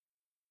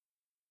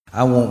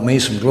I want me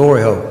some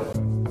glory hole.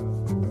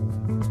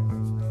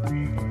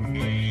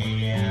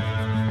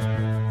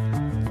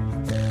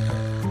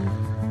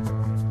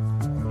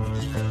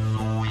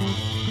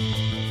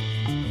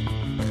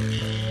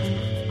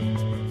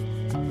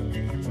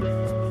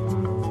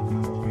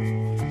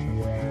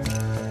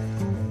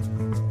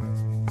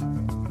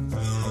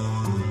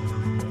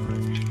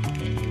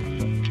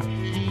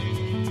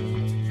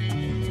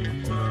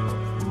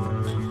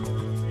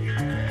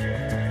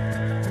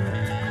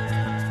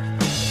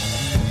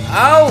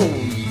 Oh,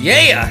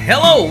 yeah.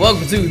 Hello.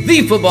 Welcome to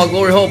the Football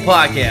Glory Hole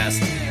Podcast.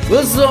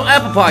 This is on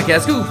Apple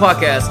Podcasts, Google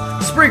Podcasts,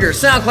 Spreaker,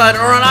 SoundCloud,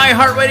 or on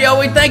iHeartRadio.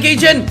 We thank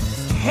each and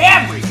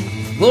every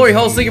Glory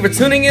Hole seeker for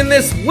tuning in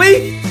this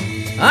week.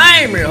 I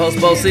am your host,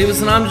 Bo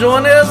Stevens, and I'm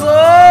joined as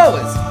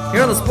always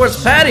here on the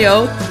Sports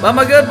Patio by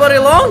my good buddy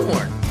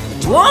Longhorn.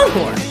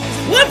 Longhorn,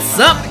 what's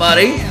up,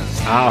 buddy?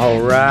 All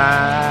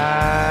right.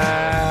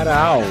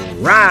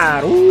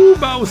 Ooh,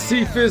 Bo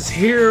Cephas,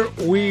 here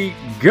we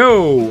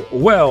go.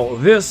 Well,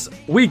 this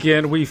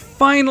weekend we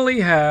finally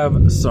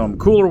have some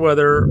cooler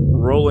weather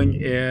rolling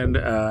in,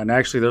 and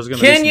actually there's going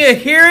to be Can you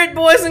hear it,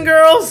 boys and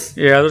girls?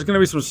 Yeah, there's going to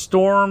be some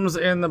storms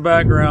in the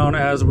background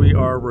as we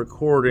are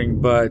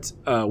recording, but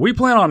we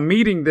plan on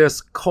meeting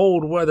this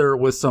cold weather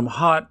with some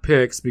hot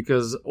picks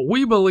because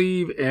we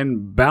believe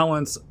in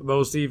balance,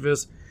 Bo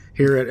Cephas,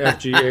 here at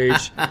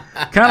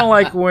FGH. Kind of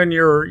like when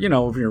you're,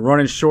 if you're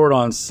running short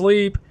on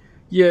sleep,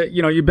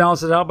 you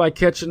balance it out by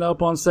catching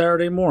up on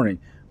Saturday morning.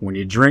 When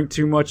you drink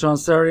too much on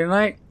Saturday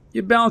night,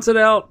 you balance it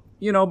out,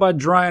 by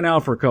drying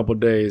out for a couple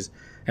days.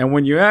 And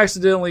when you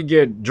accidentally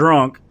get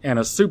drunk and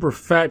a super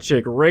fat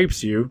chick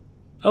rapes you,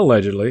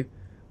 allegedly,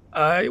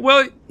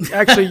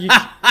 actually,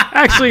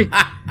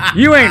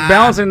 you ain't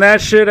balancing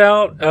that shit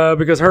out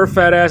because her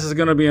fat ass is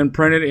going to be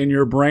imprinted in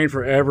your brain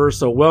forever.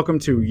 So welcome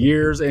to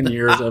years and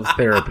years of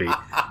therapy.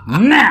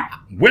 Now,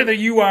 whether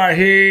you are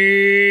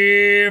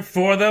here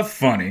for the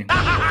funny.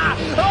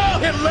 Oh,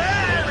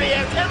 hilarious!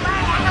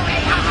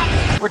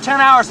 We're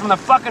 10 hours from the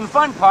fucking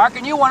fun park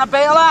and you want to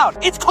bail out.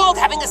 It's called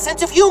having a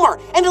sense of humor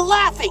and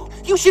laughing.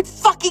 You should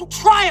fucking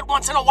try it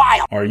once in a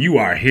while. Or you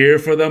are here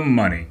for the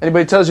money.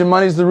 Anybody tells you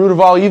money's the root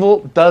of all evil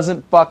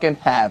doesn't fucking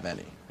have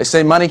any. They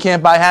say money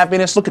can't buy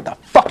happiness. Look at the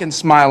fucking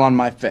smile on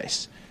my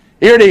face.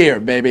 Ear to ear,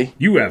 baby.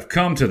 You have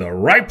come to the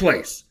right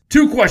place.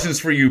 2 questions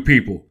for you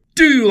people.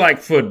 Do you like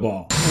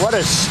football? What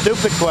a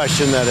stupid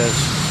question that is.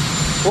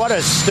 What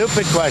a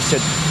stupid question.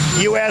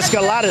 You ask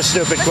a lot of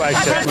stupid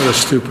questions. What a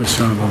stupid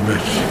son of a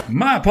bitch.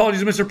 My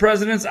apologies, Mr.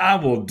 President. I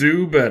will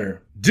do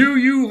better. Do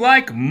you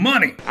like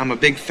money? I'm a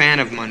big fan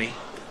of money.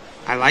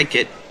 I like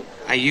it.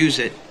 I use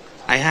it.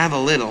 I have a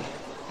little.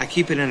 I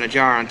keep it in a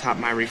jar on top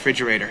of my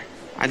refrigerator.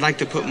 I'd like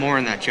to put more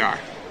in that jar.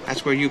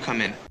 That's where you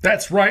come in.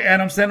 That's right,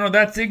 Adam Sandler.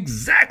 That's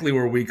exactly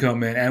where we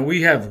come in. And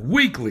we have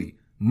weekly,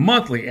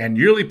 monthly, and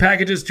yearly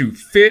packages to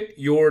fit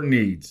your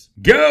needs.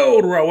 Go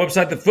to our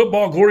website,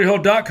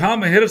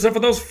 thefootballgloryhole.com, and hit us up for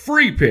those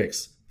free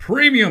picks,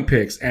 premium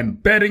picks,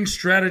 and betting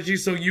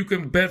strategies so you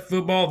can bet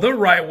football the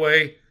right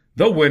way,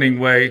 the winning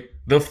way,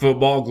 the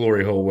Football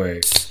Glory Hole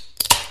way.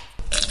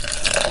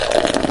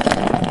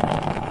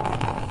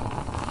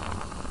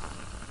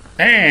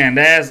 And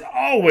as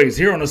always,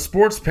 here on the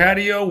Sports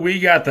Patio, we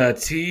got the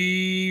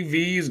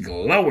TVs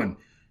glowing.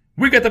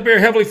 We got the beer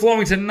heavily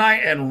flowing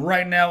tonight, and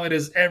right now it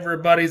is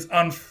everybody's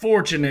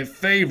unfortunate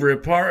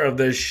favorite part of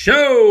the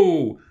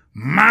show.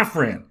 My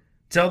friend,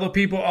 tell the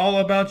people all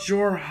about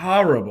your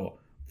horrible,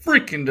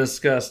 freaking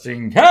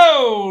disgusting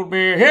cold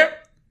beer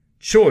hip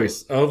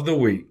choice of the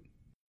week.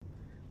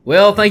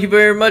 Well, thank you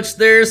very much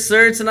there,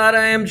 sir. Tonight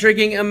I am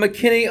drinking a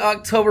McKinney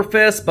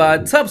Oktoberfest by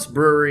Tubbs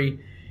Brewery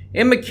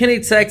in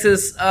McKinney,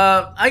 Texas.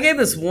 I gave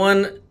this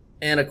 1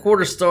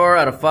 1/4 star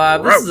out of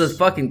 5. This is a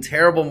fucking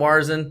terrible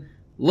Marzen.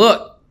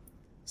 Look,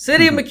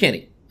 City of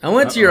McKinney. I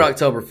went to your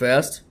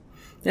Oktoberfest,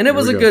 and it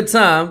was a good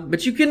time,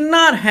 but you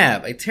cannot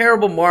have a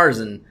terrible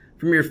Marzen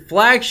from your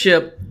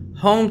flagship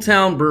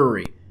hometown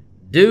brewery.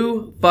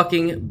 Do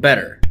fucking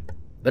better.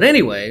 But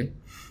anyway,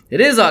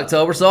 it is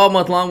October, so all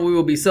month long we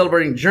will be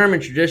celebrating German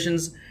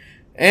traditions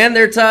and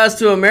their ties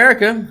to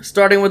America,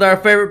 starting with our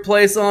favorite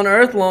place on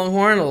earth,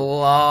 Longhorn,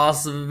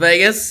 Las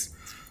Vegas.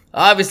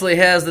 Obviously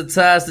has the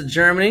ties to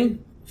Germany.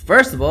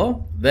 First of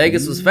all,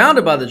 Vegas was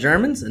founded by the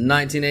Germans in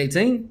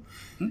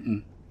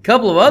 1918.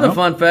 Couple of other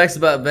fun facts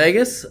about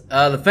Vegas.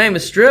 The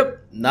famous Strip,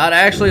 not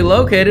actually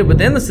located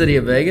within the city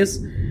of Vegas.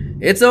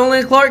 It's only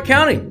in Clark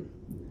County.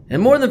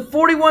 And more than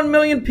 41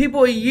 million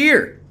people a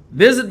year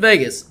visit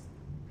Vegas.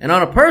 And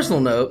on a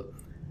personal note,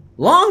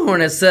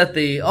 Longhorn has set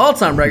the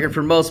all-time record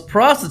for most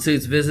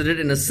prostitutes visited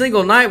in a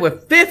single night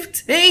with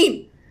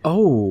 15.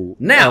 Oh.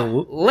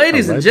 Now,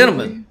 ladies and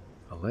gentlemen.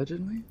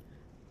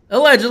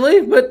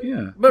 Allegedly, but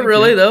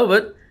really though.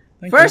 But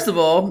first of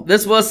all,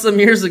 this was some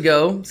years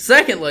ago.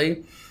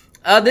 Secondly,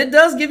 that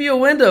does give you a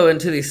window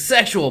into the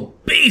sexual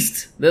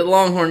beast that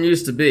Longhorn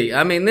used to be.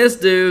 I mean, this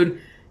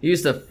dude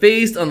used to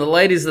feast on the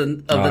ladies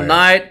of the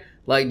night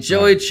like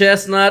Joey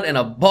Chestnut in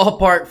a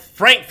ballpark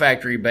Frank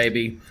factory,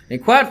 baby.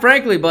 And quite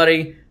frankly,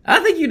 buddy, I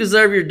think you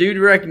deserve your due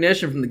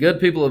recognition from the good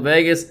people of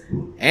Vegas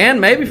and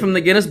maybe from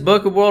the Guinness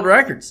Book of World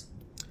Records.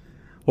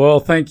 Well,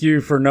 thank you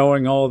for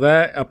knowing all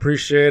that.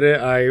 Appreciate it.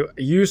 I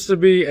used to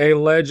be a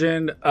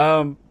legend.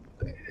 I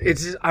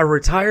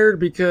retired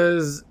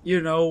because,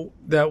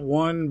 that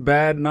one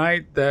bad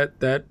night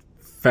that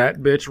fat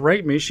bitch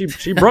raped me.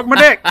 She broke my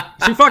dick.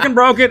 She fucking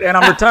broke it, and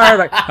I'm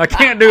retired. I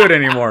can't do it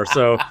anymore.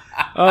 So,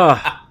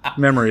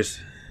 memories.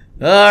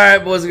 All right,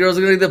 boys and girls,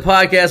 we're going to do the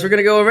podcast. We're going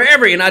to go over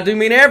every, and I do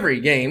mean every,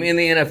 game in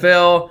the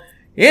NFL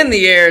in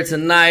the air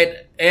tonight.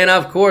 And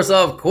of course,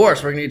 we're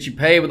going to get you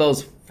paid with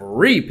those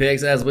free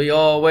picks as we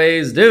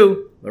always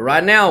do. But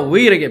right now,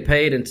 we got to get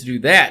paid, and to do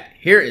that,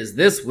 here is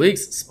this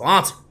week's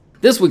sponsor.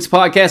 This week's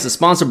podcast is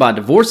sponsored by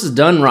Divorces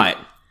Done Right.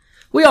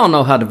 We all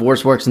know how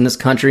divorce works in this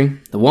country.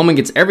 The woman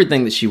gets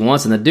everything that she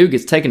wants, and the dude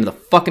gets taken to the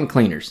fucking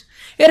cleaners.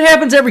 It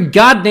happens every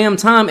goddamn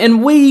time,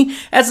 and we,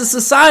 as a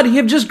society,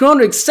 have just grown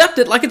to accept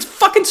it like it's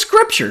fucking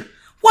scripture.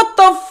 What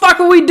the fuck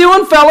are we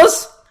doing,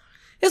 fellas?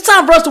 It's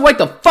time for us to wake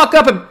the fuck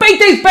up and beat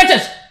these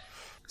bitches!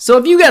 So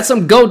if you got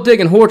some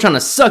gold-digging whore trying to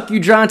suck you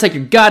dry and take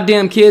your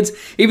goddamn kids,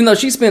 even though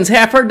she spends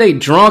half her day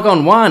drunk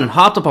on wine and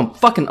hopped up on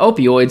fucking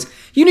opioids,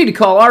 you need to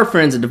call our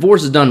friends at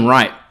Divorces Done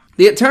Right.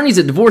 The attorneys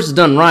at Divorces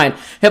Done Right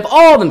have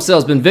all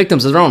themselves been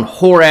victims of their own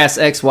whore-ass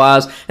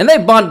ex-wives, and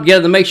they've bonded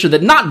together to make sure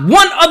that not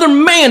one other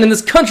man in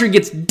this country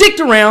gets dicked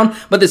around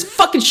by this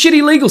fucking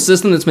shitty legal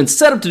system that's been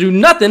set up to do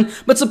nothing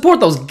but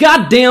support those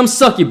goddamn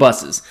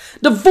succubuses.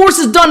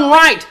 Divorces Done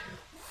Right!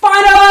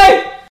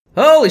 Finally!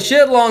 Holy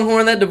shit,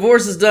 Longhorn, that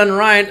Divorce is Done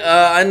Right.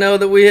 I know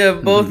that we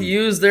have both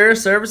used their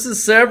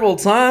services several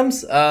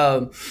times.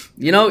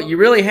 You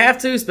really have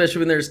to, especially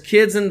when there's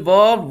kids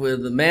involved, where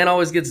the man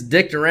always gets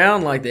dicked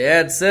around like the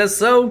ad says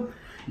so.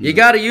 You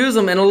gotta use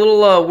them. And a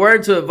little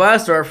word to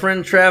advice to our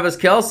friend Travis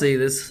Kelce.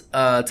 This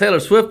Taylor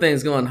Swift thing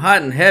is going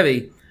hot and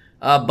heavy.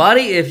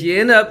 Buddy, if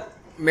you end up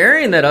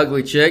marrying that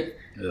ugly chick,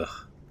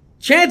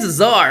 chances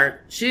are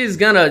she's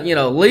gonna,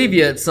 leave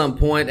you at some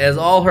point, as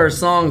all her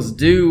songs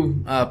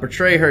do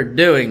portray her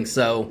doing.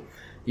 So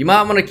you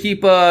might want to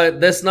keep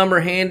this number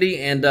handy,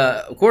 and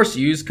of course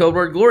use code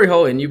word Glory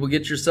Hole, and you will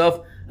get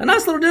yourself a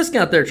nice little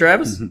discount there,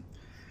 Travis.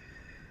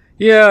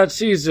 Yeah,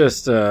 she's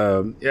just,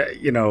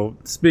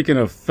 speaking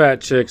of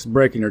fat chicks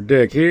breaking her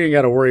dick, he ain't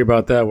got to worry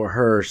about that with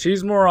her.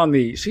 She's more on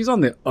the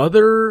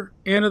other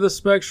end of the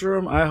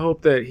spectrum. I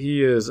hope that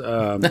he is,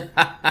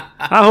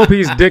 I hope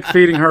he's dick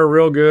feeding her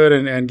real good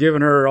and giving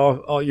her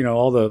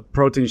all the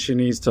protein she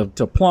needs to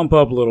plump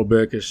up a little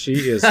bit, because she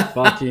is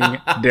fucking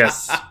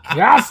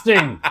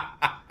disgusting.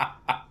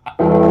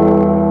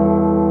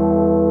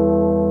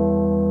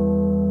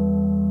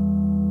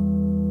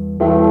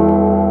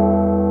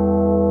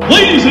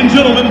 Ladies and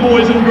gentlemen,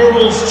 boys and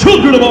girls,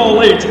 children of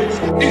all ages. It's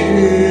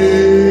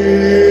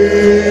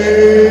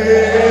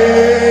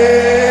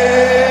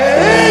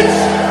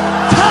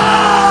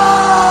time!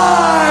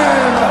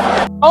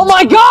 Oh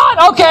my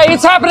God! Okay,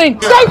 it's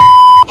happening. Stay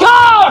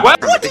calm!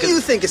 What do you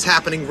think is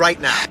happening right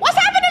now? What's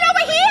happening over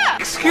here?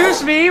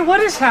 Excuse me,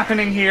 what is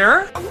happening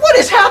here? What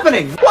is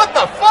happening? What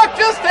the fuck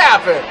just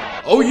happened?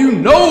 Oh, you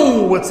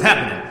know what's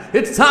happening.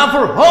 It's time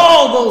for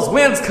all those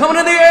wins coming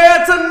in the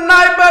air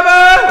tonight,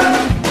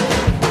 baby!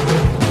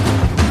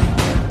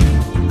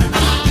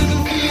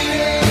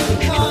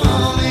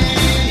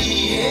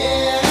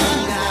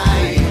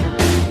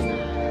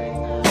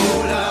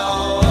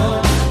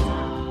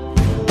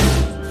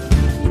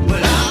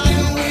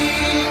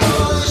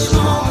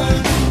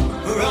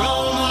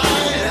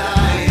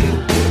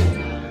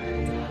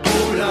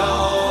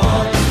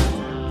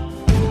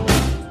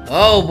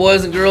 Oh,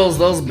 boys and girls,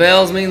 those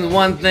bells mean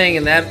one thing,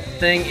 and that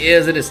thing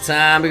is it is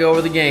time to go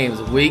over the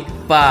games. Week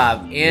 5,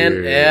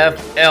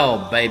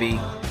 NFL, baby.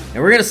 And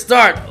we're going to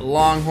start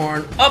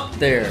Longhorn up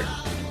there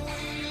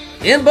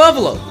in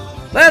Buffalo.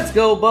 Let's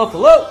go,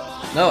 Buffalo.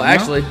 No,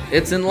 actually,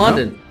 it's in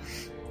London.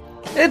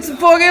 No. It's in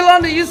fucking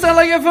London. You sound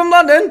like you're from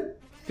London.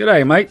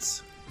 G'day,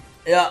 mates.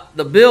 Yeah,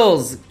 the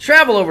Bills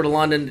travel over to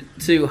London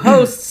to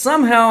host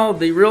somehow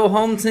the real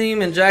home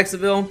team in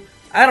Jacksonville.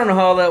 I don't know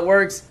how that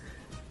works.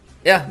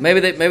 Yeah, maybe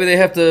they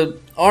have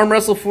to arm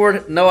wrestle for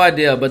it. No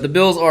idea. But the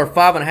Bills are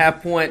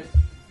 5.5 point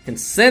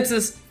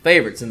consensus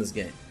favorites in this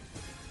game.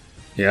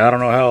 Yeah, I don't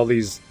know how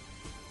these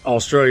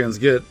Australians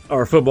get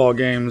our football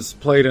games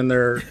played in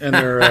their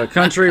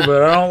country,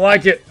 but I don't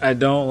like it. I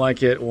don't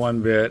like it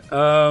one bit.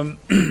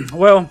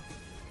 Well,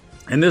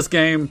 in this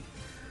game,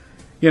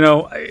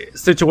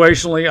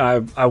 situationally,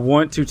 I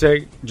want to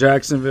take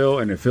Jacksonville,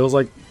 and it feels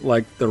like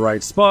the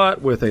right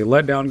spot with a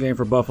letdown game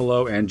for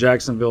Buffalo, and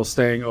Jacksonville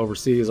staying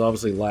overseas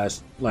obviously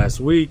last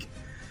week,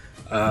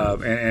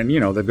 and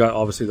they've got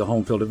obviously the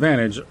home field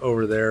advantage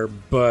over there,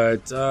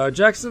 but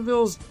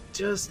Jacksonville's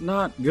just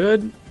not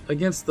good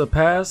against the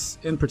pass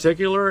in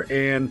particular,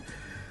 and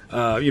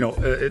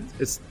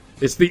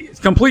it's the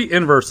complete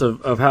inverse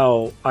of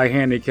how I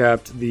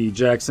handicapped the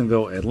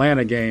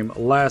Jacksonville-Atlanta game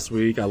last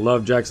week. I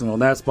love Jacksonville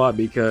in that spot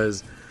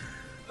because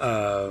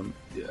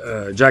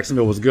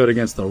Jacksonville was good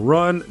against the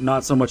run,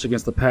 not so much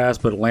against the pass,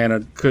 but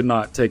Atlanta could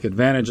not take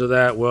advantage of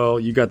that. Well,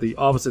 you got the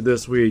opposite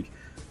this week.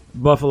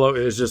 Buffalo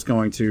is just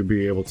going to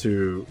be able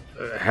to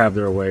have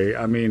their way.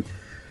 I mean,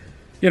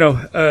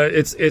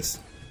 it's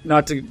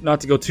not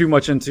to go too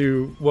much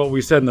into what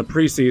we said in the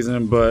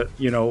preseason, but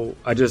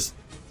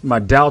my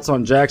doubts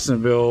on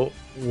Jacksonville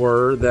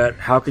were that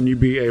how can you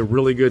be a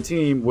really good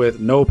team with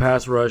no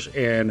pass rush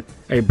and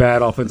a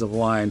bad offensive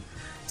line?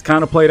 It's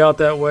kind of played out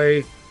that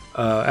way.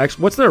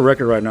 Actually, what's their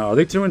record right now? Are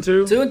they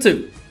 2-2?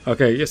 2-2.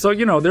 Okay, so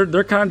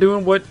they're kind of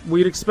doing what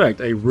we'd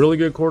expect: a really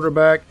good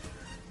quarterback,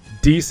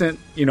 decent,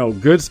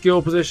 good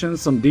skill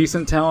positions, some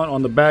decent talent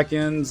on the back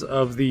ends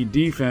of the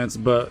defense,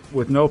 but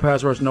with no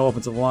pass rush, no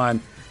offensive line,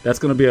 that's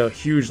going to be a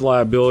huge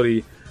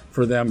liability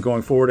for them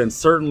going forward, and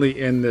certainly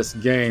in this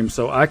game.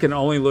 So I can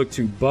only look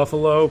to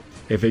Buffalo.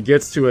 If it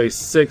gets to a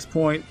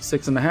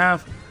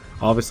 6.5,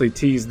 obviously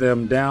tease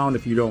them down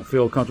if you don't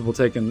feel comfortable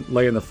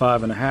laying the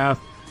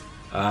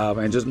 5.5.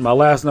 And just my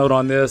last note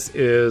on this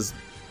is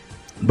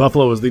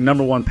Buffalo is the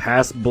number 1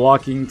 pass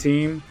blocking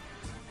team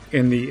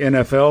in the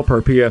NFL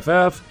per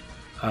PFF.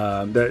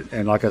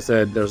 And like I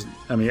said,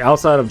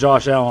 outside of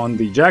Josh Allen,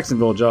 the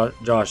Jacksonville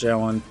Josh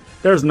Allen,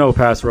 there's no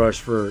pass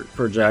rush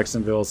for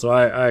Jacksonville. So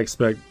I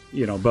expect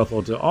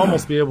Buffalo to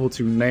almost be able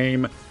to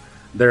name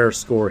their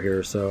score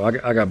here. So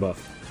I got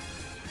Buff.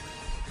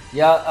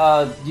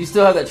 Yeah, you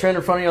still have that trend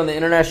in front of you on the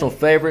international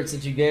favorites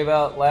that you gave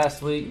out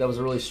last week? That was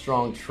a really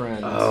strong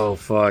trend. Oh,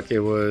 fuck. It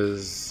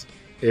was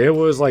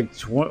like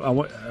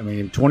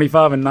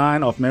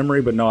 25-9 off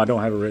memory, but no, I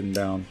don't have it written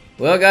down.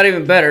 Well, it got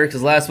even better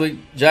because last week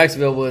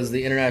Jacksonville was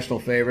the international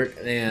favorite,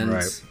 and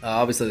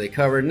obviously they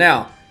covered.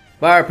 Now,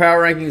 by our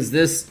power rankings,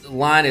 this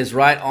line is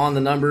right on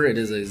the number. It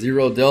is a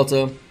 0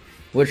 delta,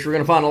 which we're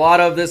going to find a lot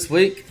of this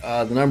week.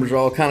 The numbers are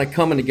all kind of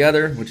coming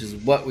together, which is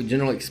what we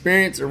generally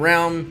experience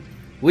around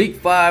Week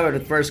 5 of the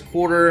first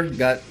quarter.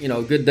 Got,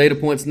 good data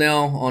points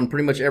now on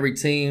pretty much every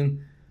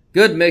team.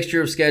 Good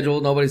mixture of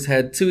schedule. Nobody's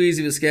had too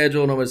easy of a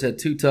schedule. Nobody's had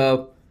too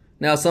tough.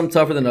 Now, some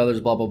tougher than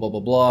others, blah, blah, blah, blah,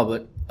 blah.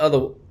 But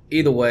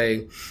either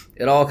way,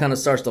 it all kind of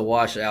starts to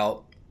wash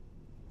out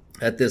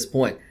at this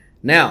point.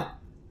 Now,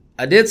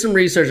 I did some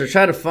research. I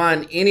tried to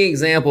find any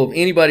example of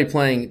anybody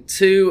playing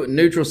 2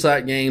 neutral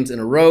site games in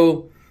a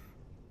row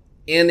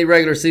in the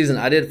regular season.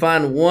 I did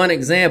find one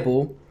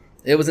example.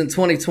 It was in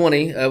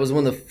 2020. It was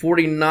when the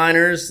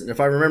 49ers, if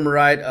I remember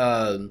right.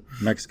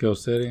 Mexico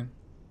City?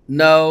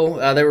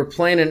 No, they were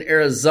playing in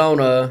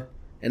Arizona,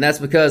 and that's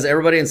because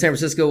everybody in San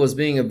Francisco was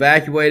being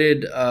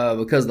evacuated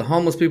because the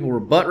homeless people were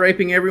butt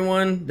raping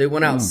everyone. They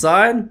went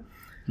outside.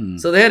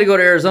 So they had to go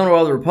to Arizona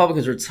while the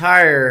Republicans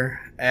retire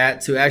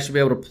to actually be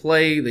able to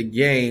play the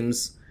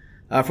games.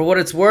 For what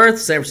it's worth,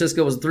 San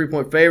Francisco was a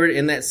 3-point favorite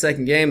in that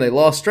second game. They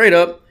lost straight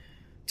up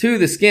to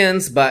the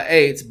Skins by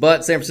 8,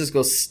 but San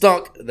Francisco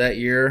stunk that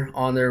year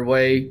on their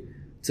way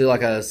to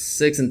like a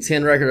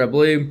 6-10 record, I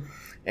believe.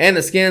 And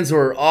the Skins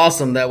were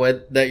awesome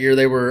that year.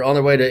 They were on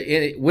their way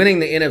to winning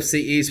the NFC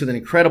East with an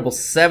incredible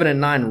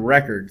 7-9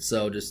 record.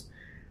 So just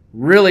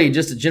really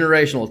just a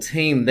generational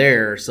team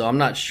there. So I'm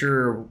not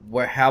sure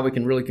how we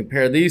can really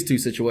compare these two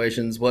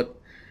situations. With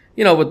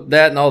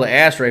that and all the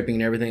ass raping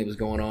and everything that was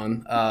going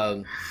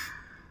on.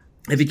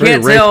 If you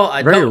can't tell,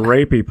 very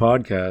rapey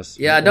podcast.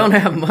 Yeah, I don't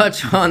have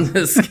much on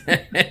this game.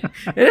 It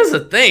is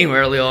a theme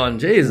early on.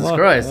 Jesus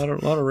Christ. A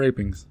lot of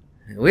rapings.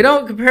 We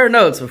don't compare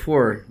notes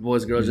before,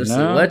 boys and girls, just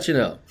to let you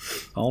know.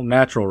 All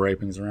natural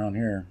rapings around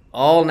here.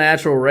 All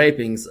natural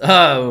rapings.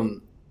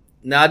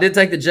 Now, I did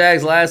take the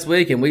Jags last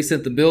week, and we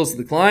sent the Bills to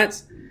the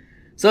clients.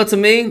 So, to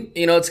me,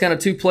 it's kind of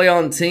 2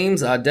 play-on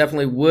teams. I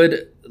definitely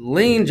would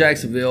lean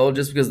Jacksonville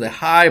just because of the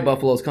high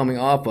Buffalo's coming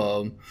off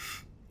of.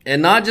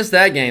 And not just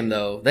that game,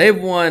 though.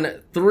 They've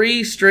won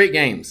 3 straight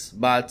games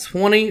by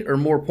 20 or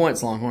more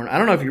points, Longhorn. I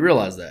don't know if you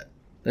realize that.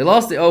 They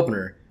lost the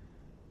opener.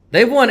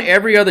 They've won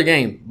every other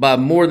game by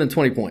more than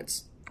 20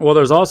 points. Well,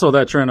 there's also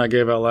that trend I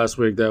gave out last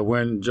week that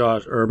when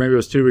maybe it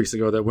was 2 weeks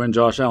ago, that when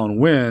Josh Allen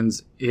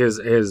wins,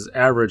 his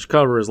average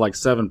cover is like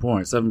 7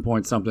 points, 7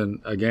 point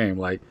something a game.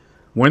 Like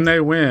when they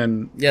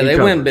win, yeah, they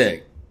win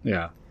big.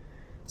 Yeah.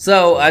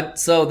 So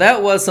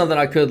that was something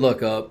I could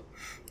look up.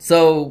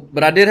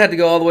 But I did have to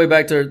go all the way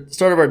back to the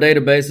start of our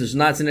database, which is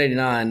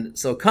 1989.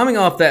 So coming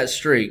off that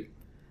streak,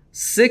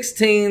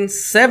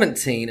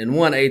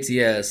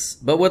 16-17-1 ATS,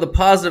 but with a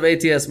positive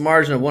ATS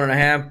margin of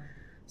 1.5.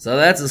 So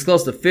that's as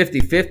close to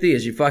 50-50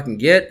 as you fucking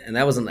get. And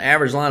that was an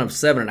average line of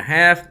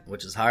 7.5,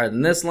 which is higher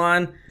than this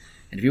line.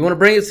 And if you want to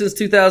bring it since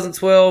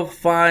 2012,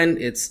 fine.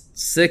 It's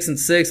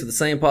 6-6 with the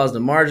same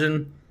positive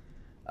margin.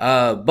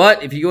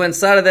 But if you go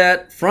inside of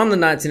that, from the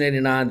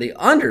 1989, the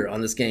under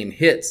on this game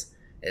hits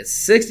at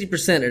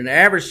 60% at an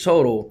average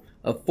total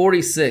of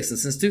 46. And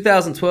since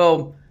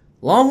 2012,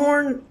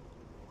 Longhorn,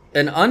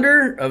 an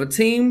under of a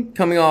team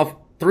coming off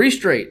 3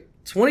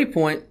 straight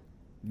 20-point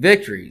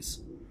victories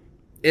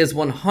is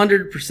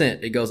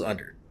 100% it goes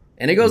under.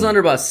 And it goes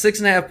under by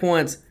 6.5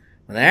 points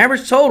with an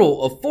average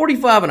total of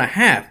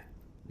 45.5.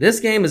 This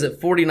game is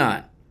at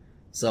 49.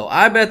 So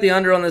I bet the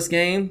under on this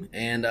game,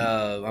 and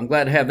I'm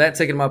glad to have that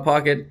ticket in my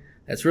pocket.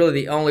 That's really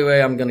the only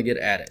way I'm going to get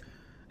at it.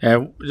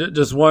 And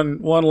just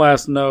one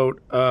last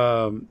note.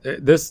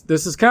 This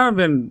has kind of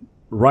been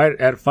right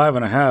at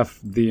 5.5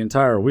 the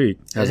entire week.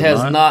 It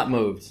has not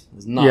moved.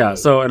 It's not moved.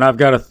 So, and I've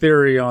got a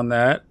theory on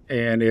that,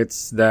 and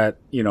it's that,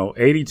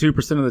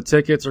 82% of the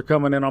tickets are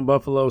coming in on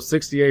Buffalo,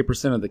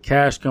 68% of the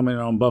cash coming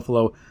in on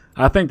Buffalo.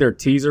 I think they're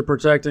teaser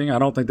protecting. I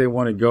don't think they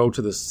want to go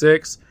to the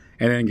 6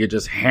 and then get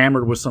just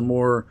hammered with some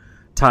more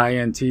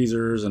tie-in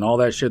teasers and all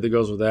that shit that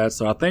goes with that.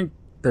 So I think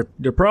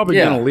they're probably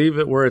going to leave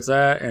it where it's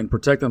at and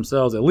protect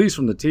themselves, at least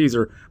from the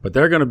teaser, but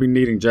they're going to be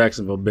needing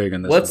Jacksonville big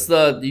in this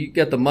one. You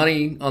get the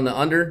money on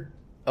the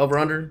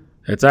over-under?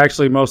 It's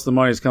actually most of the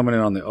money is coming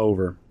in on the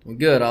over. Well,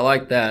 good. I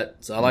like that.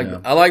 So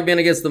I like being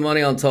against the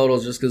money on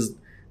totals just because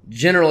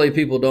generally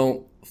people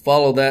don't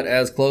follow that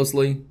as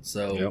closely.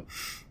 So, Yep.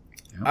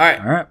 All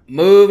right,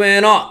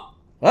 moving on.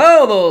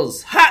 Oh,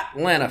 those hot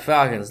Atlanta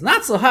Falcons.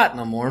 Not so hot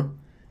no more.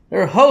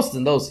 They're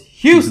hosting those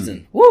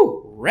Houston,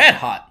 red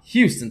hot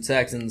Houston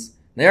Texans.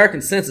 They are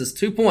consensus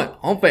 2-point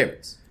home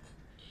favorites.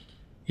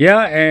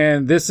 Yeah,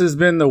 and this has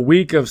been the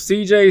week of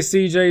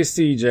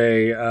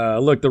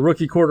CJ. Look, the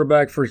rookie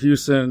quarterback for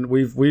Houston,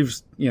 we've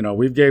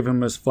gave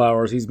him his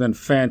flowers. He's been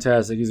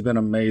fantastic. He's been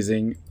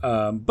amazing.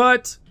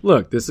 But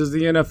look, this is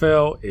the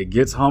NFL. It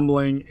gets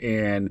humbling,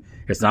 and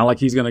it's not like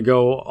he's going to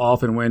go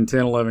off and win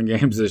 10, 11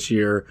 games this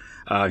year.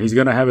 He's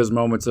going to have his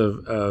moments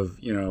of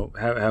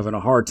having a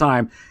hard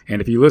time.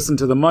 And if you listen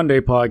to the Monday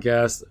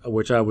podcast,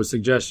 which I would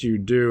suggest you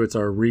do, it's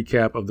our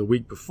recap of the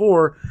week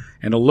before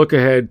and a look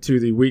ahead to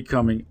the week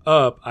coming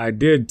up. I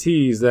did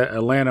tease that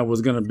Atlanta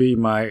was going to be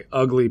my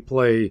ugly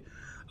play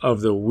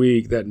of the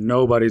week that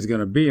nobody's going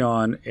to be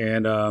on,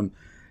 and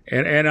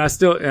I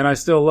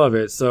still love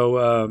it.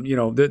 So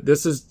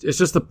it's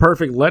just the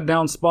perfect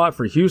letdown spot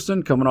for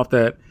Houston coming off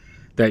that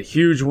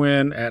huge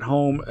win at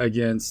home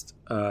against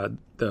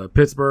the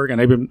Pittsburgh, and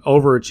they've been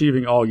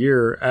overachieving all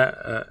year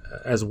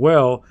as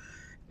well.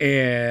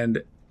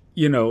 And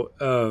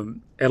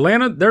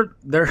Atlanta, they're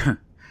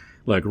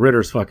look,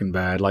 Ritter's fucking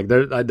bad. Like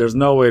there's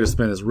no way to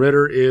spin this.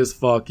 Ritter is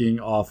fucking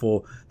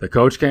awful. The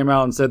coach came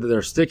out and said that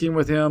they're sticking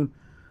with him.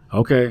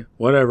 Okay,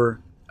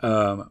 whatever.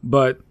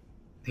 But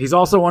he's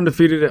also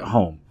undefeated at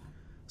home.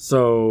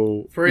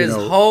 So for his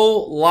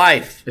whole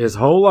life. His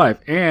whole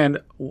life. And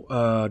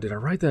did I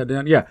write that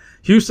down? Yeah.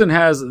 Houston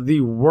has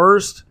the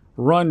worst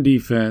run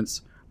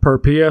defense per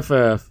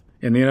PFF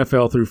in the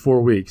NFL through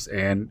 4 weeks.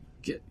 And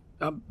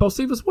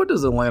Bocephus, what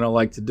does Atlanta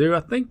like to do? I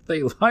think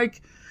they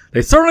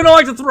certainly don't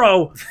like to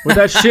throw with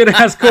that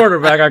shit-ass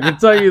quarterback. I can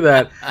tell you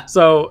that.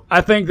 So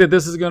I think that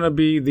this is going to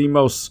be the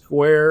most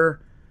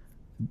square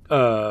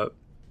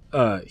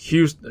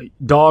Houston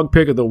dog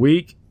pick of the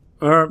week.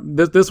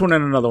 This one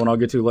and another one I'll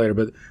get to later.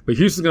 But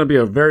Houston's going to be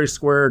a very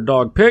square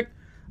dog pick.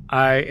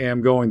 I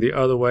am going the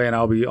other way, and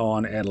I'll be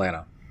on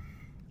Atlanta.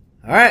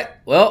 All right.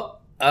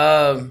 Well,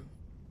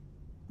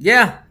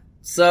 yeah.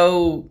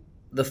 So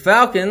the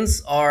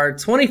Falcons are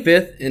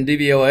 25th in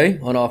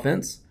DVOA on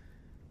offense.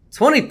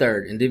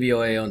 23rd in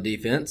DVOA on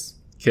defense.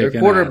 Their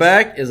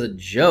quarterback is a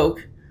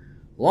joke.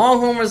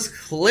 Longhorn's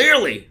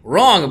clearly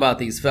wrong about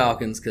these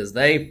Falcons because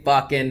they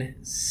fucking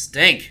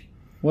stink.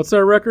 What's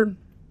their record?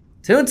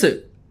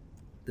 2-2.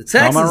 The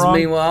Texans,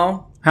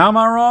 meanwhile. How am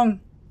I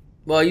wrong?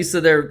 Well, you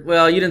said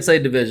you didn't say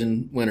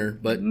division winner,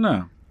 but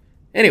no.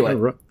 Anyway,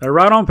 they're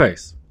right on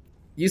pace.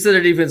 You said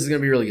their defense is going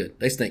to be really good.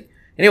 They stink.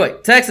 Anyway,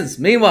 Texans,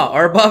 meanwhile,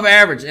 are above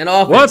average in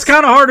offense. Well, it's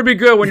kind of hard to be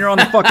good when you're on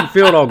the fucking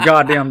field all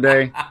goddamn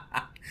day.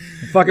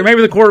 Fucking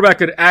maybe the quarterback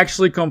could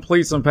actually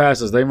complete some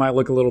passes. They might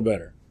look a little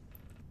better.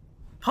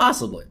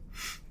 Possibly.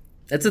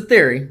 That's a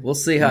theory. We'll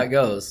see how it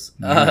goes.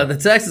 The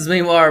Texans,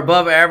 meanwhile, are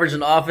above average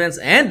in offense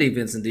and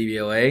defense in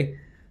DVOA.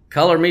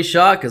 Color me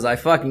shocked because I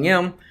fucking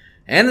am.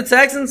 And the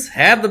Texans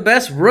have the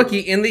best rookie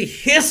in the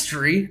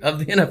history of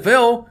the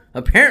NFL,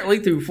 apparently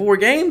through 4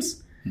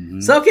 games.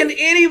 Mm-hmm. So can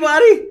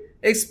anybody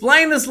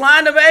explain this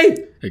line of 8?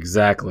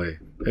 Exactly.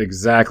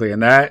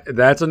 And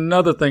that's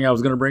another thing I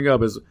was going to bring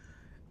up is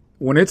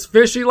when it's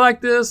fishy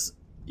like this,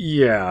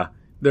 yeah,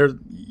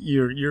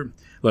 you're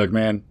look,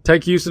 man,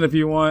 take Houston if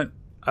you want.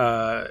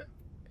 That's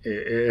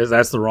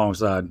the wrong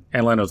side.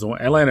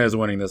 Atlanta is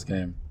winning this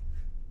game.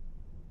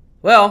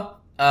 Well,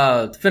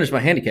 to finish my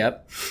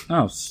handicap.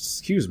 Oh,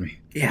 excuse me.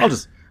 Yeah. I'll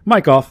just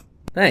mic off.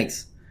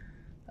 Thanks.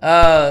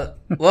 Well,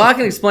 I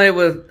can explain it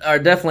with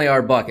definitely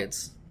our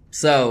buckets.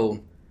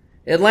 So,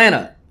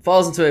 Atlanta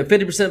falls into a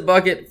 50%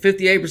 bucket,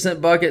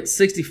 58% bucket,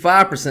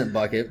 65%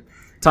 bucket.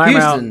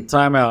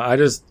 Time out. I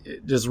just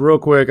real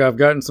quick, I've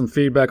gotten some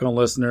feedback on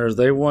listeners.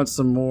 They want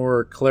some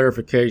more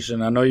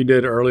clarification. I know you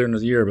did earlier in the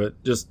year,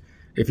 but just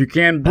if you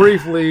can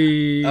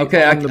briefly.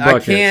 Okay, I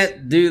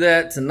can't do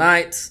that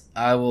tonight.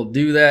 I will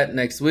do that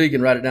next week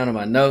and write it down in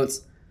my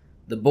notes.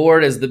 The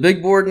board is the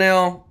big board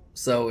now,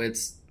 so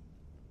it's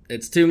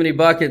too many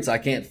buckets. I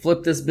can't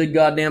flip this big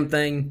goddamn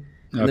thing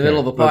in the middle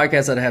of a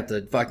podcast. I'd have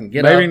to fucking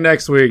get up. Maybe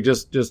next week,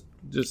 just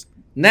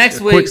next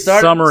a week, quick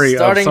summary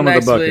starting of some next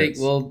of the buckets.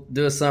 Week, we'll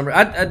do a summary.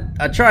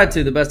 I tried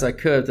to the best I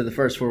could through the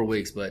first 4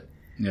 weeks, but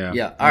yeah, all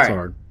that's right.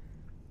 Hard.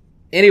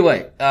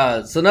 Anyway,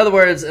 so in other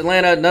words,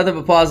 Atlanta, nothing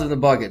but positive in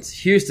the buckets.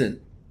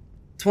 Houston,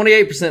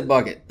 28%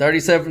 bucket,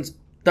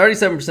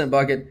 37%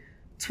 bucket,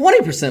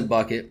 20%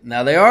 bucket.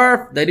 Now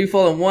they do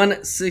fall in one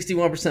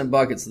 61%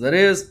 bucket, so that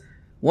is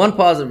one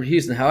positive for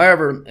Houston.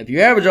 However, if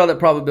you average all that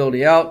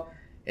probability out,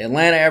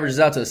 Atlanta averages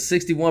out to a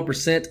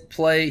 61%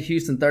 play,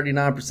 Houston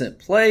 39%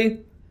 play.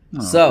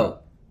 So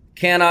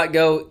cannot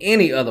go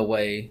any other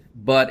way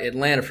but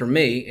Atlanta for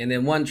me. And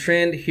then one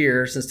trend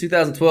here, since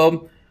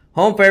 2012,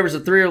 home favorites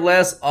of 3 or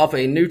less off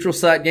a neutral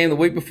site game the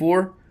week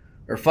before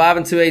are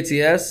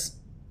 5-2 ATS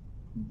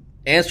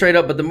and straight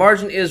up, but the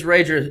margin is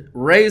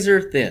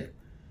razor thin.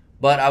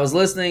 But I was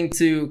listening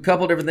to a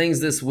couple different things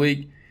this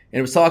week, and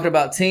it was talking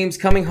about teams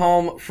coming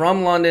home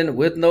from London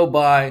with no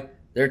bye.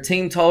 Their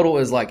team total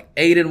is like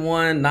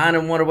 8-1,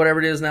 9-1, or whatever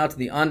it is now to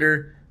the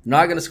under.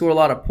 Not going to score a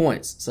lot of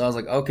points. So I was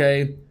like,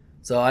 okay,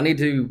 so I need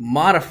to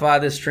modify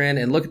this trend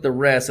and look at the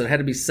rest. So it had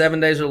to be 7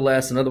 days or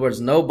less. In other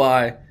words, no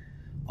bye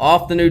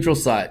off the neutral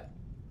site.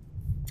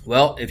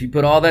 Well, if you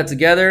put all that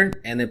together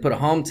and then put a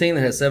home team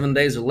that has 7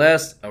 days or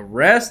less of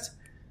rest,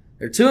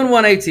 they're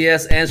 2-1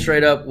 ATS and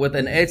straight up with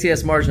an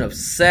ATS margin of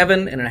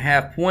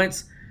 7.5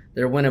 points.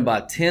 They're winning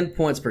by 10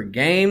 points per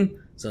game.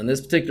 So in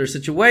this particular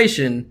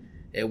situation,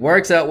 it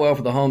works out well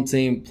for the home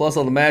team, plus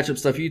all the matchup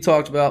stuff you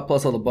talked about,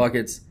 plus all the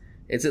buckets.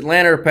 It's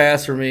Atlanta or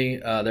pass for me.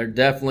 They're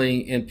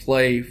definitely in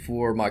play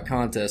for my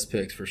contest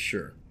picks for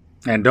sure.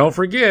 And don't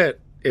forget,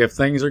 if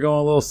things are going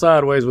a little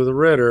sideways with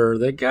Ritter,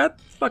 they got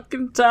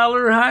fucking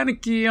Tyler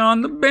Heineke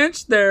on the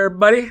bench there,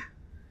 buddy.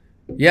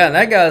 Yeah,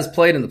 that guy's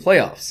played in the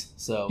playoffs.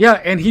 So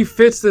yeah, and he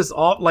fits this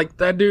all. Like,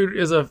 that dude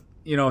is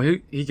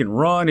he can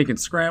run, he can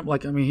scramble.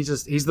 Like, I mean,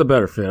 he's the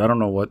better fit. I don't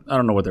know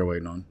what they're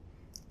waiting on.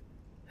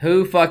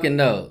 Who fucking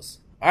knows?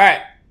 All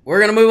right, we're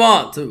gonna move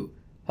on to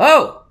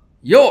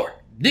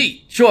your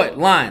Detroit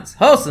Lions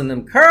hosting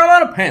them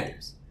Carolina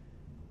Panthers.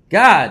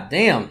 God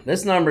damn,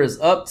 this number is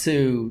up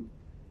to,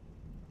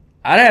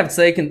 I'd have to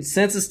say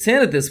consensus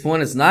 10 at this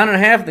point. It's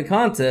 9.5 in the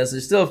contest.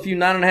 There's still a few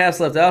 9.5s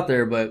left out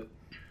there, but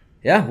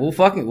yeah,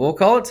 we'll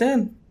call it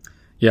 10.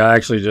 Yeah, I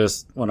actually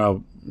just,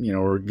 when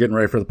we're getting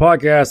ready for the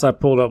podcast, I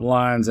pulled up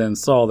lines and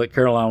saw that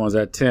Carolina was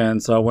at 10,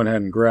 so I went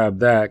ahead and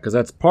grabbed that, because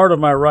that's part of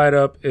my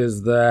write-up,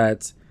 is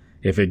that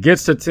if it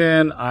gets to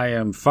 10, I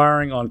am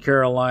firing on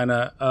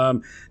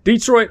Carolina.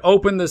 Detroit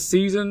opened the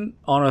season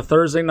on a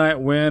Thursday night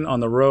win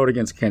on the road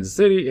against Kansas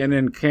City, and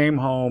then came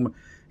home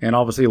and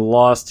obviously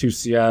lost to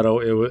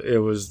Seattle. It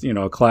was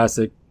a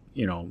classic,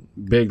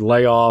 big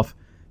layoff,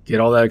 get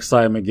all that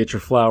excitement, get your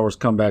flowers,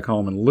 come back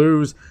home and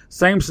lose.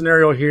 Same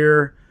scenario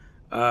here.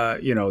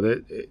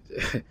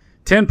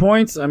 10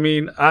 points. I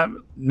mean,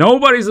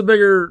 nobody's a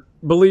bigger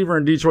believer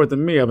in Detroit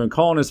than me. I've been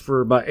calling this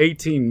for about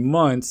 18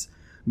 months,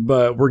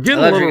 but we're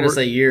getting I a thought little. you were going to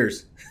say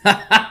years.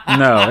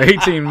 No,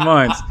 18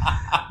 months.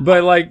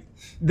 But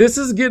this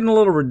is getting a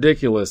little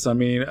ridiculous. I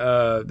mean,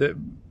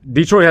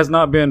 Detroit has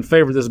not been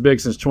favored this big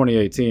since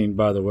 2018,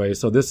 by the way.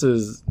 So this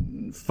is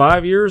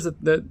 5 years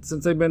that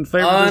since they've been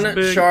favored this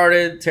big.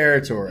 Uncharted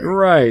territory.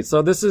 Right.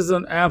 So this is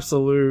an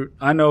absolute.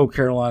 I know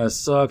Carolina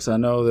sucks. I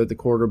know that the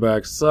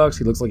quarterback sucks.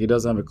 He looks like he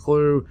doesn't have a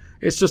clue.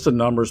 It's just a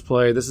numbers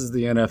play. This is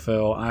the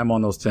NFL. I'm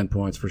on those 10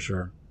 points for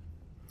sure.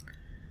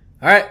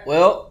 All right.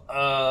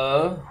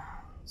 Well,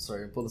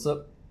 sorry, pull this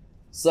up.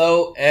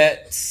 So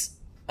at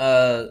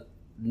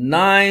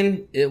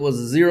 9, it was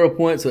a 0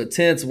 point. So at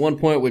 10, it's 1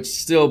 point, which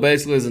still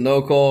basically is a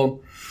no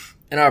call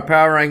in our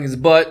power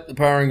rankings. But the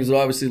power rankings would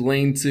obviously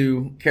lean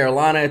to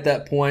Carolina at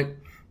that point.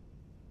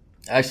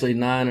 Actually,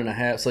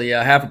 9.5. So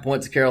yeah, half a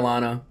point to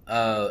Carolina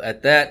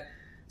at that.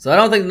 So I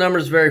don't think the number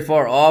is very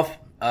far off.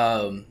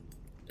 And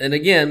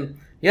again,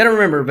 you got to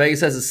remember,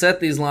 Vegas has to set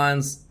these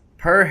lines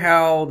per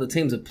how the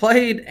teams have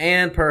played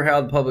and per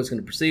how the public's going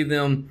to perceive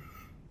them.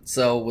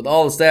 So with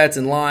all the stats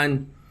in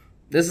line,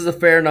 this is a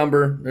fair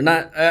number. They're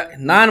not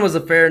 9 was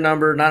a fair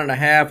number.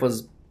 9.5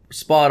 was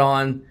spot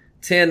on.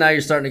 10, now you're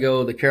starting to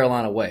go the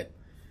Carolina way.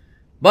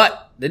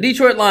 But the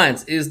Detroit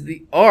Lions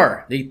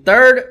are the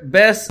third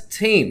best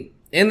team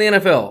in the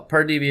NFL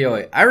per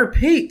DVOA. I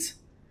repeat,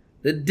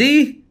 the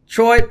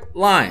Detroit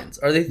Lions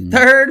are the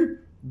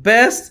third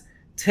best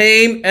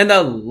team in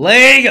the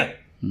league.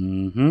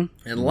 Mm-hmm.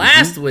 And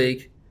last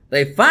week,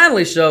 they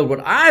finally showed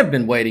what I've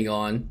been waiting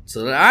on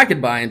so that I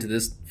could buy into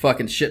this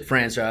fucking shit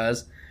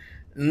franchise.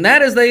 And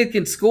that is they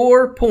can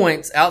score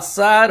points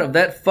outside of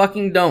that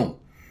fucking dome.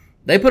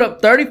 They put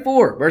up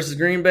 34 versus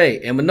Green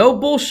Bay, and with no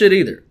bullshit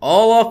either.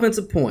 All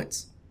offensive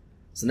points.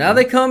 So now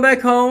they come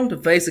back home to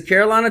face a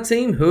Carolina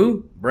team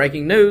who,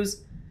 breaking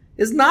news,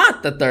 is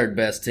not the third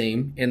best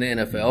team in the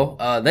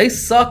NFL. They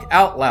suck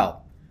out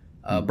loud.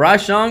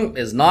 Bryce Young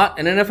is not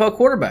an NFL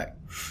quarterback.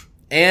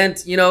 And,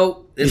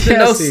 it's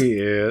been he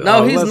is.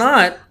 No, he's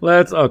not.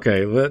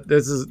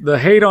 This is the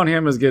hate on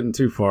him is getting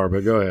too far,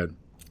 but go ahead.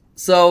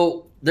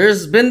 So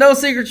there's been no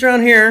secrets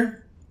around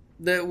here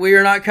that we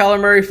are not Kyler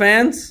Murray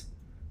fans.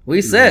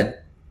 We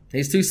said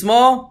he's too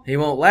small, he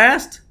won't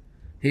last.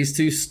 He's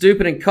too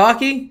stupid and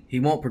cocky, he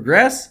won't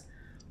progress.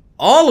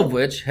 All of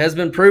which has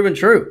been proven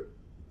true.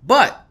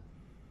 But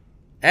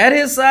at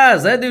his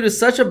size, that dude is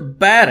such a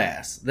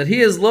badass that he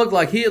has looked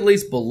like he at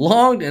least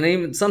belonged and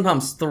even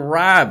sometimes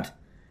thrived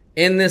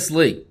in this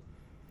league.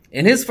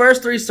 In his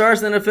first 3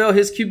 starts in the NFL,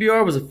 his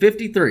QBR was a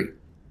 53.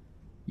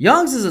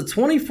 Young's is a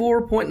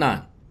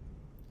 24.9.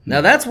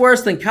 Now, that's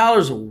worse than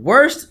Kyler's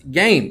worst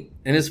game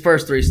in his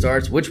first 3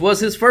 starts, which was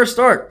his first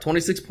start,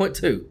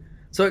 26.2.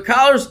 So at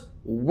Kyler's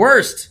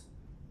worst,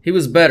 he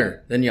was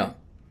better than Young.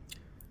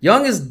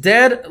 Young is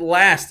dead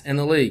last in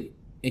the league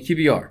in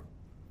QBR.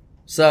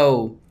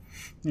 So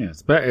yeah,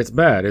 it's bad. It's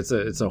bad. It's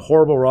a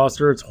horrible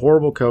roster. It's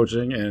horrible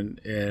coaching,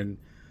 and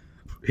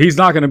he's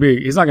not going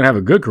to have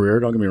a good career.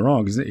 Don't get me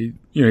wrong.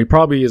 He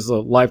probably is a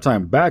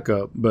lifetime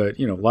backup, but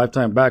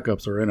lifetime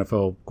backups are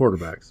NFL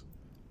quarterbacks.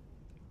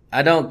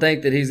 I don't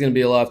think that he's going to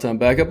be a lifetime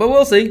backup, but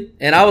we'll see.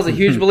 And I was a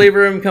huge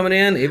believer in him coming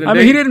in. He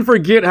didn't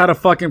forget how to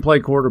fucking play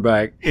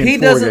quarterback. He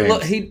doesn't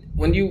look.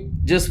 When you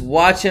just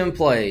watch him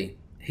play,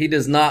 he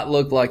does not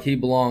look like he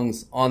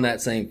belongs on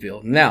that same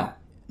field. Now,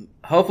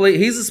 hopefully,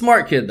 he's a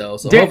smart kid though,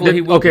 so hopefully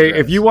he will. Okay,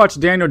 if you watch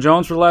Daniel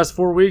Jones for the last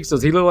 4 weeks,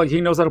 does he look like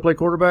he knows how to play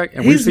quarterback?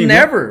 And he's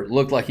never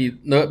looked like he.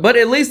 But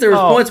at least there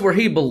was points where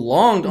he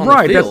belonged on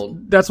the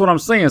field. That's what I'm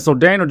saying. So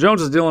Daniel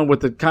Jones is dealing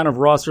with the kind of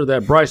roster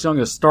that Bryce Young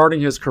is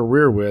starting his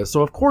career with.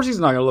 So of course he's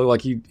not going to look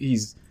like he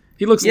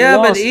looks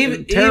lost but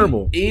even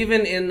terrible.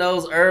 Even in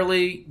those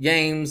early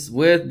games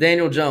with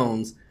Daniel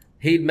Jones,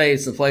 he'd made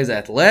some plays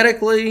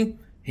athletically.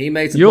 He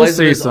made some plays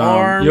with his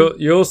arm.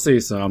 You'll see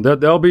some.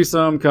 There'll be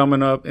some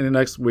coming up in the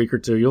next week or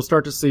two. You'll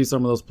start to see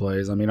some of those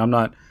plays. I mean,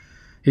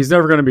 he's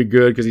never going to be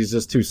good because he's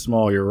just too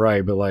small. You're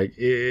right. But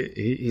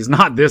he's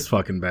not this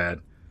fucking bad.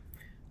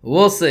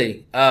 We'll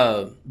see.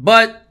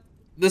 But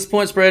this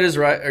point spread is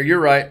right, or you're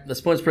right. This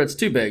point spread's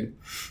too big.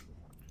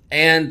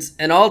 And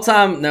an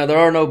all-time, now there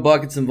are no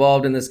buckets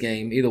involved in this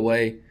game either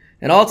way.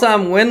 An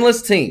all-time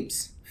winless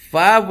teams,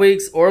 5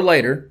 weeks or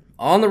later,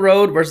 on the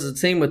road versus a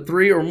team with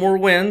 3 or more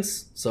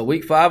wins. So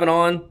week 5 and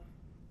on,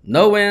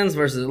 no wins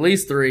versus at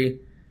least 3.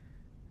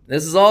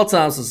 This is all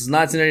time, so this is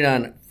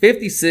 1989.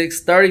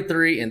 56,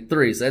 33, and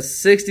 3. So that's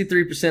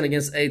 63%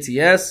 against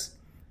ATS.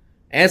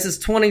 And since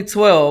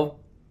 2012,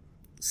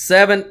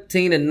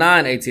 17 and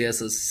 9 ATS.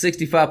 So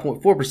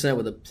 65.4%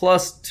 with a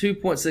plus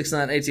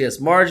 2.69 ATS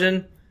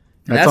margin.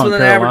 That's on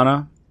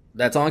Carolina?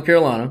 That's on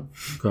Carolina.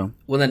 Okay.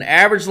 With an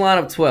average line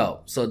of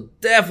 12. So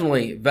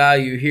definitely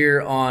value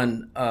here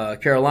on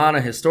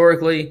Carolina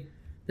historically.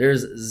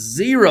 There's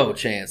zero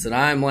chance that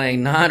I'm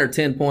laying 9 or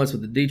 10 points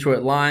with the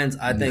Detroit Lions.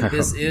 I think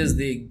this is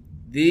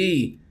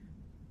the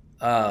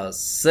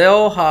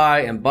sell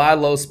high and buy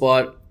low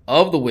spot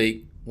of the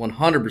week,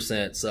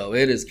 100%. So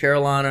it is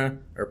Carolina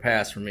or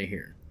pass for me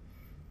here.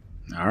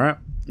 All right.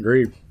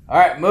 Agreed. All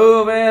right,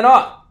 moving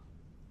on.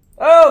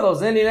 Oh,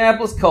 those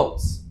Indianapolis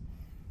Colts.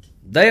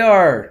 They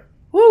are,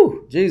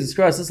 Jesus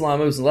Christ, this line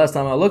moves the last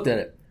time I looked at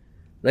it.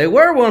 They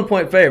were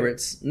 1-point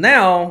favorites.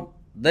 Now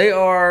they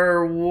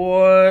are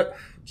what?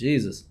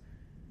 Jesus.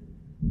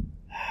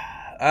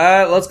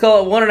 Let's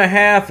call it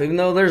 1.5, even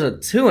though there's a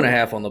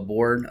 2.5 on the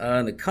board.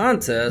 In the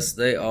contest,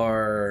 they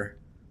are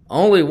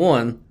only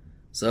 1.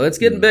 So it's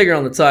getting bigger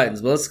on the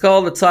Titans. But let's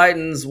call the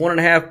Titans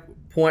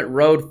 1.5-point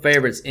road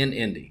favorites in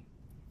Indy.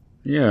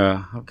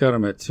 Yeah, I've got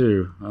them at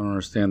 2. I don't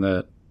understand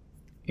that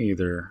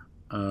either.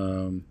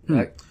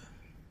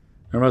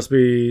 There must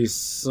be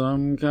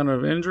some kind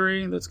of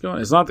injury that's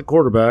going. It's not the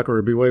quarterback, or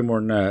it'd be way more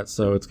than that.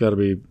 So it's got to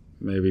be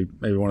maybe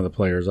one of the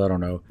players. I don't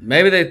know.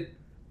 Maybe they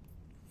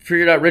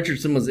figured out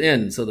Richardson was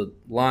in, so the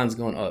line's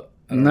going up.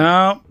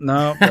 No,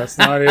 that's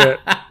not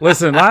it.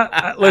 Listen,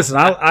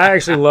 I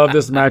actually love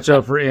this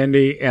matchup for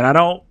Indy, and I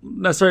don't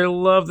necessarily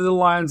love the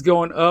lines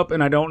going up,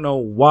 and I don't know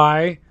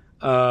why.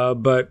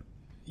 But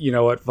you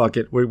know what? Fuck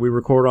it. We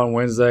record on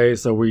Wednesday,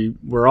 so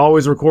we're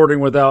always recording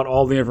without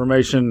all the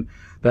information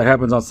that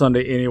happens on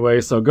Sunday anyway.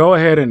 So go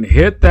ahead and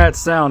hit that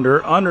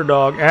sounder.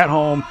 Underdog at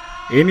home.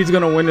 Indy's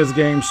going to win this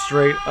game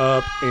straight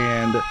up.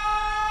 And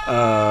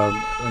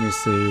let me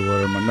see.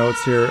 What are my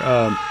notes here?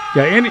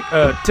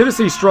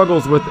 Tennessee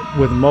struggles with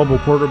mobile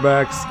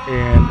quarterbacks,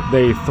 and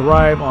they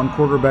thrive on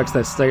quarterbacks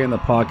that stay in the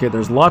pocket.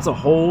 There's lots of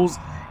holes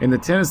in the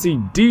Tennessee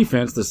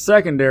defense, the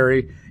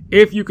secondary,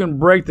 if you can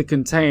break the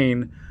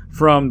contain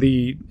from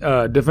the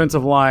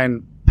defensive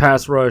line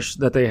pass rush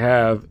that they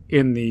have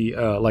in the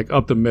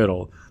up the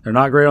middle. They're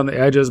not great on the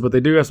edges, but they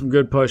do have some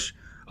good push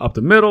up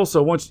the middle.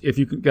 So if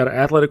you got an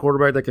athletic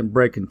quarterback that can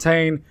break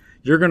contain,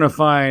 you're going to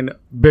find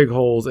big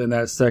holes in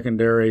that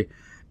secondary.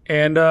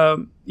 And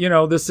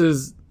this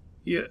is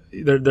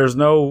there's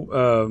no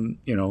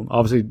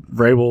obviously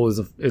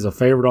Vrabel is a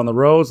favorite on the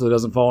road, so it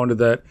doesn't fall into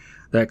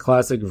that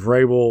classic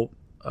Vrabel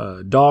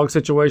dog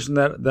situation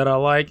that I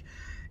like.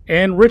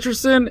 And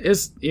Richardson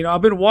is,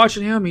 I've been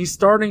watching him. He's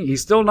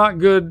still not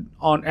good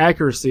on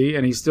accuracy,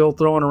 and he's still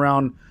throwing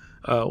around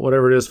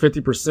whatever it is,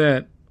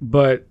 50%.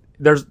 But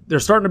there's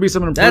starting to be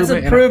some improvement. That's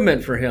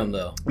improvement for him,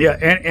 though. Yeah,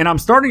 and I'm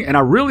starting, and I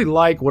really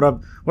like what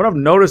I've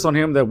noticed on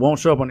him that won't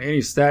show up on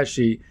any stat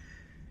sheet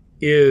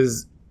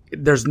is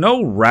there's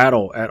no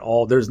rattle at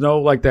all. There's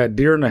no that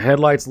deer in the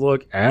headlights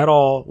look at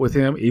all with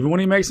him. Even when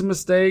he makes a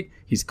mistake,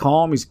 he's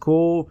calm, he's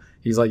cool.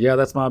 He's like, yeah,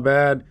 that's my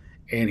bad.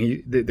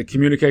 And the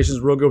communication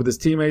is real good with his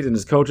teammates and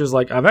his coaches.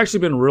 I've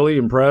actually been really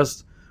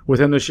impressed with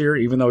him this year,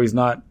 even though he's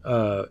not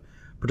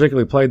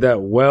particularly played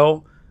that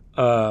well.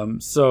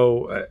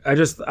 So I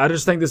just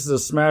think this is a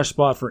smash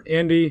spot for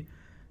Indy.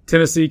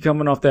 Tennessee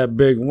coming off that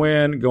big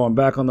win, going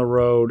back on the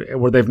road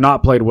where they've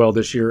not played well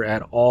this year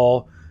at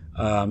all.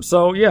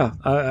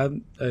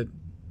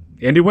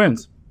 Indy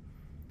wins.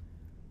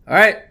 All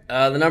right,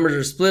 the numbers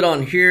are split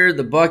on here.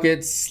 The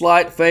buckets,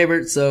 slight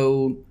favorite.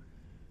 So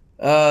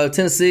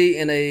Tennessee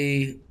in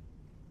a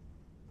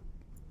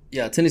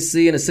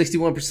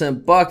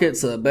 61% bucket.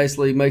 So it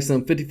basically makes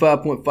them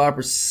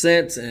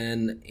 55.5%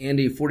 and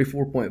Indy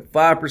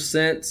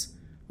 44.5%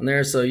 on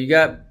there. So you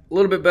got a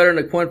little bit better in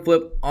the coin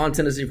flip on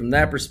Tennessee from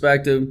that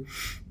perspective.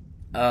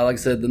 Like I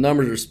said, the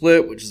numbers are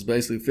split, which is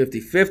basically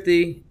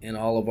 50-50 in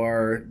all of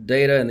our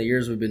data in the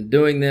years we've been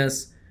doing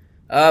this.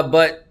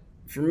 But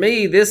for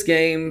me, this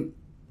game,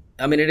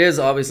 I mean, it is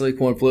obviously a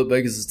coin flip.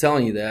 Vegas is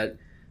telling you that.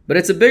 But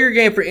it's a bigger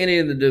game for Indy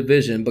in the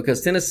division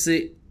because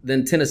Tennessee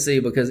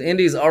because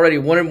Indy's already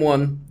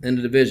 1-1 in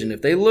the division.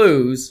 If they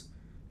lose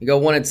and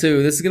go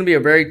 1-2, this is going to be a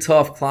very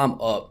tough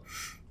climb up.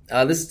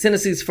 This is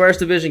Tennessee's first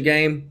division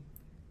game,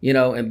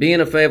 and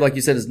being a fave, like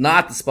you said, is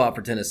not the spot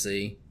for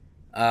Tennessee.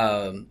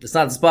 It's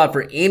not the spot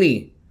for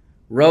any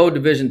road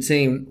division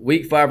team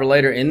week 5 or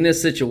later in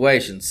this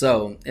situation.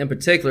 So, in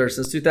particular,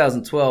 since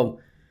 2012,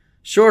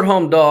 short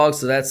home dogs,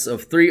 so that's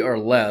of 3 or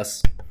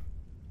less,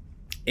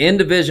 in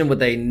division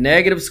with a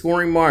negative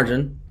scoring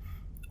margin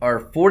are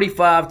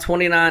 45,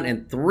 29,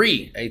 and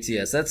 3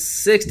 ATS. That's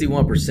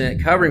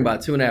 61%, covering by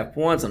 2.5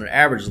 points on an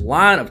average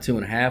line of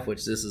 2.5,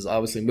 which this is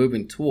obviously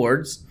moving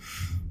towards.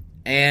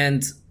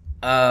 And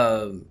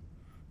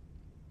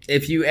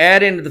if you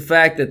add into the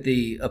fact that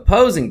the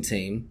opposing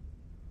team,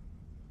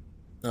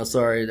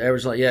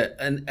 average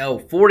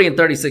line, 40 and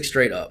 36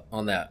 straight up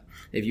on that.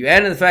 If you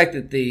add in the fact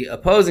that the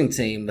opposing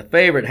team, the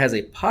favorite, has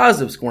a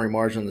positive scoring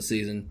margin on the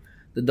season,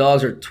 the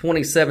dogs are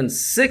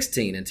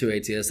 27-16 in 2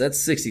 ATS. That's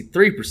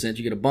 63%.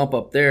 You get a bump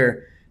up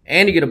there,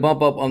 and you get a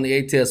bump up on the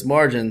ATS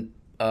margin,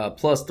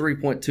 plus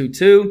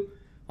 3.22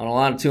 on a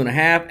line of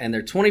 2.5, and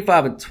they're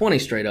 25 and 20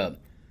 straight up.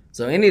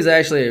 So Indy's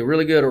actually a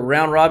really good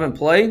round robin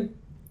play,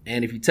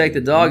 and if you take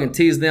the dog and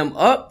tease them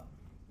up,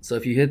 so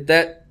if you hit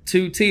that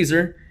 2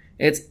 teaser,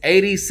 it's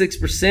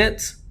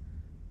 86%.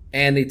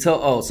 And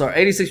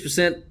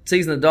 86%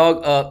 teasing the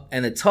dog up,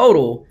 and the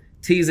total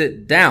tease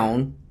it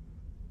down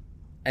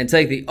and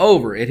take the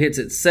over. It hits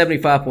at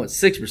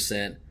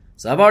 75.6%.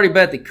 So I've already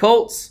bet the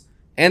Colts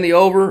and the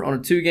over on a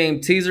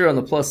 2-game teaser on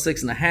the plus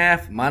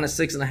 6.5, minus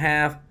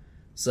 6.5.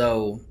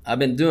 So I've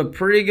been doing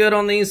pretty good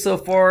on these so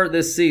far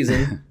this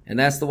season, and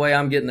that's the way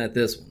I'm getting at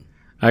this one.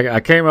 I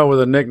came up with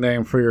a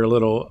nickname for your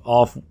little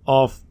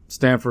off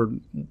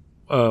Stanford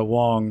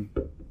Wong.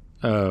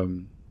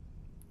 Good.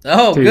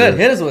 Teaser.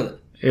 Hit us with it.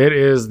 It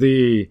is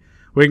we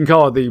can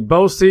call it the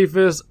Bo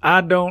Cephas I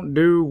Don't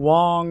Do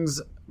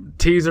Wong's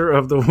Teaser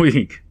of the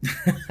Week.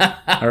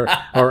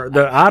 or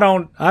the I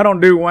don't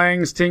do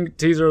Wang's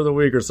Teaser of the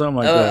Week or something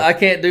like that. I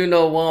can't do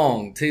no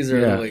Wong Teaser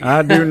of the Week.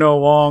 I do no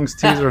Wong's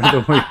Teaser of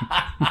the Week.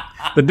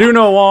 The Do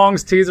No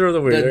Wong's Teaser of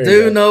the Week. The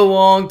Do No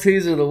Wong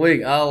Teaser of the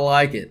Week. I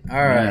like it. All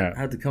right. Yeah. I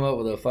have to come up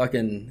with a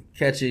fucking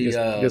catchy...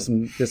 Get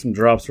some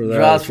drops for that.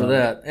 Drops for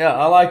that. Yeah,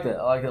 I like that.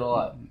 I like it a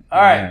lot.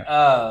 All right.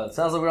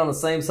 Sounds like we're on the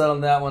same side on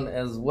that one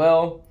as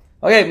well.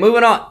 Okay,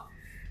 moving on.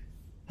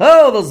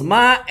 Oh, those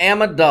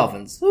Miami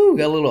Dolphins. Ooh,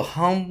 got a little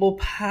humble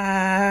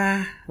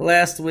pie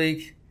last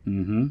week.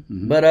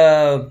 But,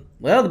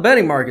 the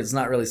betting market's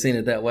not really seeing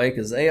it that way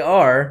because they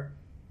are...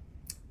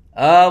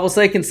 we'll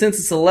say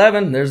consensus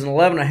 11. There's an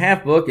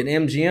 11.5 book at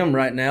MGM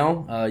right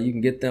now. You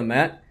can get them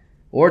at.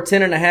 Or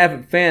 10.5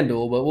 at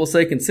FanDuel. But we'll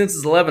say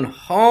consensus 11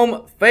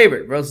 home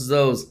favorite versus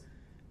those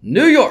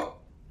New York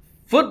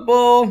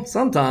football,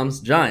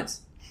 sometimes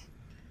Giants.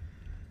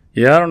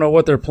 Yeah, I don't know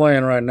what they're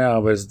playing right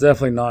now, but it's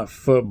definitely not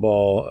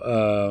football.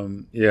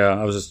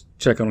 I was just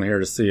checking on here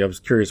to see. I was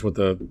curious what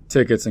the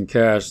tickets and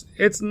cash.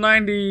 It's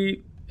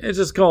 90. Let's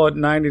just call it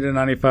 90 to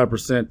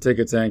 95%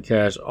 tickets and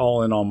cash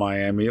all in on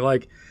Miami.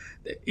 Like,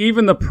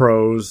 even the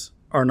pros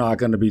are not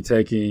going to be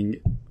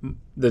taking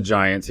the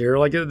Giants here.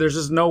 Like, there's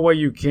just no way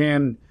you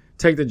can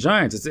take the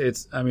Giants.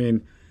 I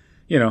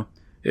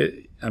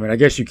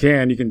guess you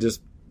can. You can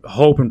just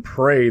hope and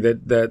pray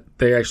that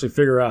they actually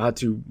figure out how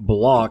to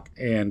block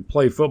and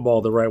play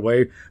football the right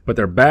way, but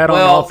they're bad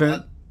on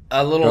offense.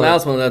 A little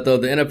announcement of that, though.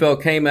 The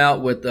NFL came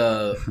out with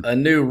a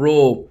new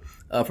rule.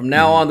 From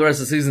now on, the rest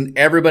of the season,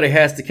 everybody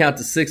has to count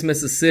to 6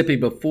 Mississippi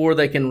before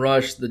they can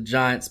rush the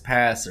Giants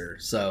passer.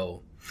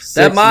 So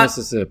that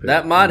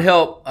might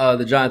help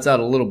the Giants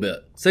out a little bit.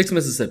 6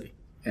 Mississippi.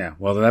 Yeah,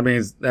 well, that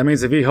means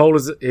if he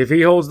holds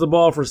the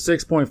ball for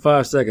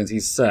 6.5 seconds,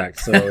 he's sacked.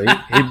 So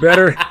he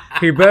better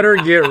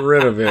get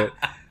rid of it.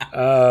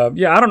 I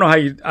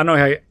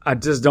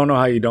just don't know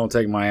how you don't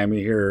take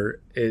Miami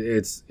here.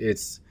 It's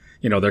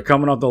they're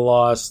coming off the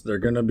loss. They're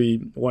going to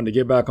be wanting to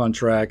get back on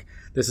track.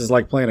 This is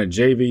like playing a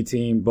JV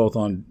team, both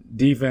on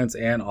defense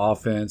and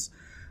offense.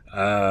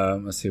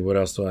 Let's see, what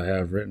else do I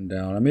have written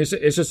down? I mean,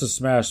 it's just a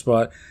smash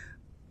spot.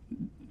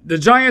 The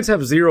Giants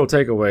have 0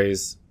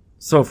 takeaways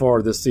so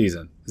far this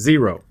season.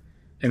 0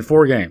 in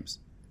 4 games.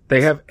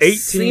 They have 18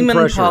 Seeming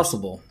pressures.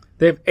 impossible.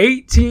 They have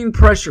 18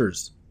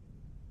 pressures.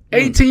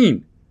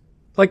 18.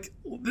 Like,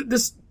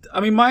 this... I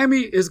mean,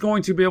 Miami is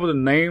going to be able to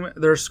name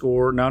their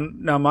score. Now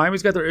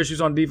Miami's got their issues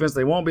on defense.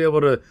 They won't be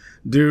able to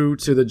do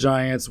to the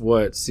Giants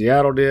what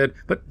Seattle did.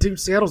 But, dude,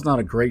 Seattle's not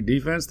a great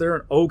defense. They're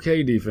an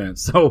okay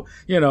defense. So,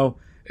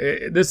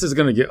 this is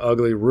going to get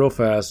ugly real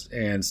fast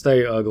and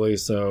stay ugly.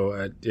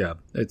 So, yeah,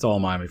 it's all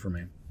Miami for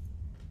me.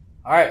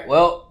 All right,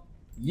 well,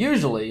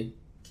 usually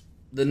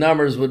the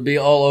numbers would be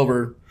all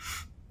over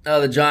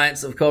the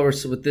Giants, of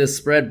course, with this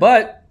spread.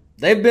 But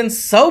they've been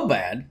so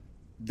bad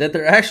that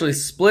they're actually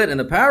split, and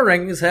the power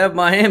rankings have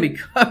Miami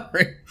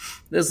covering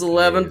this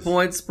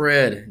 11-point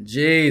spread.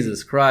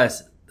 Jesus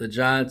Christ. The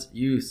Giants,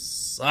 you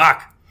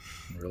suck.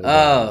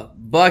 Really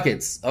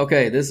buckets.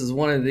 Okay, this is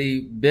one of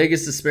the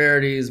biggest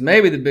disparities,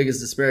 maybe the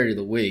biggest disparity of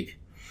the week.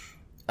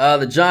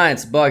 The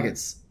Giants,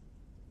 buckets.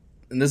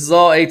 And this is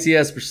all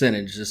ATS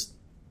percentage, just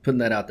putting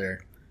that out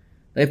there.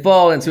 They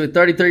fall into a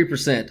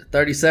 33%,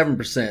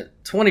 37%,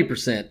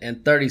 20%, and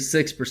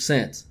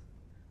 36%.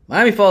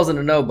 Miami falls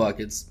into no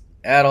buckets.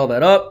 Add all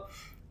that up.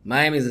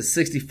 Miami's a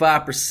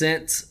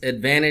 65%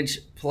 advantage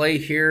play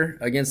here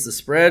against the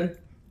spread,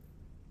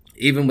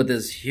 even with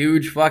this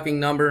huge fucking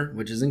number,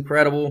 which is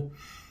incredible.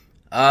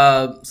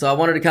 So I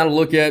wanted to kind of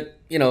look at,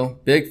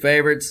 big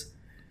favorites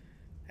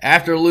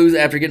after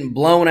getting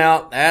blown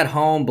out at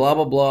home, blah,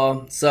 blah,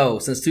 blah. So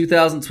since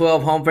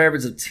 2012, home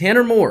favorites of 10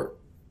 or more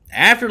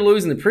after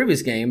losing the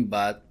previous game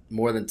by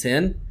more than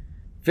 10,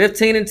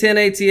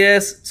 15-10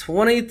 ATS,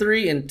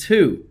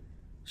 23-2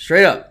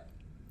 straight up.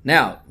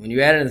 Now, when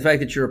you add in the fact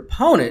that your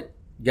opponent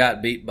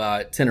got beat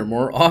by 10 or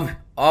more,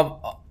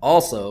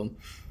 also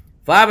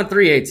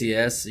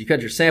 5-3 ATS, you cut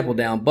your sample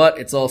down, but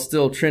it's all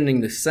still trending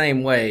the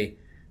same way,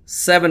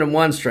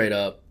 7-1 straight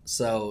up.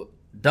 So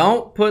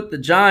don't put the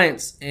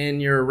Giants in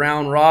your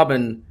round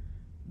robin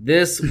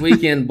this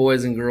weekend,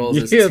 boys and girls.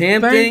 As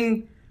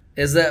tempting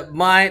as that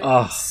might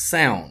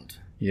sound.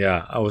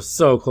 Yeah, I was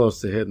so close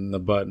to hitting the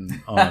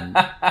button on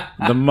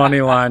the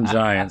Moneyline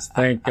Giants.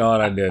 Thank God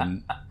I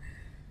didn't.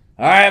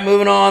 All right,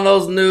 moving on.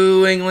 Those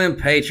New England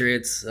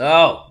Patriots.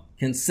 Oh,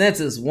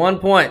 consensus 1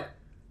 point.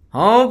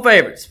 Home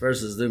favorites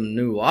versus the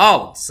New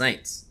Orleans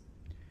Saints.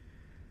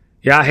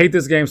 Yeah, I hate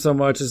this game so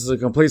much. This is a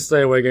complete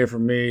stay away game for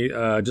me.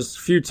 Just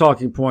a few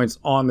talking points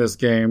on this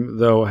game,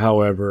 though,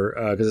 however,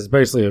 because it's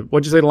basically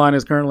what'd you say the line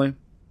is currently?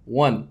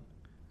 1.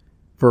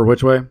 For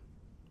which way?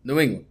 New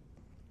England.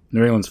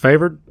 New England's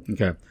favored?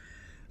 Okay.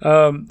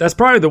 That's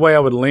probably the way I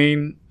would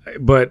lean,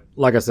 but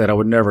like I said, I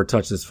would never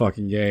touch this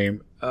fucking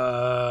game.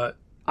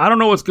 I don't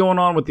know what's going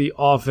on with the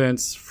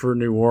offense for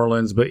New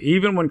Orleans, but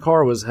even when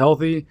Carr was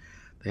healthy,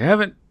 they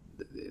haven't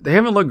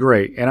looked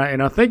great,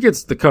 and I think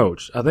it's the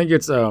coach. I think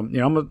it's I'm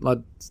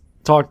gonna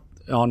talk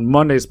on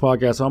Monday's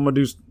podcast, so I'm gonna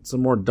do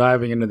some more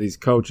diving into these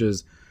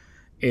coaches,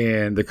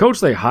 and the coach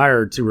they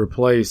hired to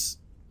replace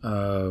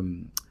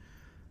Sean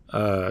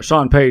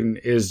Payton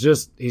is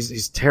just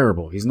he's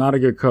terrible. He's not a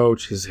good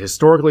coach.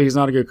 Historically, he's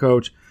not a good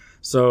coach.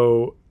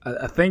 So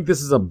I think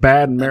this is a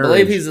bad marriage. I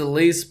believe he's the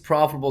least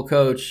profitable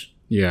coach.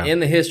 Yeah. In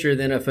the history of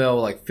the NFL,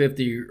 like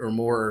 50 or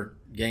more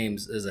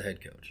games as a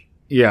head coach.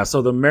 Yeah,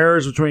 so the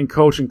marriage between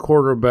coach and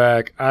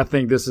quarterback, I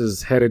think this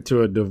is headed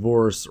to a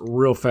divorce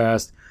real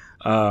fast.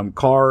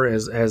 Carr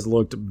has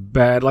looked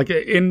bad. Like,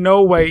 in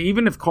no way,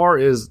 even if Carr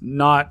is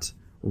not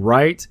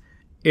right,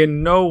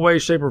 in no way,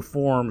 shape, or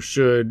form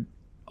should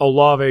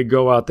Olave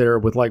go out there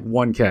with like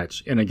one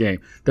catch in a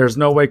game. There's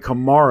no way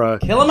Kamara...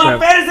 Killing my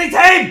fantasy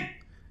team!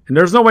 And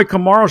there's no way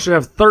Kamara should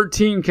have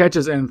 13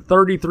 catches and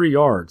 33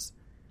 yards.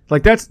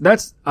 Like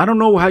that's I don't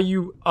know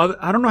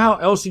how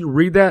else you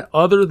read that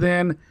other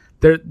than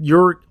that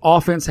your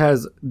offense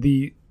has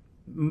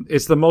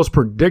it's the most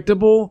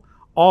predictable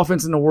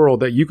offense in the world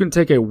that you can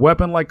take a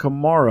weapon like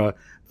Kamara,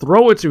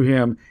 throw it to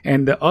him,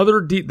 and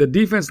the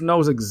defense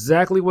knows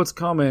exactly what's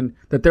coming,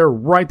 that they're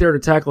right there to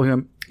tackle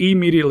him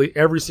immediately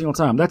every single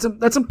time.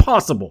 That's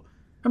impossible.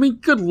 I mean,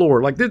 good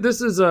Lord. Like, this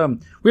is,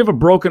 we have a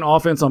broken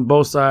offense on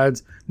both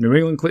sides. New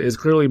England is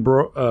clearly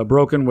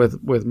broken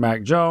with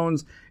Mac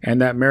Jones,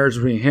 and that marriage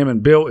between him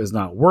and Bill is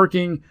not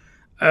working.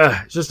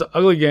 It's just an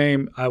ugly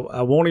game.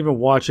 I won't even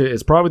watch it.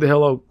 It's probably the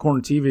Hello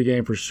Corner TV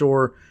game for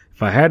sure.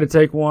 If I had to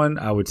take one,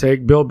 I would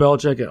take Bill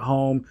Belichick at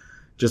home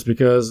just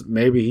because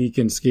maybe he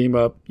can scheme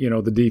up,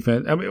 the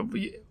defense. I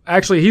mean,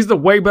 actually, he's the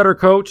way better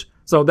coach,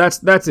 so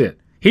that's it.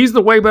 He's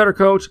the way better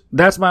coach.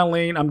 That's my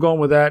lean. I'm going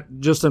with that,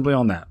 just simply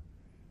on that.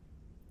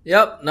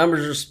 Yep,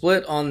 numbers are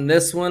split on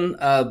this one.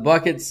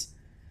 Buckets,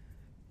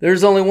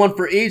 there's only one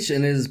for each,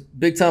 and is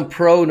big time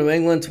pro New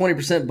England.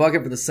 20%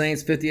 bucket for the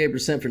Saints,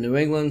 58% for New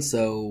England.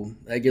 So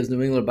that gives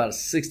New England about a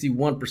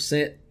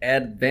 61%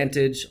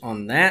 advantage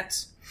on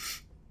that.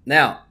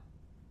 Now,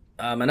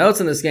 my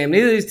notes in this game,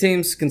 neither of these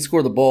teams can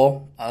score the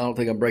ball. I don't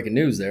think I'm breaking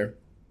news there.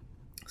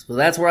 So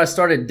that's where I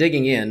started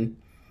digging in.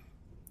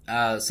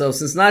 So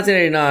since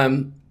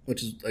 1989,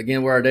 which is,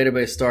 again, where our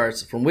database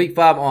starts, from week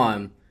 5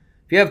 on,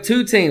 if you have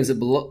two teams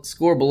that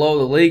score below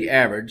the league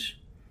average,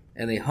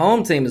 and the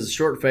home team is a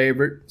short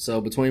favorite, so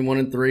between 1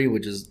 and 3,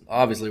 which is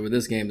obviously where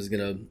this game is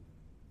going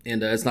to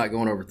and it's not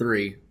going over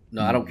 3.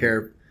 No, I don't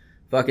care.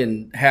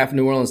 Fucking half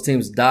New Orleans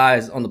teams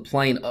dies on the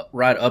plane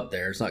right up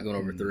there. It's not going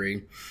over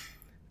 3.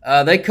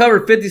 They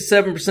covered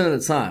 57% of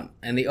the time,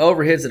 and the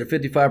over hits at a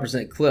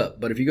 55% clip.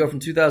 But if you go from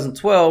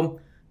 2012,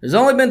 there's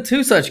only been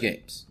 2 such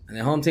games. And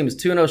the home team is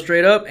 2-0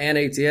 straight up, and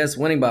ATS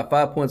winning by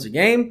 5 points a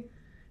game.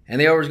 And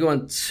the over is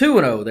going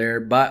 2-0 there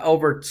by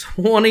over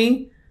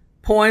 20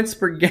 points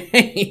per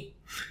game.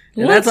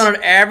 And that's on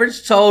an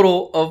average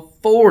total of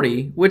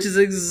 40, which is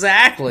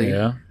exactly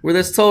where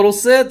this total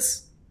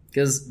sits.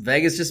 Because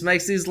Vegas just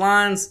makes these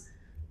lines.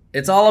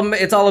 It's all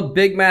a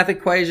big math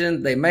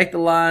equation. They make the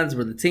lines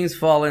where the teams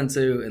fall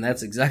into, and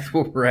that's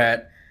exactly where we're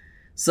at.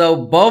 So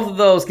both of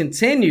those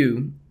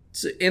continue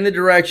in the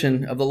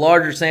direction of the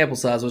larger sample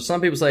size, which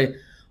some people say,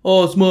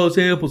 oh, small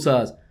sample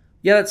size.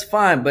 Yeah, that's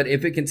fine, but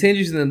if it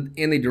continues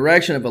in the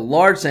direction of a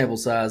large sample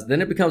size,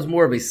 then it becomes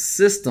more of a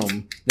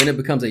system than it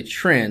becomes a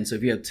trend. So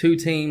if you have 2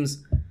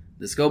 teams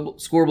that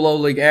score below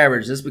league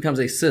average, this becomes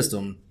a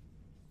system.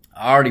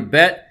 I already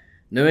bet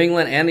New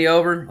England and the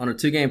over on a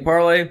 2-game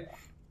parlay.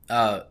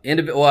 I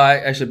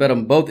actually bet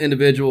them both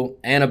individual,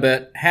 and I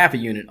bet half a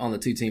unit on the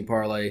 2-team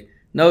parlay.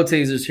 No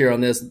teasers here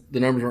on this. The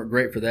numbers weren't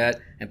great for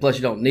that, and plus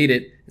you don't need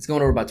it. It's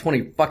going over by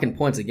 20 fucking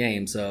points a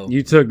game. So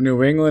you took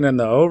New England and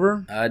the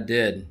over? I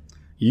did.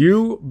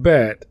 You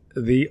bet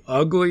the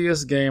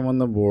ugliest game on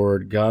the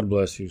board. God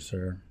bless you,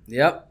 sir.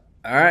 Yep.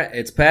 All right.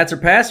 It's Pats or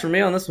pass for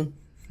me on this one.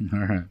 All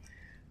right.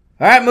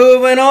 All right,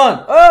 moving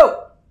on.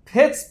 Oh,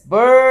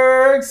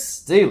 Pittsburgh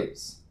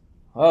Steelers.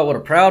 Oh, what a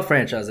proud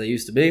franchise they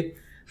used to be.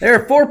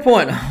 They're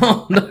 4-point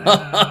home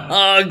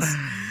dogs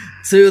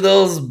to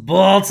those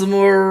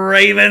Baltimore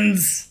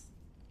Ravens.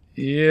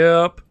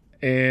 Yep.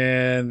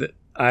 And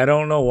I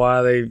don't know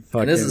why they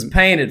fucking... And this is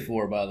painted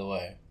for, by the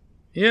way.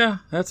 Yeah,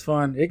 that's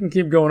fine. It can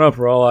keep going up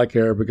for all I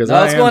care because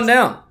it's going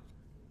down.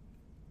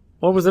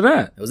 What was it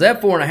at? It was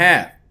at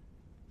 4.5.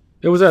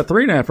 It was at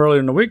 3.5 earlier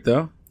in the week,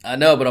 though. I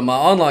know, but on my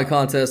online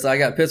contest, I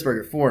got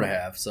Pittsburgh at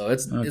 4.5, so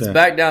it's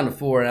back down to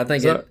 4, and I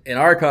think in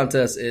our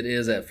contest, it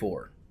is at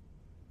 4.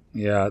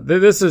 Yeah,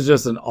 this is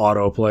just an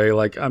autoplay.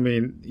 Like, I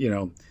mean,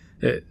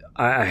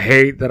 I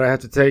hate that I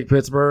have to take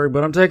Pittsburgh,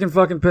 but I'm taking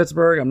fucking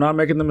Pittsburgh. I'm not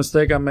making the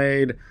mistake I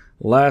made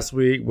last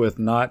week with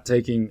not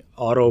taking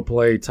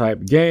autoplay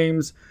type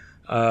games.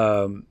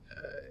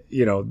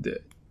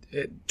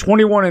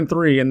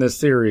 21-3 in this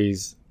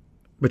series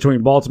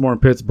between Baltimore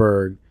and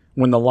Pittsburgh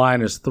when the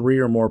line is 3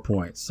 or more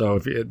points. So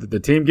if the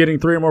team getting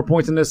 3 or more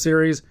points in this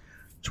series,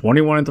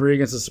 21-3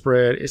 against the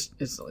spread, it's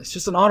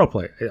just an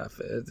autoplay.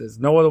 There's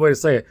no other way to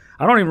say it.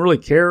 I don't even really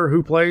care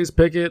who plays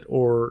Pickett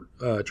or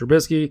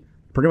Trubisky.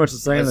 Pretty much the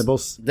same. They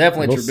both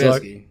definitely both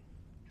Trubisky.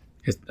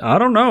 I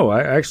don't know.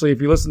 Actually,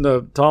 if you listen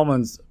to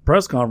Tomlin's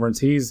press conference,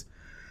 he's,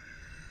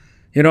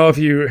 if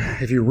you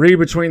read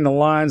between the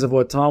lines of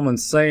what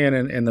Tomlin's saying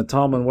and the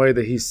Tomlin way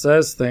that he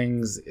says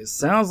things, it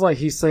sounds like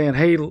he's saying,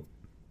 "Hey,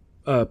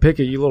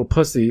 Pickett, you little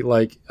pussy,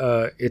 like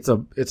it's a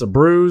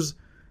bruise,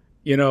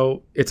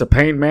 it's a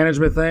pain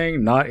management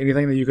thing, not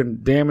anything that you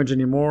can damage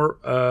anymore.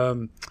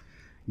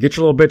 Get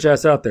your little bitch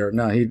ass out there."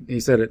 Now he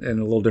said it in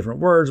a little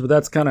different words, but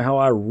that's kind of how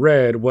I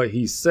read what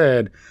he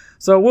said.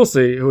 So we'll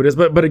see who it is.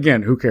 But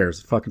again, who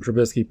cares? Fucking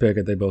Trubisky,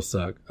 Pickett, they both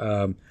suck.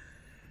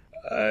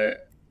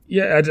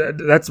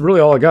 That's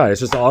really all I got.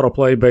 It's just an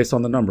autoplay based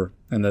on the number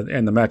and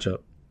the matchup.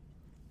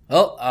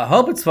 Well, I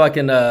hope it's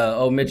fucking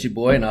old Mitchie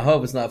boy, and I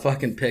hope it's not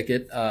fucking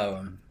Pickett.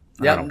 I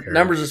don't care.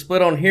 Numbers are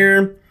split on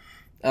here.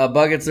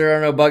 Buckets, there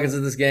are no buckets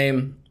in this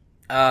game.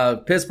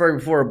 Pittsburgh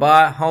before a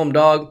bye, home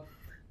dog.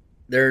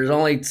 There's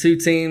only 2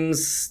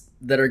 teams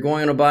that are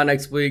going on a bye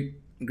next week,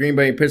 Green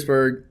Bay and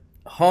Pittsburgh.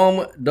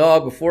 Home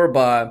dog before a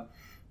bye,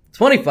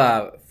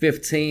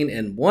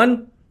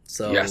 25-15-1.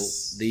 So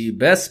yes. The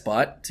best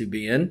spot to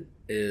be in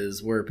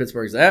is where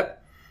Pittsburgh's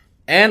at.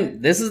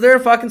 And this is their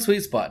fucking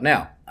sweet spot.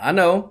 Now, I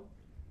know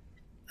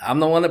I'm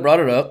the one that brought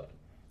it up.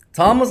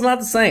 Tom was not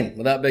the same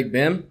without Big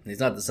Ben.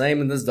 He's not the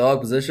same in this dog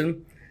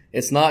position.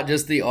 It's not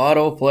just the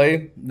auto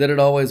play that it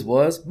always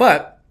was.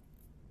 But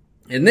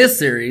in this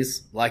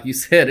series, like you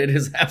said, it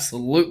is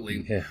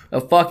absolutely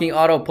a fucking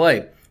auto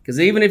play. Because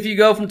even if you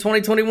go from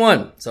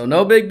 2021, so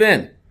no Big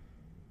Ben,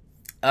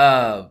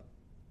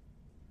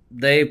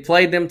 they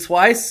played them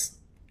twice.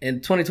 In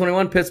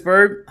 2021,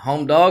 Pittsburgh,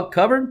 home dog,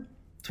 covered.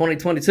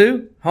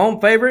 2022, home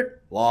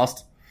favorite,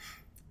 lost.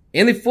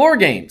 In the 4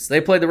 games,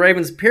 they played the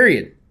Ravens,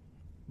 period.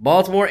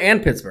 Baltimore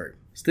and Pittsburgh.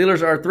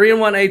 Steelers are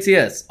 3-1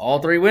 ATS. All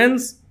 3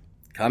 wins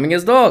coming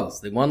as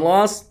dogs. The 1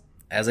 loss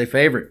as a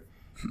favorite.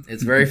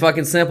 It's very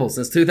fucking simple.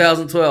 Since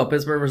 2012,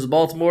 Pittsburgh versus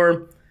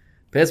Baltimore.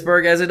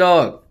 Pittsburgh as a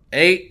dog.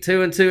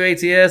 8-2-2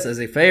 ATS as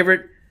a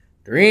favorite.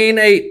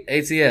 3-8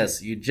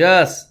 ATS. You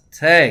just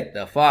take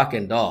the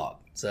fucking dog.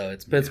 So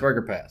it's Pittsburgh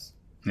or pass.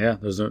 Yeah,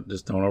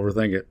 just don't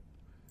overthink it.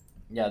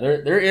 Yeah,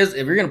 there is,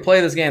 if you're going to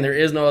play this game, there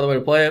is no other way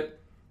to play it.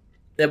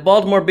 If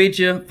Baltimore beats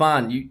you,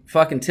 fine. You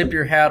fucking tip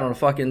your hat on a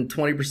fucking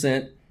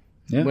 20%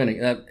 winning.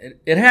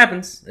 It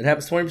happens. It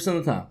happens 20%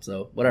 of the time.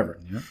 So, whatever.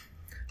 Yeah.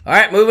 All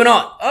right, moving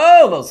on.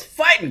 Oh, those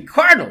fighting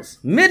Cardinals.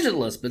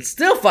 Midgetless, but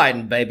still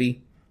fighting,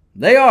 baby.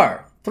 They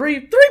are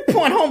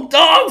 3-point home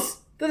dogs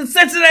to the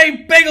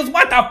Cincinnati Bengals.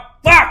 What the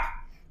fuck?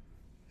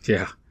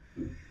 Yeah.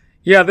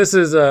 This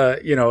is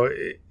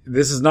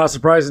this is not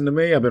surprising to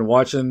me. I've been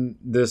watching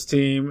this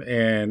team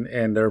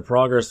and their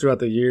progress throughout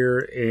the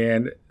year,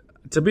 and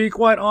to be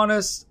quite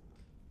honest,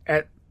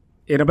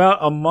 in about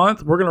a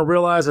month, we're going to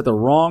realize that the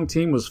wrong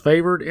team was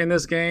favored in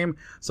this game.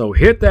 So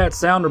hit that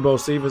sounder, Bo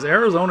Stevens.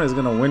 Arizona is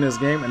going to win this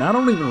game, and I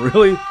don't even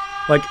really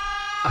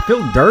I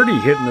feel dirty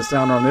hitting the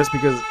sounder on this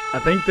because I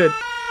think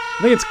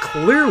it's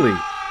clearly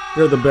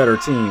they're the better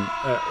team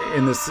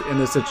in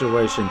this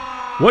situation.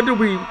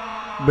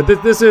 But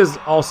this is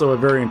also a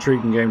very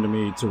intriguing game to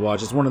me to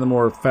watch. It's one of the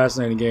more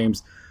fascinating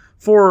games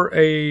for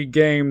a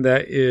game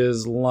that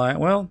is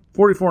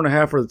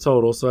 44.5 for the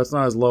total, so that's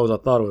not as low as I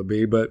thought it would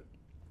be. But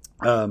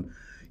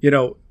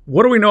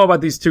what do we know about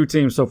these two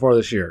teams so far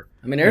this year?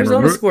 I mean,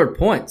 Arizona scored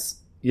points.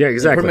 Yeah,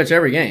 exactly. In pretty much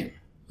every game.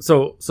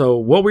 So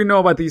what we know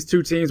about these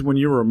two teams, when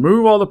you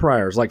remove all the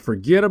priors,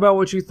 forget about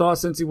what you thought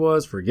Cincy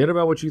was, forget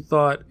about what you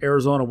thought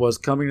Arizona was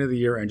coming into the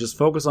year, and just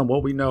focus on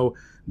what we know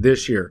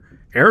this year.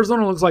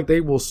 Arizona looks like they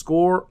will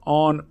score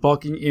on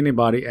fucking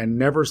anybody and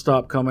never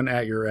stop coming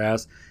at your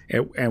ass.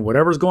 And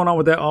whatever's going on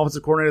with that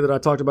offensive coordinator that I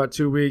talked about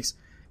 2 weeks,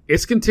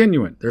 it's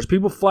continuing. There's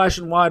people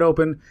flashing wide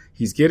open.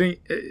 He's getting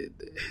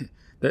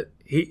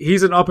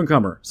he's an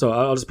up-and-comer. So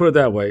I'll just put it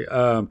that way.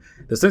 The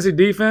Cincy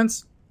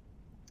defense,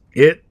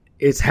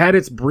 it's had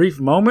its brief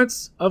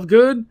moments of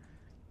good,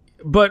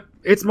 but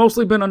it's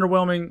mostly been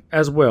underwhelming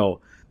as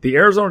well. The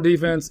Arizona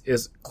defense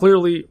is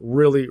clearly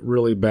really,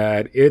 really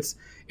bad. It's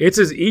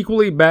as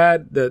equally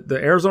bad. The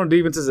Arizona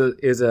defense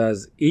is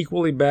as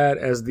equally bad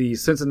as the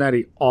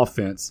Cincinnati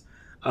offense.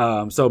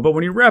 But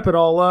when you wrap it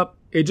all up,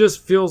 it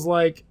just feels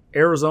like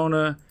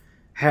Arizona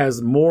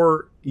has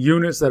more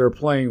units that are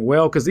playing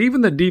well. Because even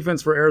the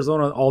defense for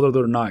Arizona, although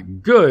they're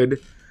not good,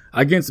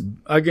 against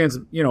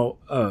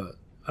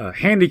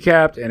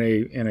handicapped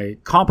and a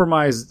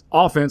compromised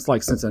offense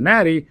like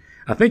Cincinnati,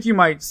 I think you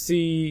might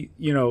see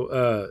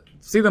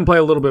them play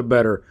a little bit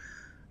better.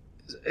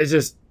 It's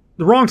just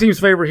the wrong team's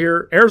favor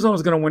here.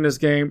 Arizona's going to win this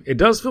game. It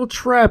does feel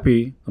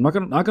trappy. I'm not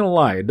going to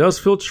lie. It does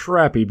feel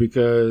trappy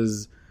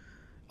because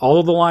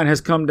although the line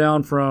has come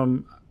down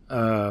from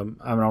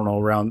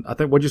around, I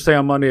think, what'd you say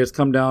on Monday? It's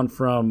come down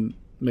from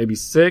maybe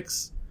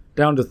 6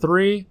 down to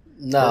 3.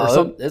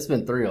 No, it's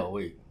been 3 all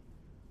week.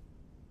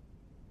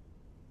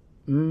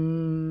 I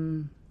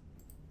don't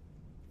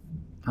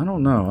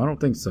know. I don't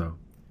think so.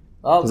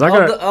 I'll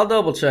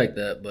double check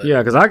that. But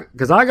yeah, because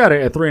I got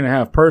it at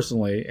 3.5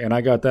 personally, and I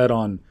got that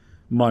on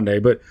Monday.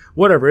 But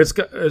whatever. It's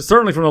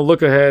certainly from the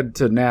look ahead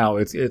to now,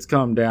 it's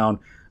come down.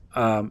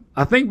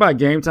 I think by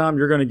game time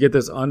you're going to get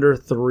this under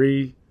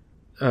 3.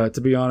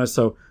 To be honest,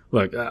 so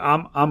look,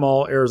 I'm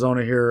all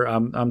Arizona here.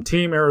 I'm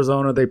Team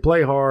Arizona. They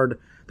play hard.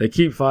 They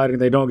keep fighting.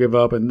 They don't give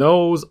up, and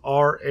those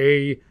are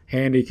a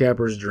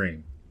handicapper's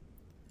dream.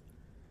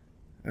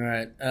 All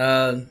right.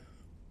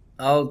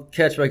 I'll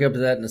catch back up to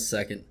that in a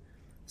second.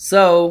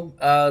 So,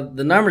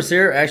 the numbers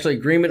here, actually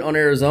agreement on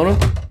Arizona.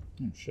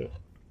 Oh, shit.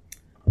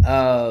 You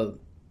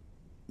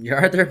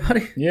all right there,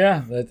 buddy?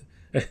 Yeah.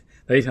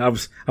 I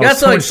was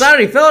so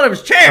excited he fell out of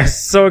his chair. I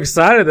was so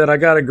excited that I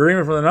got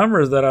agreement for the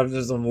numbers that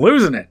I'm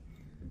losing it.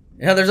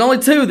 Yeah, there's only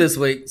 2 this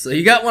week, so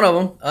you got one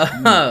of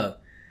them.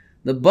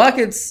 The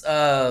Buckets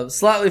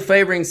slightly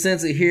favoring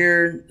Cincy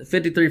here,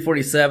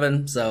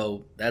 53-47,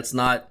 so that's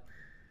not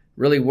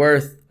really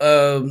worth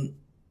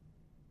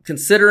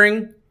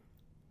considering.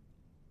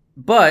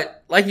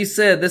 But like you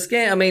said, this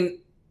game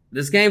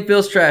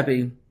feels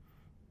trappy.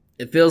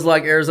 It feels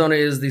like Arizona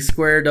is the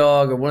square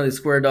dog or one of the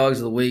square dogs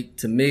of the week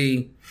to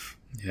me.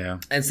 Yeah.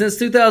 And since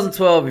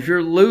 2012, if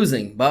you're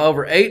losing by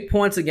over 8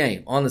 points a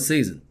game on the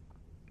season,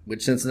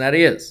 which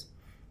Cincinnati is,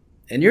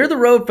 and you're the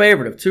road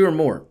favorite of 2 or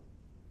more,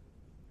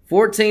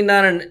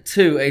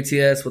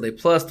 14-9-2 ATS with a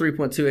plus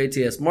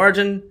 3.2 ATS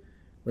margin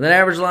with an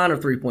average line of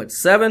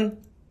 3.7.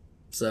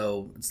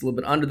 So it's a little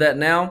bit under that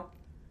now.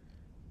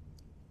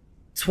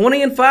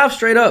 20-5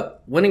 straight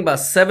up, winning by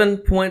 7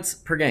 points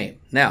per game.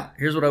 Now,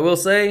 here's what I will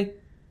say.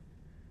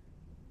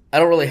 I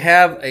don't really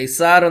have a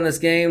side on this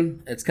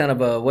game. It's kind of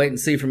a wait and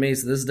see for me,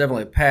 so this is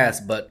definitely a pass.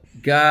 But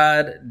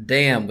god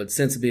damn, would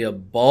Cincy be a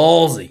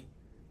ballsy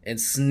and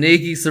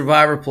sneaky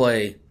survivor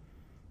play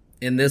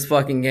in this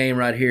fucking game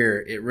right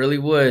here. It really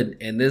would.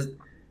 And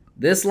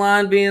this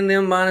line being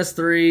them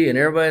 -3, and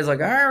everybody's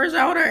like,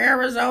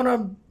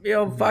 Arizona,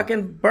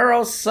 fucking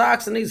Burrow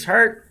sucks and he's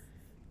hurt.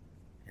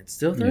 It's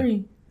still 3.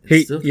 Yeah.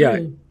 It's still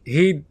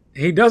 3.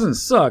 He doesn't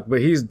suck, but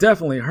he's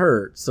definitely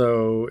hurt.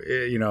 So,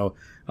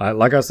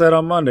 like I said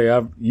on Monday,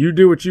 you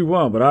do what you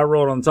want, but I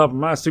wrote on top of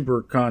my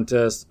super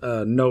contest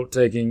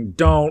note-taking,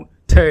 don't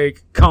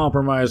take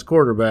compromised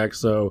quarterback.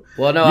 So,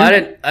 well, no, I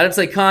didn't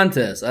say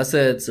contest. I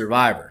said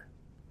survivor.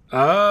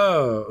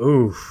 Oh,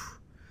 oof.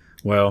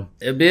 Well,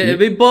 it'd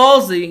be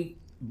ballsy,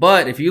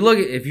 but if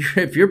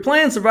you're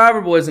playing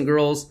survivor, boys and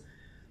girls,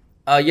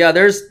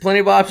 there's plenty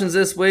of options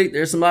this week.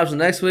 There's some options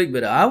next week,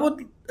 but I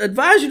would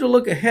advise you to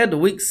look ahead to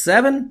week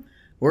 7,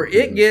 where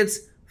it gets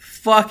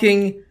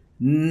fucking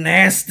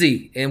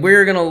nasty, and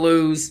we're gonna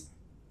lose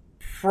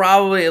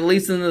probably at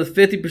least in the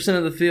 50%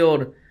 of the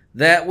field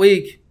that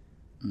week.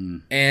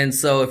 And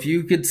so if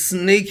you could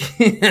sneak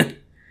in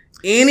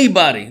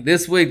anybody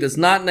this week that's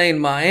not named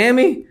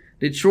Miami,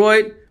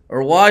 Detroit,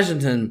 or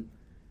Washington,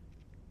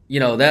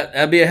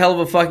 that'd be a hell of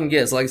a fucking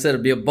guess. Like I said,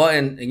 it'd be a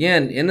button.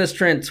 Again, in this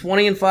trend,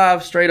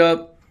 20-5 straight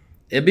up.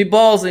 It'd be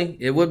ballsy.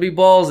 It would be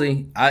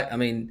ballsy. I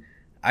mean,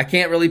 I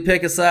can't really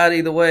pick a side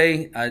either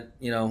way. I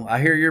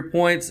hear your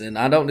points and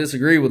I don't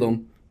disagree with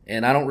them.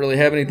 And I don't really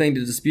have anything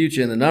to dispute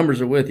you, and the numbers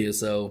are with you.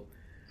 So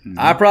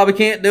I probably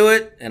can't do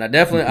it, and I'm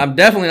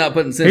definitely not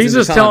putting Cincy He's in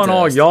the just telling all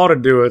contest. y'all to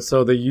do it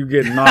so that you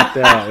get knocked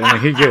out,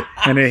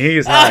 and then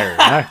he's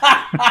hired.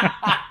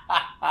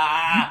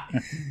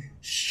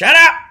 Shut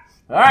up!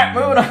 All right,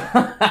 moving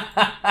on.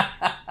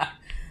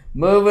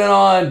 Moving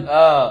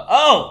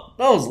on.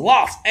 Those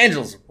Los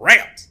Angeles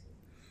Rams.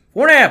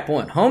 4.5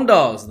 point home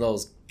dogs.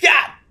 Those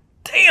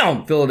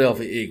goddamn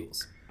Philadelphia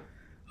Eagles.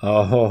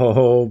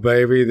 Oh,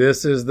 baby,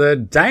 this is the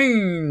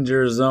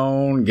Danger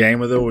Zone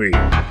game of the week.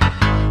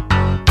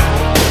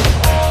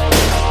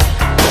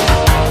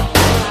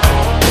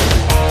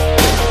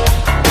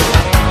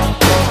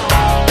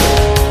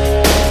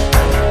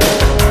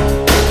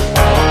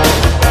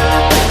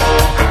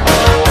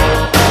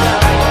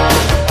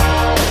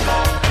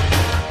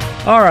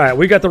 All right,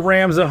 we got the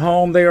Rams at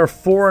home. They are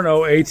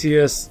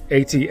 4-0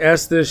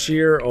 ATS this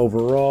year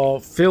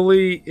overall.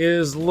 Philly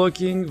is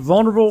looking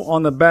vulnerable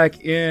on the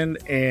back end,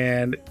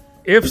 and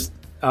if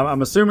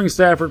I'm assuming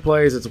Stafford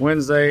plays, it's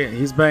Wednesday.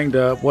 He's banged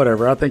up,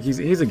 whatever. I think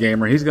he's a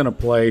gamer. He's going to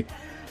play.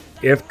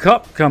 If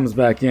Kupp comes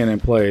back in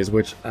and plays,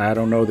 which I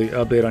don't know the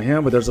update on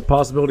him, but there's a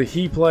possibility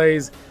he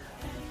plays.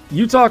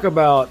 You talk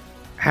about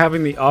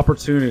having the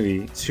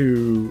opportunity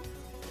to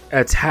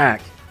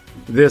attack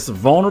this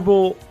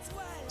vulnerable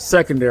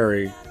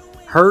secondary,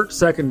 hurt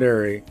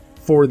secondary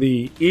for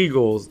the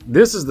Eagles.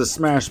 This is the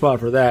smash spot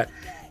for that.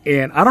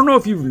 And I don't know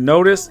if you've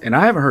noticed, and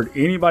I haven't heard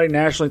anybody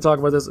nationally talk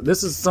about this.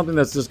 This is something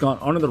that's just gone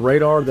under the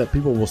radar that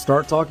people will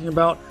start talking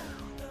about.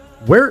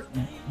 Where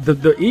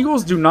the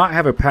Eagles do not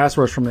have a pass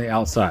rush from the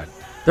outside.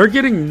 They're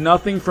getting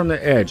nothing from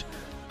the edge.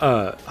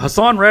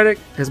 Hassan Reddick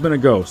has been a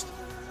ghost.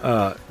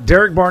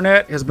 Derek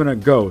Barnett has been a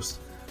ghost.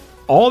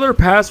 All their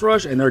pass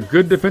rush and their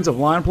good defensive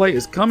line play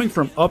is coming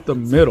from up the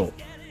middle.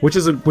 Which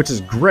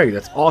is great.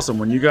 That's awesome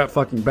when you got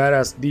fucking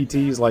badass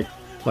DTs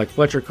like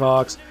Fletcher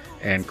Cox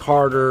and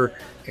Carter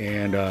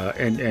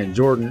and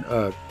Jordan.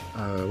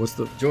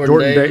 Jordan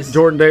Davis.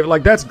 Jordan Davis.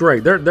 Like, that's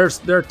great. They're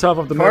tough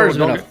up the middle. Carter's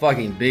been a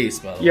fucking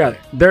beast, by the way. Yeah,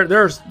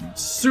 they're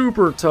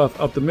super tough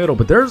up the middle,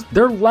 but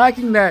they're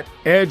lacking that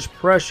edge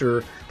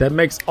pressure that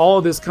makes all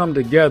of this come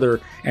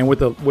together. And with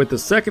the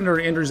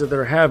secondary injuries that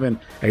they're having,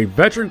 a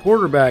veteran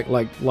quarterback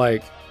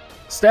like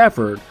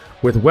Stafford,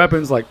 with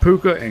weapons like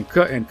Puka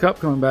and Kupp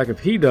coming back, if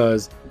he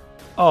does,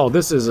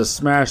 this is a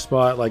smash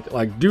spot.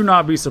 Like, do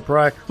not be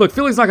surprised. Look,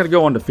 Philly's not going to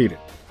go undefeated,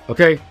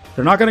 okay?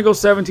 They're not going to go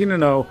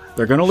 17-0.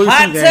 They're going to lose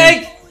some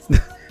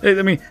games.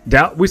 I mean,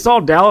 we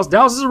saw Dallas.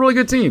 Dallas is a really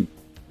good team.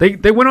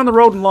 They went on the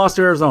road and lost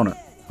to Arizona.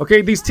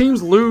 Okay, these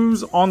teams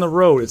lose on the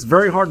road. It's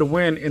very hard to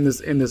win in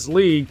this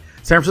league.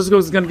 San Francisco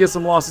is going to get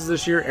some losses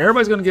this year.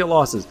 Everybody's going to get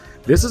losses.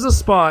 This is a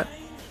spot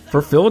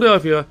for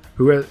Philadelphia,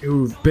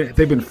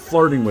 they've been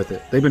flirting with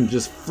it. They've been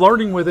just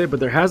flirting with it, but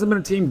there hasn't been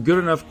a team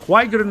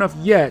quite good enough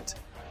yet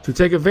to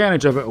take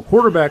advantage of it. A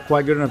quarterback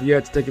quite good enough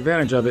yet to take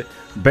advantage of it.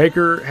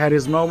 Baker had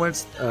his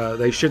moments.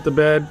 They shit the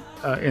bed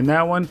in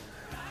that one.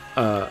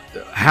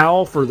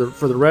 Howell for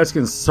the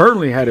Redskins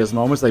certainly had his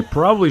moments. They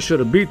probably should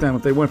have beat them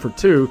if they went for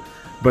 2,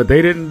 but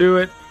they didn't do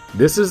it.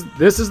 This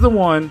is the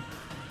one.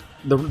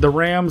 The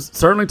Rams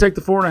certainly take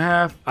the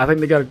 4.5. I think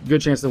they got a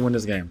good chance to win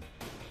this game.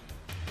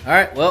 All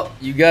right, well,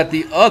 you got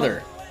the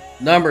other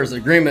numbers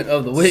agreement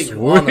of the week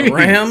on the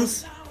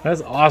Rams.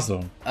 That's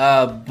awesome.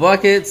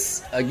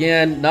 Buckets,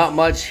 again, not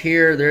much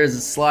here. There is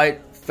a slight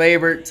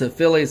favorite to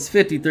Phillies,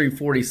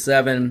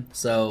 53-47.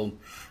 So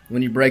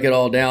when you break it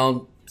all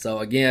down, so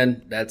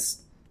again,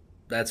 that's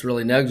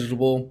really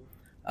negligible.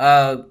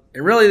 And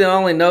really the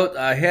only note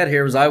I had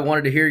here was I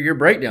wanted to hear your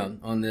breakdown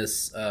on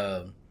this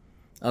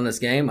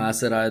game. I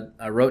said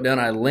I wrote down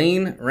I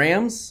lean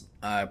Rams.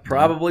 I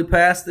probably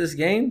passed this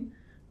game.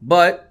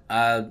 But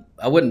I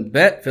wouldn't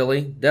bet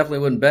Philly. Definitely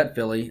wouldn't bet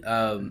Philly.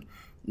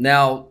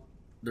 Now,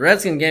 the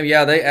Redskins game,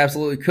 yeah, they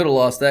absolutely could have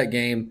lost that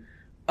game.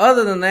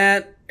 Other than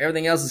that,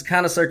 everything else is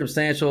kind of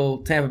circumstantial.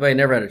 Tampa Bay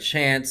never had a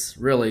chance,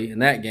 really, in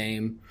that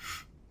game.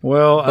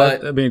 Well,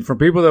 I mean, from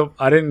people that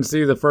I didn't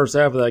see the first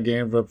half of that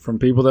game, but from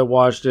people that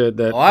watched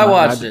it, I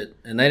watched it,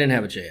 and they didn't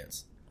have a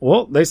chance.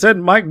 Well, they said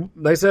Mike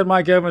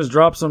Evans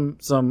dropped some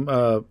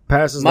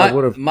passes that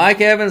would have.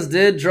 Mike Evans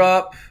did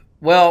drop.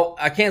 Well,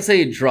 I can't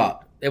say he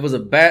dropped. It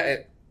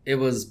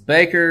was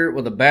Baker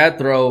with a bad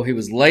throw. He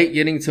was late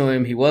getting to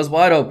him. He was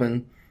wide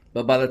open,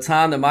 but by the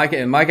time that Mike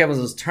Evans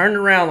was turned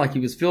around like he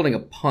was fielding a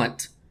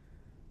punt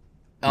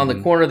on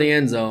the corner of the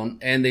end zone,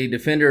 and the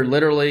defender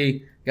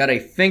literally got a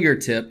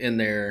fingertip in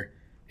there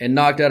and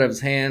knocked out of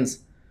his hands.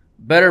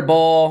 better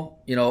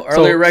ball,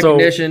 earlier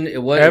recognition.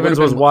 It was Evans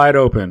was wide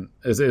open.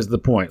 Is the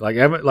point?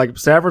 Like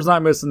Stafford's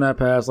not missing that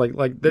pass. They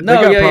got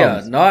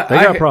problems. No, they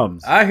got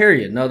problems. I hear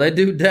you. No, they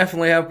do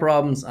definitely have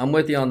problems. I'm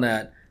with you on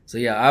that. So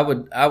yeah,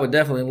 I would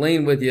definitely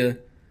lean with you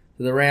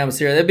to the Rams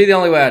here. That'd be the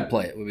only way I'd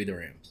play it. Would be the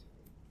Rams.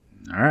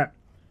 All right,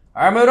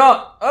 moving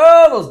on.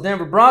 Oh, those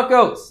Denver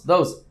Broncos.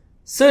 Those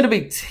soon to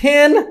be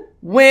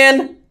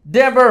 10-win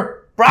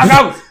Denver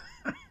Broncos.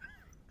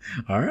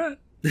 All right.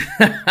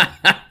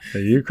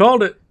 You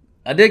called it.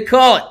 I did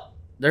call it.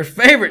 They're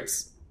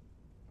favorites.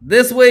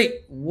 This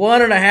week,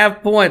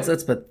 1.5 points.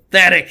 That's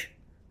pathetic.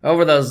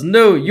 Over those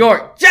New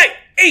York Jets.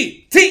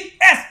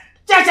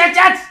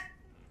 Jets.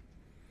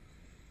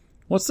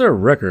 What's their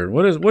record?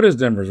 What is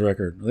Denver's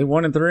record? Are they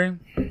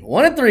 1-3?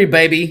 1-3,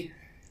 baby.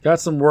 Got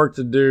some work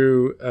to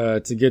do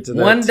to get to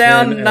that. 1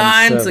 down,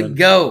 9 to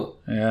go.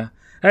 Yeah.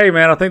 Hey,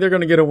 man, I think they're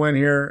going to get a win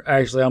here.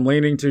 Actually, I'm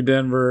leaning to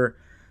Denver.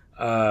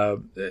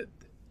 That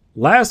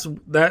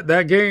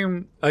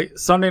game,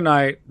 Sunday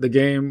night, the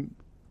game,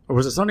 or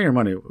was it Sunday or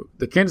Monday?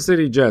 The Kansas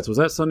City Jets, was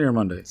that Sunday or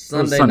Monday?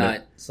 Sunday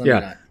night.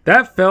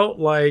 That felt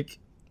like,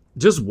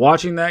 just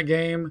watching that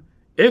game,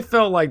 it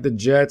felt like the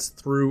Jets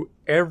threw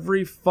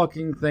every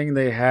fucking thing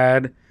they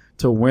had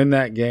to win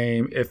that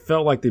game. It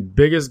felt like the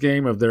biggest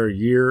game of their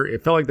year.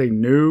 It felt like they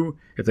knew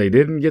if they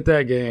didn't get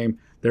that game,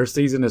 their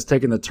season has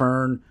taken the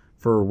turn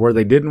for where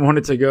they didn't want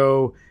it to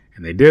go,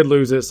 and they did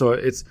lose it. So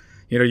it's,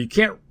 you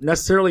can't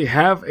necessarily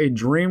have a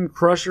dream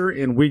crusher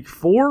in week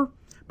 4,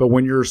 but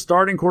when your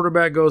starting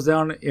quarterback goes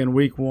down in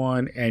week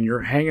 1 and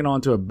you're hanging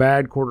on to a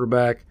bad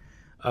quarterback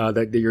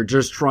that you're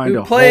just trying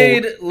to hold. Who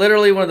played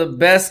literally one of the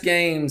best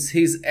games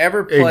he's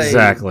ever played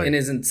in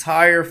his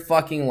entire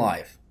fucking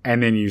life.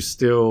 And then you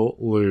still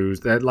lose.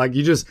 That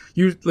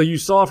you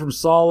saw from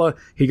Saleh,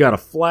 he got a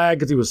flag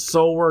because he was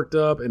so worked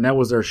up, and that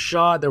was their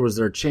shot. That was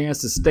their chance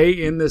to stay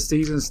in this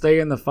season, stay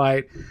in the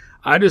fight.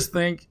 I just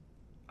think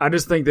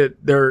that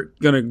they're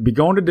going to be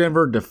going to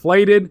Denver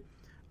deflated,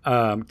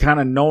 kind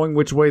of knowing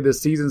which way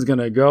this season's going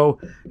to go.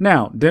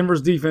 Now,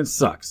 Denver's defense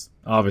sucks.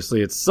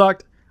 Obviously, it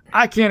sucked.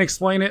 I can't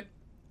explain it.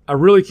 I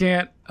really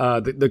can't.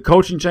 The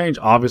coaching change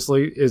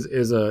obviously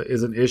is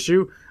an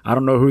issue. I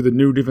don't know who the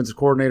new defensive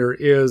coordinator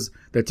is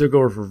that took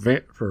over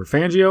for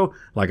Fangio.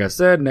 Like I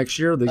said, next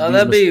year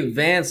that'd be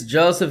Vance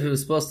Joseph, who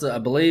was supposed to, I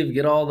believe,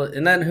 get all the.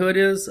 Isn't that who it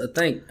is? I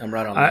think I'm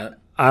right on that.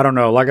 I don't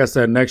know. Like I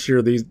said, next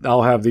year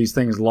I'll have these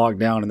things locked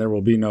down, and there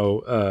will be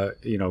no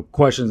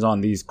questions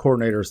on these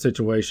coordinator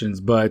situations.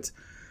 But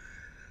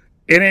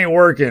it ain't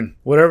working.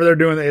 Whatever they're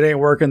doing, it ain't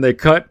working. They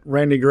cut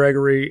Randy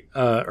Gregory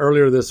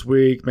earlier this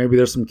week. Maybe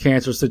there's some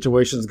cancer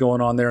situations going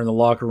on there in the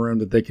locker room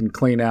that they can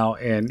clean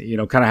out and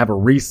kind of have a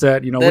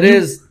reset. That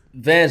is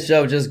Vance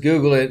Joe. Just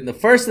Google it. The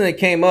first thing that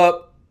came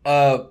up: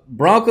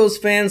 Broncos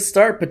fans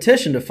start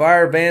petition to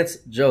fire Vance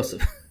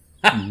Joseph.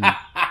 Mm-hmm.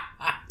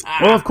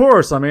 Well, of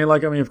course.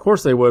 Of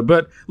course they would.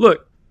 But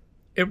look,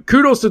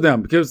 kudos to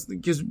them because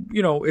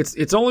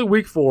it's only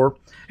week 4,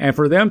 and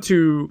for them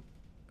to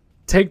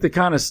take the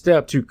kind of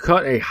step to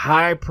cut a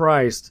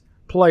high-priced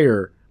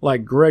player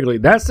like Gregory,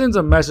 that sends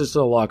a message to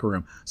the locker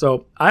room.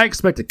 So I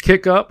expect a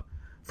kick up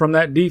from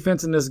that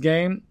defense in this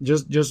game,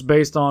 just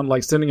based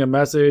on sending a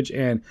message,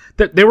 and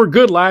that they were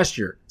good last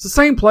year. It's the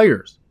same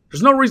players.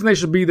 There's no reason they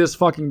should be this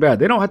fucking bad.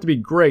 They don't have to be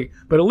great,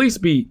 but at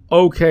least be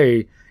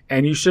okay.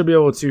 And you should be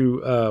able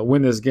to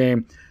win this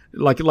game.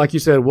 Like you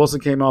said, Wilson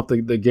came off the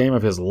game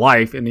of his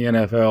life in the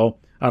NFL.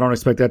 I don't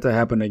expect that to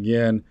happen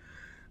again.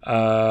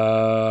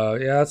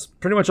 That's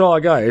pretty much all I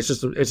got. It's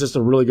just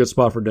a really good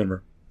spot for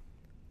Denver.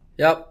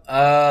 Yep.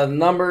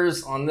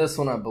 Numbers on this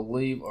one, I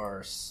believe,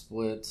 are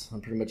split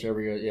on pretty much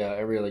every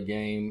other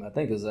game. I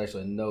think this is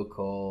actually a no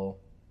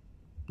call.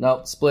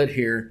 Nope, split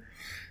here.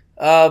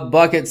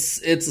 Buckets,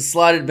 it's a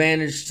slight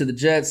advantage to the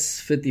Jets,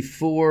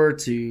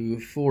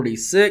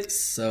 54-46.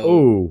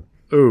 So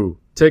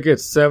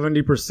tickets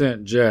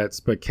 70% Jets,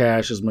 but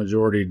cash is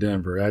majority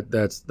Denver.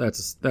 That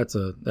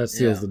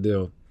seals the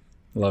deal.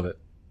 Love it.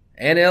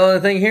 And the other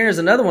thing here is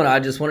another one. I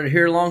just wanted to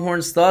hear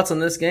Longhorns' thoughts on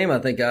this game. I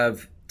think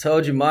I've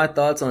told you my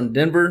thoughts on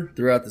Denver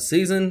throughout the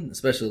season,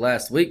 especially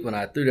last week when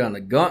I threw down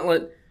the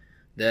gauntlet.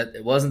 That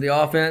it wasn't the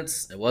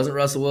offense, it wasn't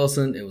Russell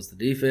Wilson, it was the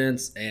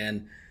defense,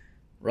 and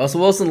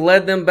Russell Wilson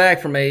led them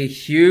back from a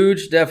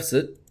huge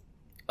deficit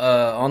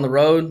on the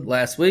road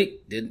last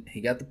week.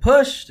 He got the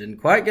push, didn't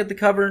quite get the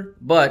cover,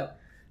 but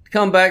to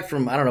come back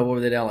from, I don't know, what were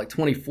they down,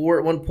 24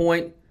 at one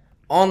point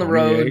on the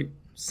road,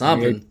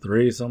 something.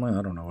 3 something,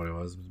 I don't know what it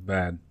was. It was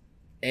bad.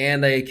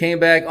 And they came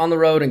back on the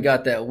road and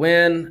got that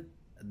win.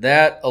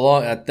 I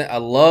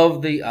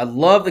love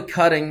the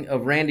cutting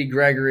of Randy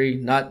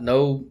Gregory. I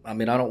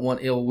don't want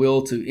ill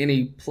will to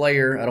any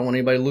player. I don't want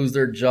anybody to lose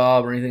their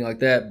job or anything like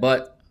that,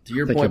 but to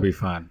your point, he'll be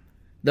fine.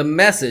 The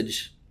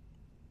message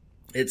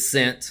it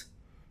sent,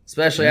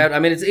 especially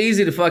after, it's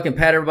easy to fucking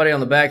pat everybody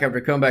on the back after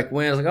a comeback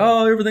win. It's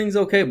everything's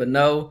okay, but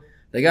no,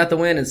 they got the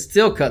win and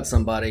still cut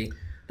somebody.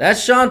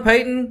 That's Sean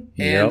Payton,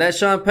 and that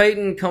Sean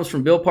Payton comes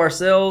from Bill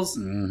Parcells,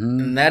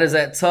 and that is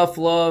that tough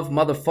love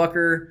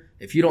motherfucker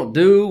if you don't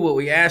do what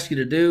we ask you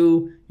to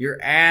do,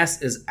 your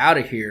ass is out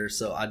of here.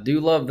 So I do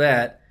love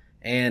that.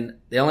 And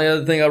the only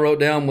other thing I wrote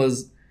down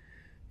was,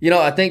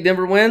 I think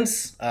Denver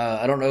wins.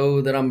 I don't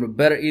know that I'm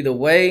better either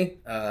way.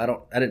 I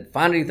didn't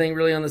find anything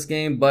really on this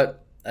game,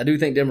 but I do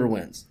think Denver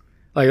wins.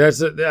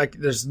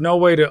 There's no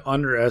way to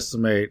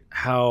underestimate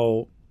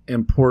how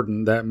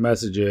important that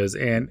message is,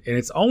 and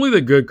it's only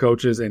the good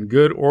coaches and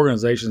good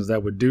organizations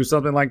that would do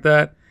something like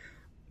that.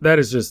 That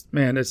is just,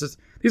 man,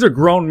 these are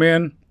grown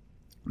men.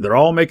 They're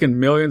all making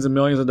millions and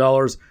millions of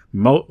dollars.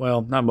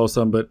 Well, not most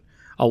of them, but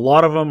a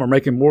lot of them are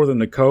making more than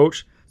the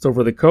coach. So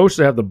for the coach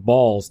to have the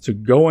balls to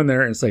go in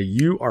there and say,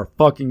 you are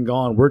fucking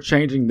gone, we're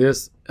changing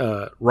this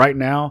right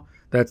now,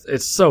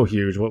 it's so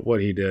huge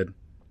what he did.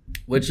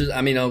 Which is,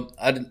 I'm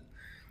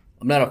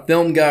not a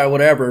film guy or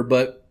whatever,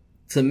 but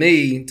to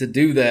me, to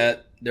do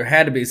that, there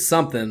had to be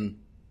something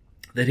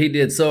that he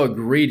did so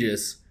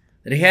egregious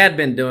that he had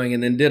been doing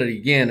and then did it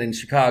again in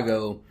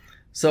Chicago,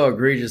 so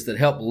egregious that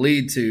helped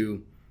lead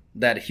to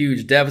that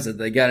huge deficit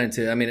they got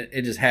into.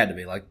 It just had to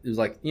be. It was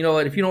like, you know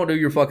what, if you don't do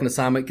your fucking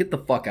assignment, get the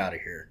fuck out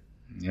of here.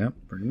 Yep,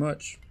 pretty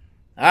much.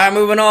 All right,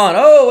 moving on.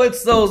 Oh,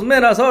 it's those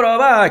Minnesota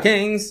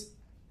Vikings,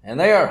 and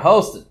they are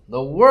hosting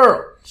the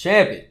world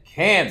champion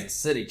Kansas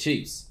City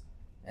Chiefs.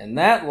 And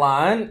that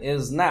line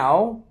is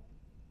now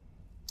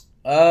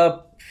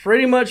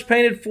pretty much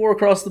painted 4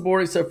 across the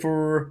board, except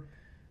for,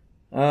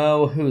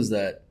 who's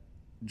that?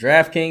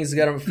 DraftKings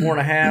got them at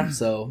 4.5.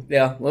 So,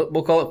 yeah,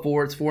 we'll call it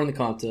 4. It's 4 in the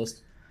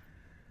contest.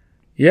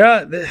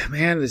 Yeah,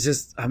 man, it's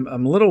just I'm a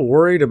little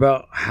worried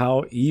about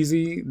how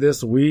easy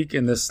this week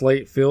and this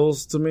slate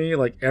feels to me.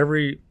 Like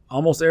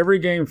almost every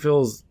game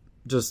feels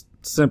just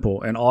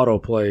simple and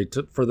autoplay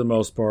for the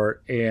most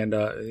part. And,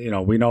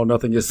 we know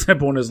nothing is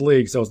simple in this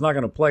league, so it's not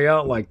going to play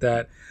out like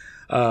that.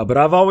 But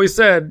I've always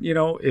said,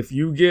 if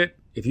you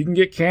can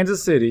get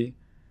Kansas City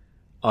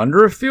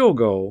under a field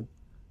goal,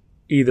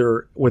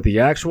 either with the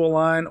actual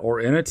line or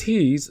in a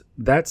tease,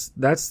 that's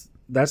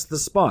the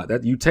spot.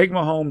 That you take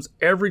Mahomes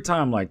every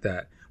time like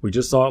that. We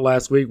just saw it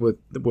last week with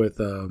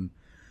the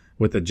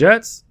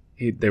Jets.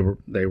 They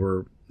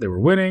were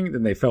winning,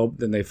 then they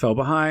fell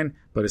behind,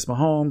 but it's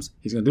Mahomes.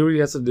 He's going to do what he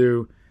has to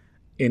do.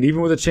 And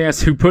even with a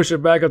chance to push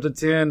it back up to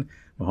 10,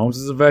 Mahomes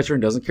is a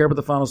veteran, doesn't care about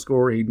the final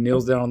score. He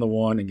kneels down on the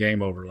 1 and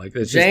game over.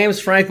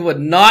 James Franklin would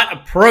not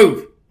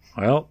approve.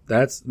 Well,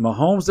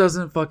 Mahomes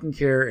doesn't fucking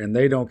care, and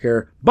they don't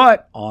care.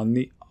 But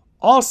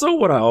also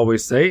what I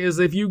always say is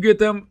if you get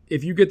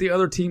the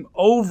other team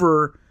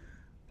over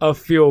a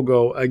field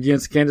goal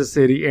against Kansas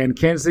City, and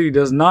Kansas City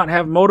does not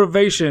have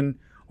motivation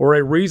or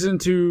a reason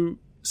to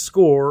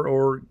score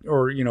or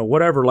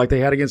whatever like they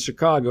had against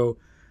Chicago,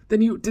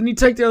 then you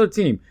take the other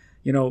team.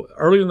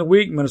 Earlier in the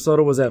week,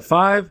 Minnesota was at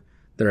 5.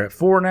 They're at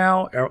 4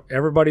 now.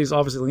 Everybody's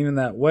obviously leaning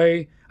that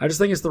way. I just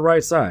think it's the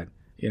right side.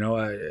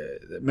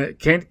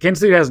 Kansas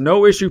City has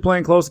no issue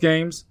playing close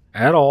games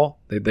at all.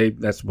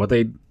 That's what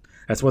they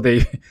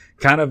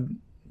kind of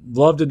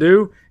love to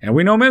do. And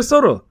we know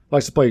Minnesota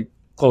likes to play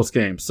close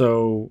games.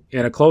 So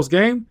in a close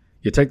game,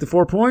 you take the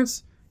 4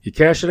 points, you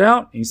cash it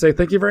out, and you say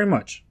thank you very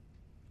much.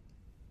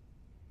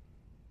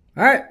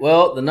 All right.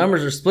 Well, the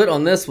numbers are split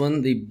on this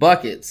one. The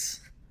buckets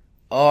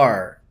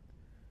are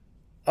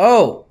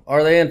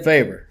they in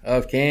favor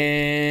of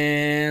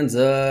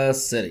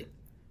Kansas City?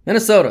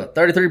 Minnesota,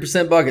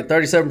 33% bucket,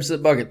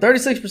 37% bucket,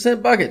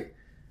 36% bucket,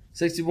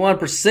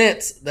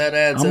 61%. That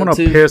adds up to... I'm going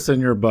to piss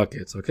in your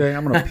buckets, okay?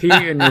 I'm going to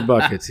pee in your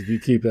buckets if you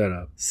keep that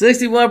up.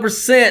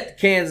 61%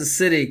 Kansas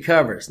City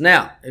covers.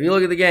 Now, if you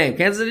look at the game,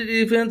 Kansas City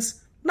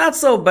defense, not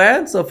so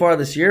bad so far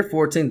this year,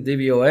 14th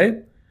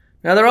DVOA.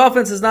 Now, their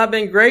offense has not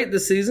been great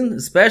this season,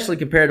 especially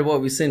compared to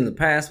what we've seen in the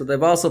past, but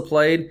they've also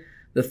played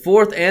the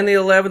 4th and the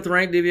 11th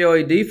ranked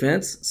DVOA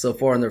defense so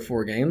far in their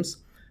 4 games.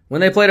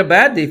 When they played a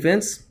bad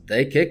defense,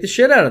 they kicked the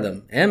shit out of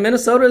them. And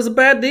Minnesota is a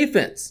bad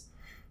defense.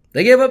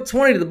 They gave up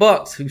 20 to the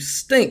Bucs, who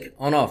stink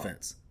on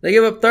offense. They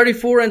gave up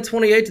 34 and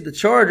 28 to the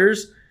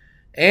Chargers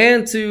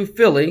and to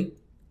Philly,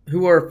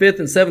 who are 5th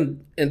and 7th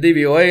in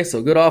DVOA,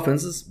 so good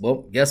offenses.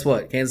 Well, guess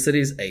what? Kansas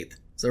City's 8th.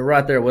 So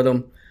right there with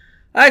them.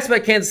 I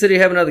expect Kansas City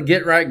to have another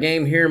get-right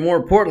game here. More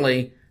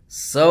importantly,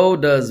 so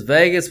does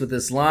Vegas with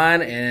this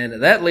line,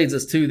 and that leads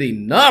us to the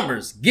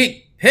Numbers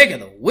Geek Pick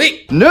of the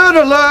Week.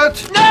 Nerd alert!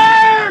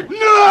 Nerd!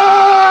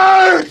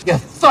 Nerd! You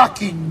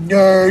fucking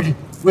nerd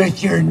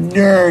with your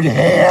nerd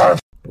hair.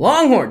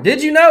 Longhorn,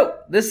 did you know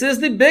this is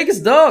the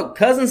biggest dog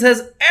Cousins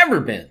has ever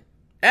been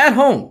at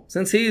home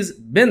since he's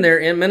been there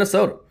in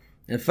Minnesota?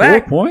 In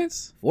fact, 4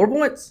 points? 4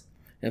 points.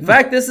 In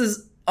fact, this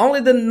is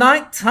only the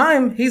 9th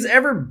time he's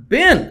ever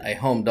been a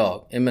home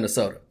dog in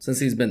Minnesota since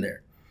he's been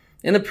there.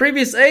 In the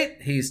previous 8,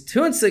 he's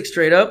 2-6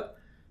 straight up,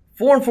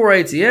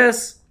 4-4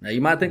 ATS. Now, you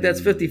might think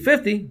that's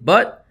 50-50,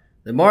 but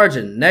the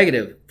margin,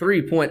 negative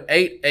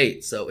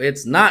 3.88. So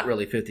it's not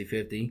really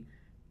 50-50.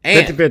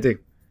 And 50-50.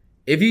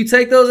 If you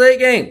take those 8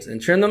 games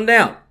and trim them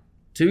down,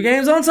 2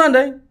 games on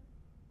Sunday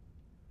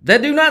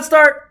that do not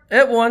start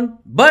at 1,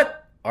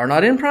 but are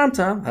not in prime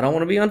time. I don't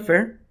want to be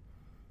unfair.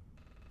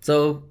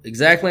 So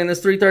exactly in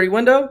this 3:30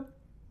 window,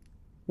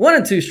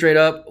 1-2 straight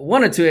up,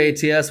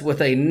 1-2 ATS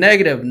with a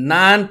negative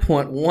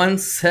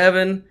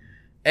 9.17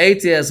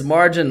 ATS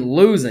margin,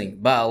 losing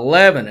by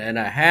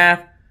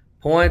 11.5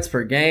 points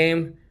per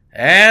game.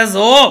 As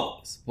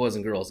always, boys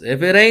and girls,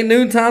 if it ain't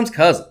Noontime's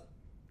cousin,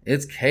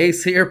 it's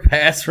KC or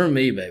pass from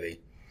me, baby.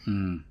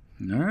 All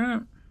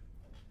right.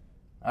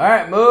 All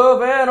right,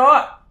 moving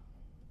on.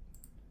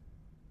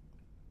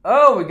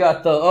 Oh, we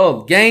got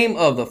the game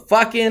of the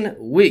fucking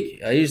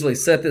week. I usually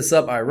set this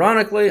up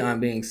ironically. I'm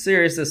being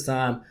serious this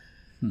time.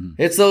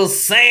 It's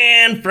those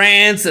San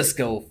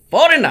Francisco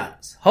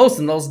 49ers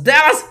hosting those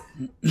Dallas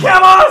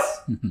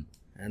Cowboys.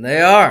 And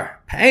they are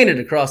painted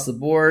across the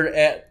board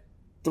at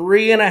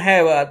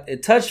 3.5.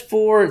 It touched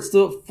 4. It's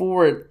still at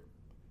 4 at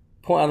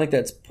point. I think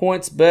that's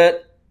points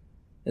bet.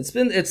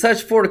 It's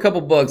touched 4 at a couple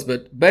bucks,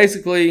 but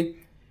basically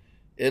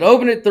it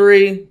opened at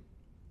 3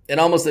 and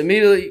almost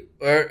immediately,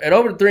 or it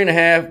opened at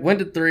 3.5, went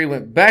to 3,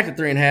 went back to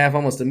 3.5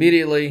 almost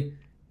immediately.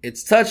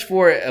 It's touched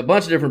 4 at a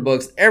bunch of different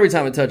books. Every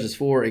time it touches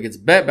 4, it gets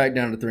bet back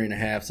down to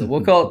 3.5. So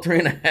we'll call it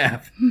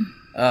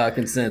 3.5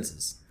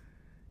 consensus.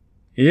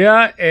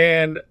 Yeah,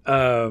 and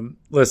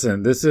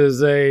listen, this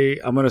is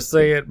I'm going to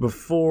say it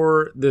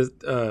before this,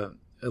 a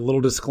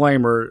little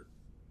disclaimer.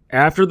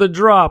 After the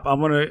drop,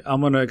 I'm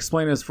gonna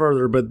explain this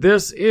further, but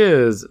there's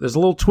a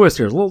little twist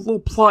here, a little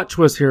plot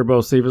twist here, Bo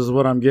Steve, is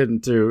what I'm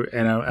getting to,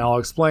 and I'll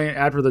explain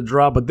after the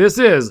drop. But this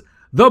is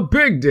the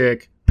Big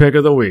Dick Pick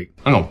of the Week.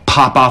 I'm gonna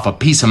pop off a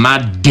piece of my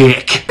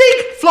dick.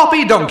 Big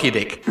floppy donkey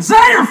dick. Is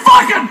that your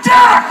fucking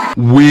dick?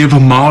 With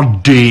my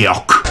dick.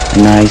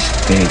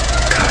 Nice big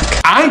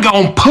cock. I ain't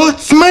gonna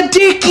put my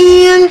dick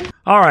in.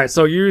 All right,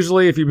 so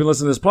usually if you've been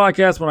listening to this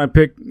podcast, when I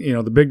pick,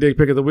 the Big Dick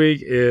Pick of the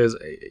Week is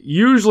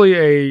usually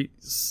a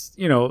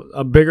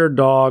bigger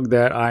dog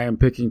that I am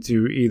picking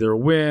to either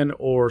win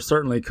or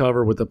certainly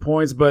cover with the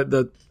points. But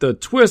the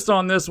twist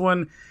on this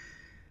one,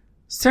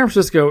 San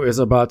Francisco is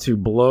about to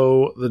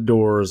blow the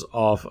doors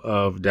off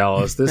of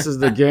Dallas. This is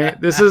the game.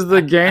 This is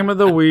the game of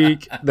the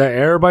week that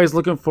everybody's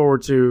looking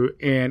forward to,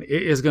 and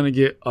it is going to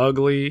get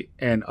ugly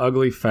and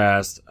ugly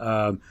fast.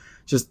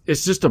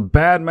 It's just a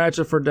bad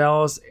matchup for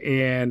Dallas,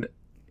 and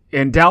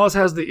Dallas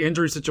has the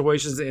injury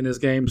situations in this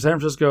game. San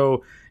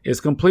Francisco is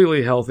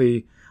completely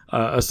healthy,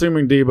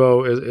 assuming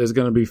Debo is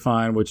going to be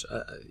fine, which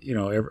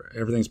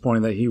everything's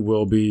pointing that he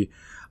will be.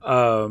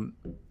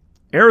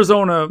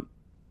 Arizona,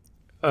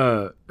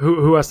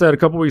 who I said a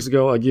couple weeks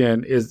ago,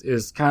 again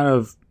is kind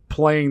of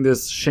playing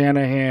this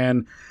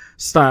Shanahan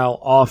style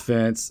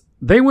offense.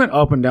 They went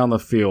up and down the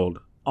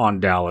field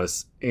on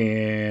Dallas,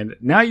 and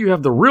now you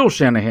have the real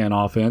Shanahan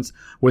offense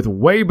with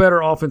way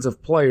better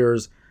offensive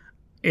players,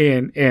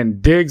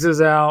 and Diggs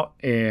is out,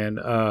 and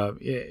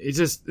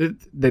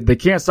they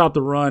can't stop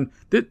the run.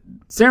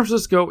 San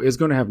Francisco is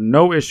going to have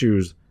no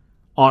issues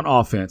on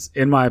offense,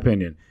 in my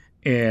opinion.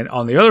 And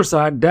on the other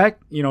side,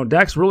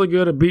 Dak's really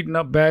good at beating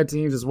up bad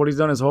teams. It's what he's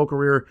done his whole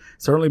career.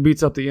 Certainly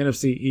beats up the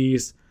NFC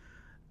East.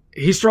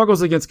 He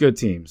struggles against good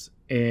teams,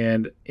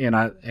 and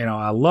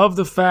I love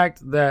the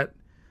fact that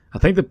I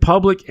think the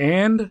public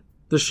and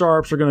the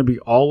Sharps are going to be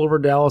all over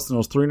Dallas in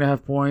those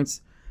 3.5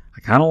 points.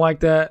 I kind of like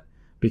that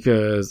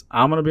because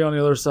I'm going to be on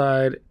the other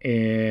side,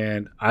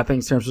 and I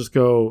think San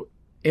Francisco,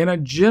 in a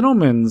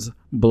gentleman's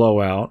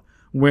blowout,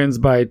 wins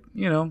by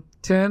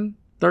 10,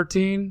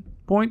 13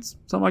 points,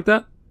 something like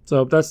that.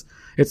 So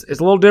it's a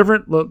little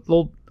different,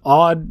 little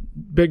odd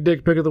Big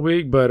Dick Pick of the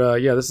Week, but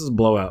this is a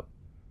blowout.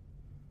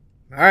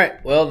 All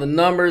right, well, the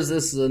numbers,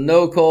 this is a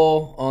no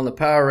call on the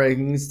power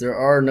rankings. There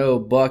are no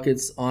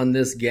buckets on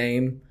this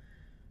game.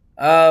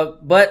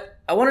 But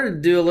I wanted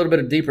to do a little bit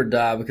of deeper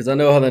dive because I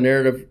know how the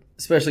narrative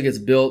especially gets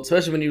built,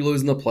 especially when you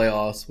lose in the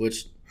playoffs,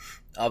 which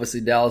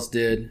obviously Dallas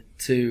did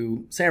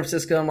to San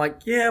Francisco. I'm like,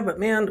 yeah, but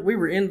man, we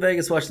were in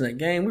Vegas watching that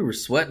game. We were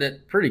sweating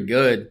it pretty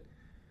good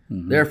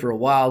there for a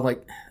while.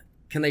 Like,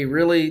 can they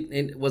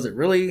really, was it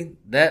really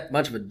that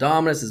much of a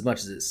dominance as much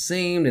as it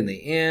seemed in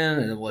the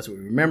end? And it was what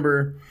we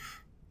remember.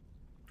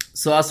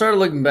 So I started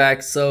looking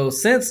back. So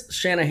since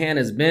Shanahan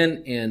has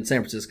been in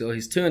San Francisco,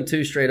 he's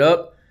 2-2 straight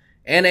up,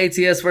 and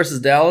ATS versus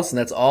Dallas, and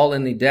that's all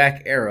in the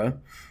Dak era.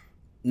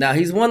 Now,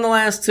 he's won the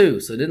last 2,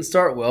 so it didn't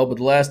start well, but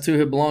the last 2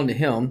 had belonged to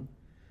him.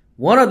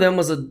 One of them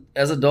was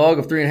as a dog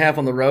of 3.5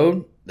 on the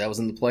road. That was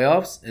in the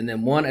playoffs. And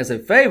then one as a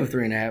fave of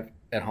 3.5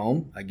 at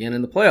home, again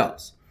in the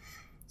playoffs.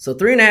 So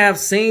 3.5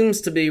 seems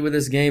to be where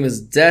this game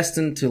is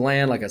destined to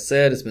land. Like I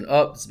said, it's been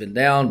up, it's been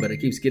down, but it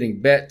keeps getting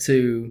bet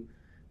to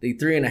the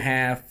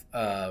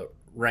 3.5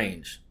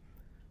 range.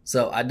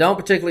 So I don't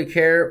particularly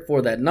care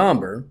for that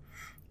number,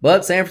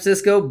 but San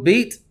Francisco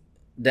beat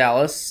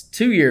Dallas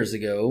 2 years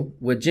ago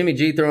with Jimmy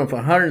G throwing for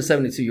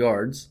 172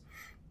 yards.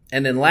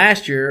 And then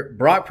last year,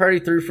 Brock Purdy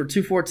threw for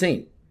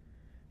 214.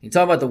 You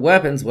talk about the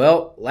weapons.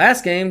 Well,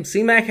 last game,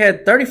 C-Mac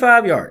had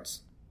 35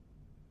 yards.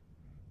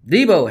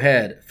 Debo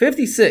had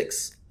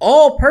 56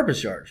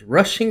 all-purpose yards,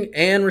 rushing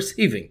and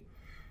receiving.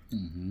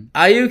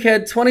 Ayuk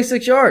had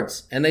 26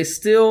 yards, and they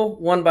still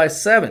won by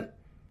 7.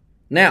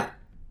 Now,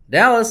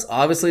 Dallas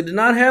obviously did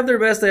not have their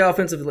best day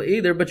offensively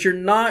either, but you're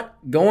not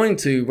going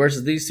to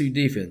versus these two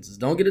defenses.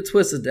 Don't get it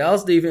twisted.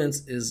 Dallas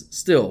defense is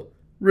still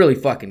really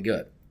fucking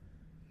good.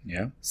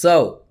 Yeah.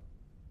 So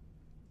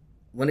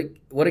what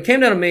it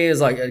came down to me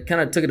is like, I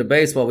kind of took it to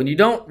baseball. When you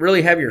don't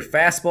really have your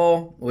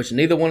fastball, which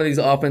neither one of these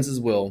offenses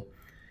will,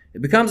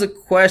 it becomes a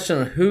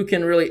question of who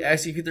can really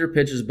execute their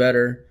pitches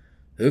better,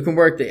 who can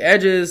work the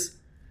edges,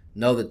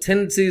 know the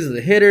tendencies of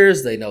the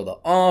hitters, they know the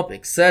ump,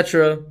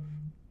 etc.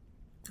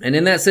 And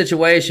in that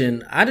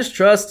situation, I just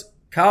trust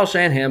Kyle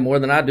Shanahan more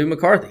than I do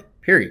McCarthy,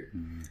 period.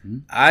 Mm-hmm.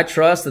 I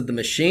trust that the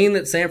machine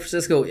that San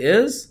Francisco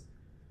is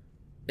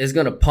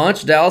going to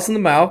punch Dallas in the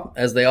mouth,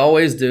 as they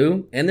always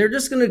do, and they're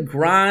just going to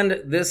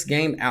grind this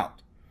game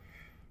out.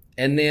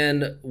 And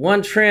then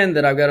one trend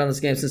that I've got on this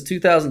game since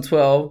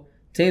 2012,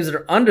 teams that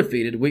are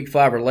undefeated week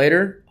 5 or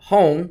later,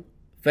 home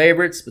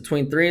favorites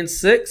between 3 and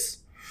 6,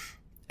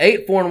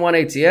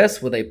 8-4-1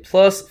 ATS with a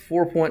plus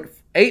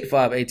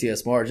 4.85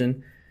 ATS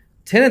margin,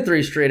 10 and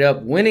 3 straight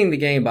up, winning the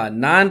game by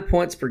 9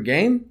 points per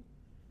game.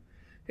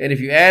 And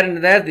if you add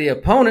into that the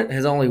opponent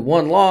has only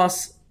one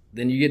loss,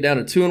 then you get down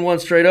to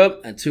 2-1 straight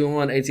up and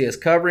 2-1 ATS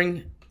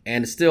covering,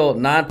 and it's still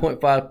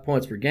 9.5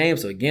 points per game.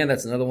 So again,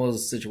 that's another one of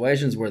those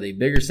situations where the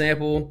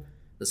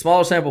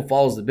smaller sample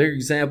follows the bigger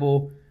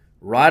sample,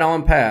 right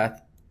on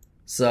path.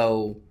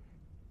 So,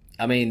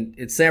 I mean,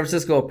 it's San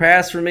Francisco a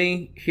pass for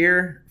me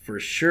here for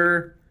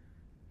sure.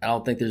 I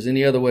don't think there's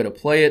any other way to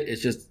play it.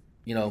 It's just,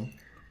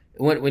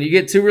 when you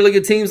get two really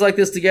good teams like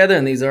this together,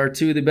 and these are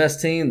two of the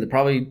best teams, they're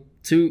probably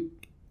two.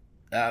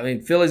 I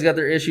mean, Philly's got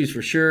their issues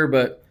for sure,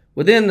 but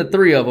within the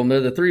three of them, they're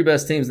the three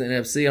best teams in the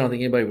NFC. I don't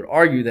think anybody would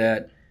argue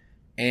that.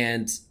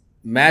 And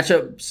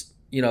matchups,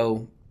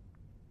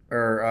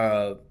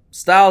 or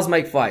styles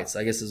make fights,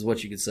 I guess is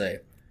what you could say.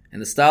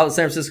 And the style that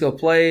San Francisco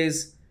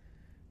plays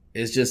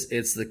is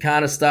it's the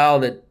kind of style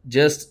that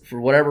just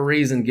for whatever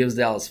reason gives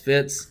Dallas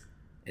fits.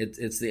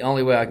 It's the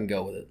only way I can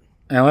go with it.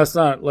 And let's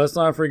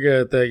not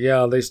forget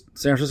that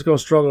San Francisco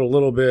struggled a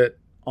little bit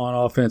on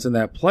offense in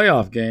that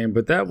playoff game,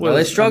 but that was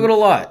they struggled a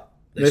lot.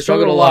 They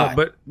struggled a lot,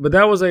 but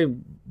that was a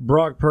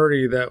Brock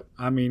Purdy that,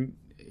 I mean,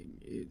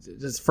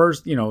 his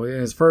first, in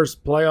his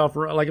first playoff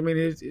run,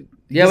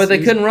 but they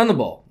couldn't run the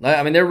ball.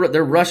 I mean, their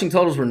rushing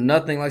totals were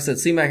nothing. Like I said,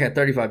 C-Mac had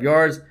 35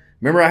 yards.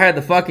 Remember, I had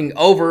the fucking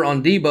over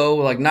on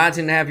Debo, like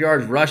 19.5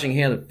 yards rushing. He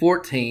had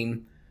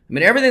 14. I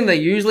mean, everything they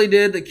usually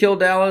did that killed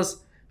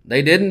Dallas,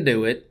 they didn't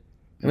do it.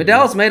 I mean,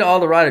 Dallas made all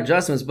the right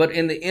adjustments, but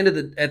at the end of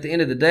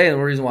the day, and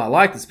the reason why I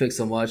like this pick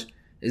so much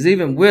is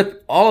even with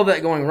all of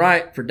that going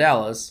right for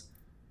Dallas,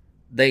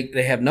 they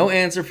have no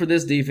answer for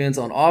this defense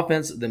on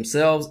offense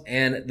themselves,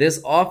 and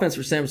this offense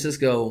for San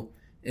Francisco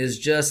is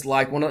just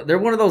like they're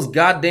one of those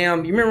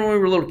goddamn. You remember when we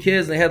were little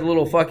kids and they had the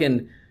little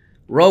fucking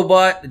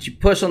robot that you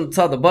push on the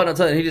top of the button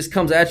and he just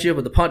comes at you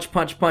with the punch,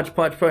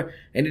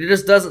 and he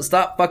just doesn't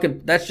stop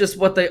fucking. That's just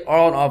what they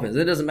are on offense.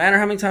 It doesn't matter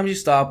how many times you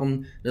stop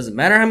them. It doesn't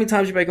matter how many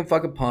times you make them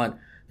fucking punt.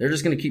 They're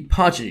just going to keep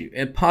punching you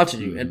and punching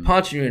you and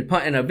punching you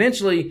and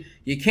eventually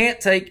you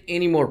can't take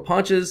any more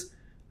punches.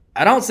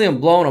 I don't see them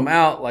blowing them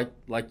out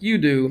like you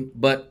do,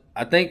 but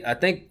I think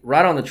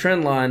right on the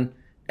trend line,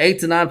 8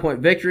 to 9 point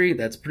victory.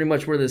 That's pretty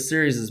much where this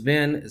series has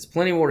been. It's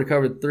plenty more to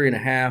cover the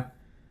 3.5.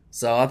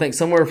 So I think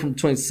somewhere from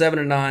between 7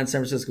 and 9,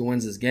 San Francisco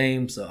wins this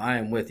game. So I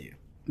am with you.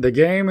 The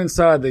game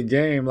inside the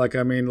game, let's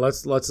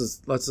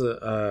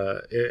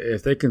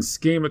if they can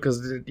scheme it,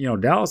 because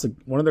Dallas,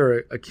 one of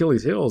their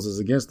Achilles heels is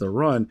against the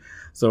run.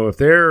 So if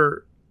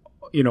they're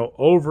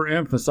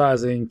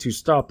overemphasizing to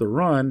stop the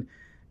run,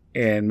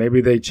 and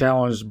maybe they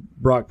challenged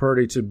Brock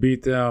Purdy to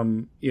beat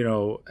them,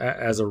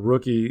 as a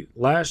rookie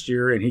last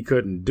year, and he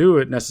couldn't do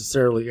it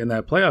necessarily in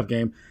that playoff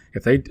game.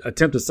 If they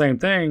attempt the same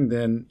thing,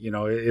 then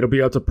it'll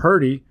be up to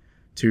Purdy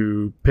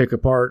to pick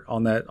apart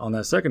on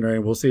that secondary,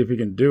 and we'll see if he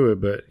can do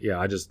it. But yeah,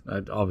 I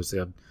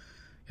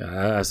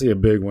see a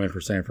big win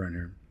for San Fran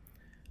here.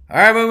 All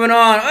right, moving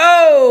on.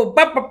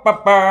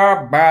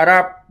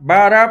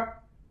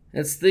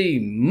 It's the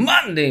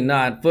Monday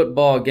Night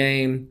Football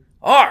game.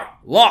 Our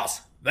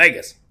Las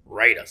Vegas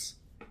Raiders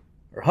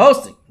are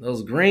hosting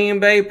those Green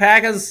Bay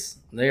Packers.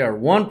 They are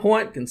 1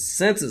 point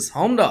consensus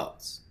home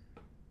dogs.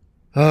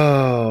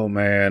 Oh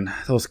man,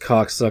 those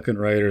cocksucking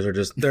Raiders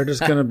they're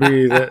just going to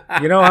be that.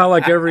 How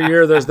like every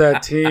year there's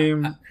that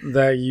team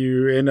that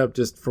you end up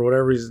just for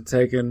whatever reason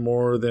taking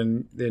more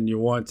than you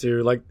want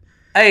to. Like,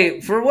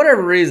 hey, for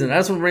whatever reason, I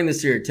just want to bring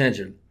this to your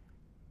attention.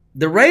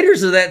 The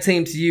Raiders are that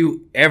team to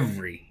you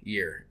every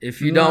year.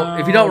 If you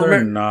don't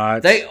remember,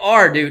 not. They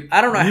are, dude.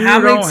 I don't know how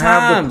many times. You don't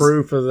have the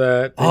proof of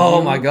that.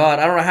 Oh my God,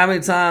 I don't know how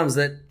many times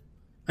that.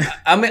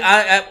 I mean,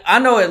 I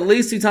know at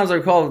least 2 times I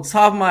recall off the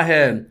top of my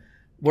head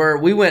where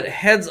we went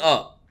heads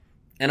up,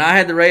 and I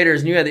had the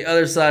Raiders and you had the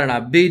other side, and I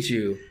beat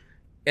you,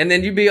 and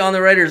then you be on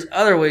the Raiders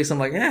other weeks. I'm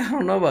like, I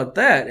don't know about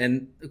that,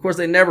 and of course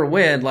they never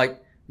win.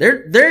 Like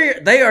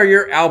they are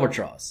your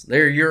albatross.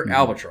 They're your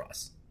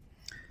albatross.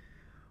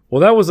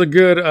 Well, that was a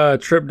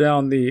good trip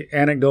down the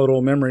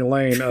anecdotal memory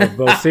lane of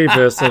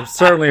Bocephus. I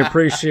certainly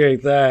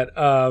appreciate that.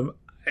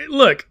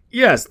 look,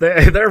 yes,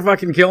 they're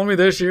fucking killing me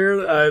this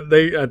year.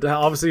 They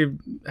obviously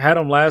had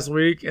them last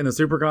week in the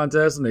Super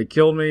Contest, and they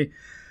killed me.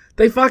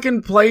 They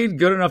fucking played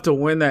good enough to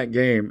win that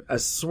game. I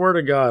swear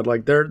to God,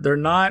 like they're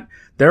not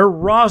their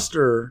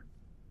roster,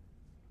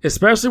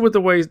 especially with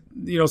the way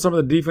some of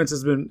the defense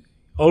has been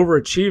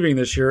overachieving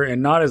this year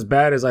and not as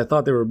bad as I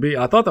thought they would be.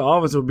 I thought the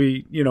offense would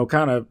be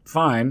kind of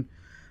fine,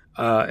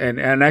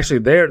 and actually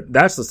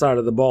that's the side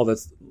of the ball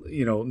that's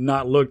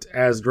not looked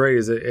as great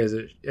as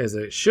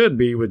it should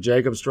be, with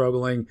Jacob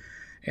struggling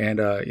and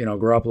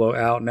Garoppolo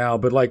out now.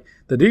 But like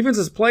the defense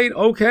has played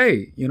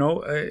okay.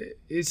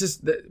 It's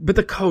just but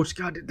the coach,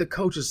 God, the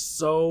coach is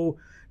so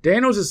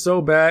Daniels is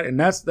so bad, and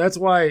that's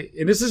why.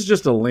 And this is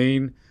just a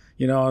lean.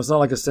 It's not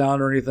like a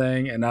sound or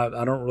anything, and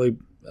I don't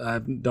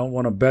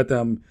want to bet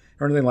them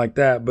or anything like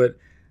that. But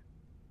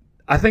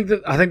I think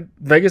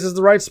Vegas is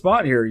the right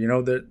spot here.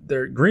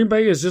 Green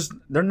Bay is just,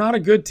 they're not a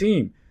good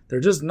team. They're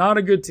just not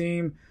a good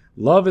team.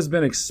 Love has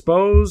been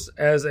exposed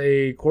as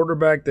a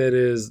quarterback that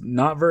is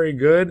not very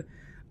good.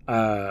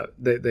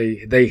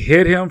 They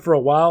hit him for a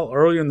while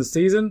early in the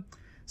season,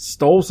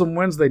 stole some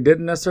wins they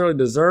didn't necessarily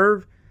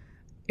deserve,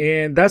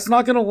 and that's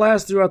not going to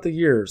last throughout the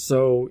year.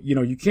 So,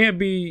 you can't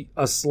be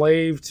a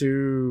slave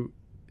to,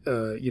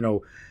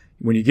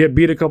 when you get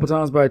beat a couple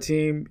times by a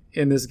team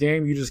in this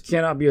game, you just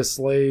cannot be a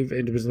slave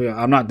and just be,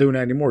 I'm not doing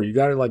that anymore. You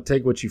got to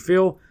take what you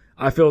feel.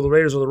 I feel the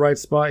Raiders are the right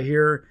spot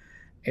here.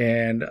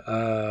 And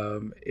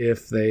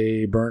if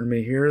they burn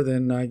me here,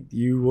 then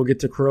you will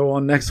get to crow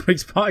on next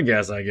week's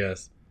podcast, I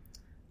guess.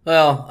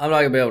 Well, I'm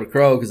not gonna be able to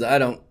crow because I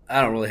don't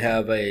really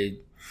have a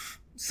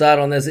side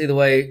on this either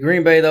way.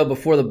 Green Bay, though,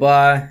 before the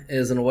bye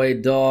is an away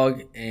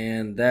dog,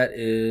 and that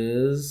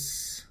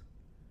is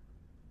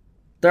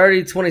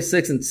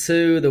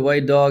 30-26-2. The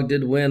away dog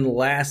did win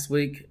last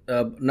week.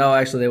 No,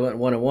 actually, they went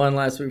 1-1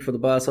 last week for the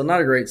bye, so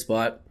not a great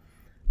spot.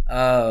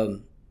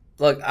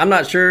 Look, I'm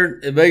not sure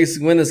if Vegas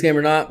can win this game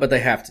or not, but they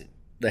have to.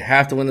 They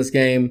have to win this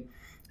game.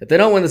 If they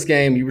don't win this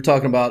game, you were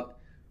talking about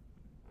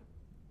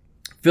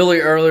Philly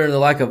earlier and the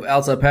lack of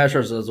outside pass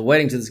rush. I was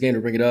waiting to this game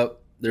to bring it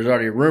up. There's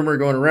already a rumor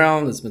going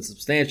around that's been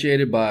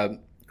substantiated by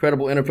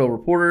credible NFL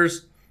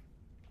reporters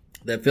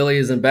that Philly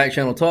is in back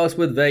channel talks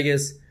with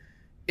Vegas.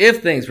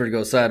 If things were to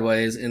go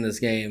sideways in this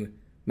game,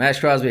 Max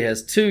Crosby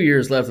has 2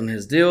 years left on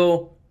his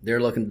deal. They're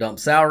looking to dump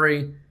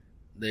salary.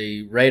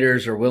 The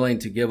Raiders are willing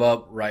to give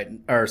up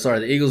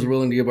the Eagles are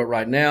willing to give up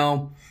right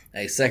now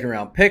a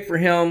second-round pick for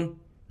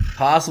him,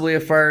 possibly a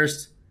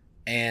first,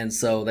 and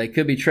so they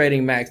could be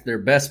trading Max, their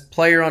best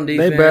player on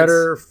defense. They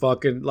better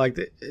fucking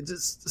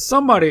just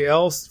somebody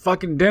else,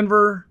 fucking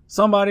Denver,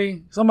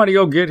 somebody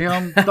go get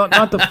him,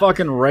 not the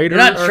fucking Raiders.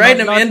 You're not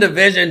trading him in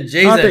division,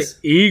 Jesus. Not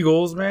the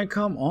Eagles, man.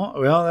 Come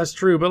on. Well, that's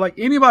true, but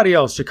anybody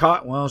else,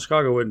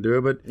 Chicago wouldn't do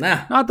it, but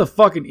not the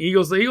fucking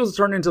Eagles. The Eagles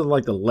turn into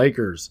the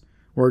Lakers.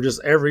 We're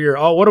just every year,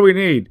 what do we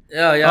need?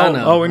 I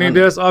know. We need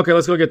this? Okay,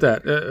 let's go get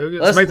that.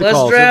 Let's make the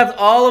calls. Draft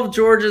all of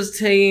Georgia's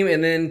team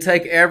and then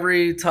take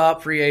every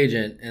top free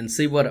agent and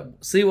see what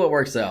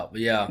works out. But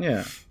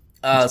yeah.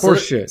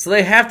 Shit. So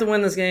they have to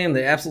win this game.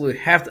 They absolutely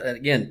have to.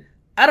 Again,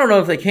 I don't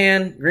know if they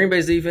can. Green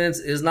Bay's defense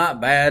is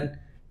not bad.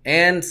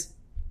 And,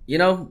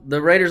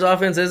 the Raiders'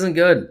 offense isn't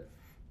good.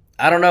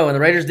 I don't know. And the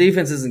Raiders'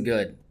 defense isn't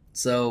good.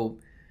 So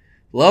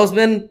Love's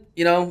been,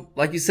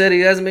 like you said,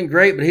 he hasn't been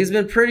great, but he's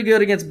been pretty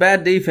good against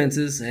bad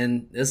defenses,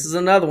 and this is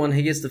another one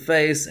he gets to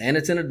face, and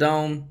it's in a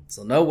dome,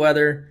 so no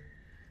weather.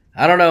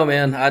 I don't know,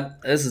 man.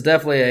 This is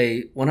definitely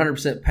a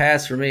 100%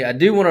 pass for me. I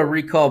do want to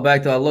recall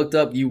back, though. I looked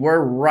up. You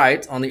were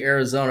right on the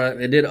Arizona.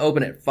 It did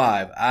open at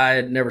 5.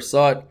 I never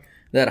saw it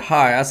that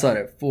high. I saw it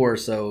at 4,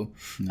 so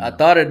I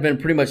thought it had been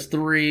pretty much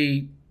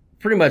 3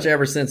 pretty much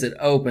ever since it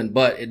opened,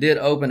 but it did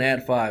open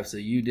at 5, so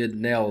you did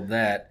nail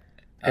that.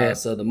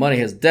 So the money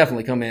has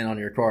definitely come in on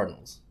your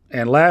Cardinals.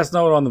 And last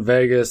note on the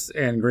Vegas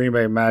and Green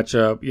Bay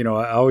matchup,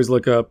 I always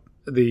look up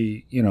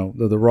the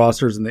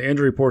rosters and the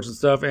injury reports and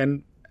stuff.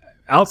 And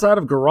outside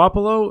of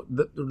Garoppolo,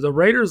 the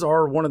Raiders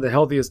are one of the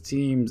healthiest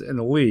teams in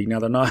the league. Now,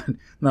 they're not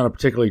a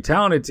particularly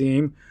talented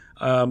team,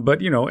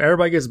 but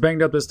everybody gets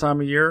banged up this time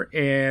of year,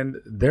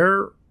 and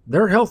they're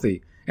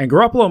healthy. And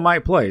Garoppolo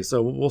might play,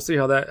 so we'll see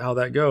how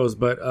that goes.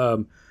 But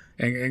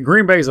and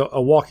Green Bay's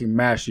a walking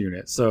mash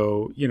unit,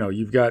 so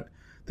you've got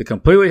the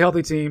completely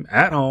healthy team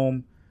at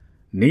home,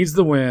 needs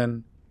the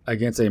win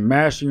against a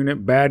mash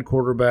unit, bad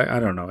quarterback. I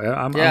don't know.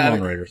 I'm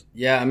on Raiders.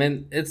 Yeah,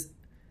 it's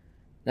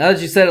now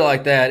that you said it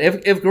like that,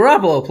 if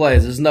Garoppolo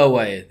plays, there's no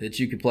way that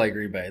you could play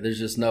Green Bay. There's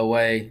just no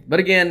way. But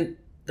again,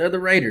 they're the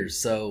Raiders,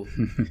 so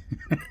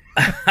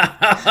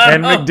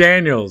and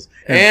McDaniels.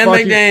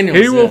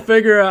 McDaniels. He will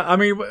figure out. I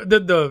mean,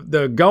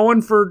 the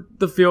going for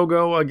the field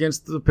goal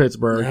against the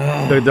Pittsburgh,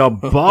 the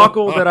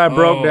debacle that I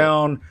broke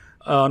down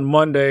on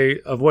Monday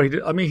of what he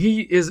did. I mean,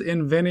 he is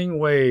inventing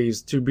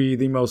ways to be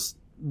the most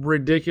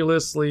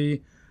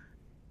ridiculously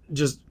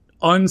just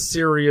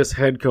unserious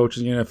head coach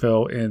in the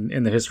NFL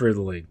in the history of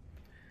the league.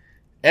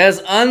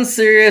 As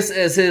unserious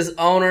as his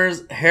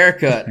owner's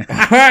haircut.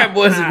 All right,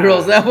 boys and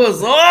girls, that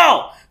was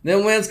all.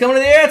 Them wins coming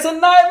to the air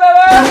tonight,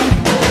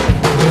 baby!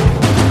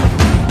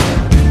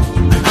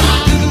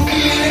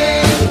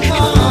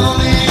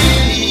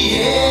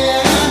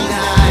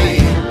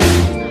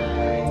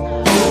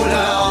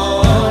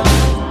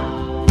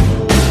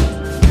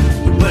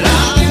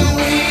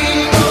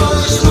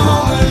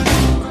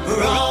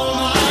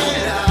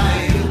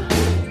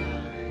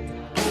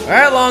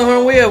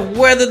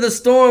 weathered the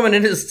storm, and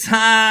it is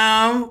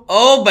time.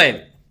 Oh,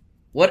 baby.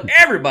 What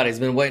everybody's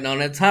been waiting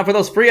on. It's time for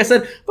those free, I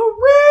said,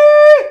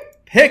 free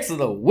picks of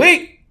the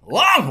week.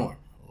 Longhorn.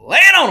 Lay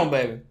it on them,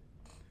 baby.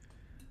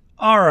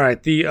 All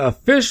right. The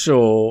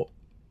official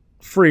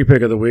free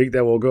pick of the week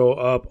that will go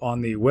up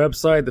on the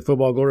website,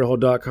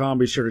 thefootballgloryhole.com.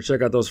 Be sure to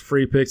check out those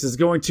free picks. It's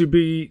going to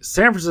be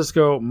San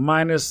Francisco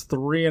minus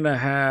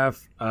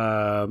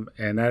 3.5.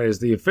 And that is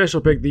the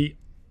official pick, the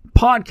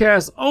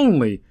podcast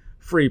only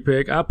free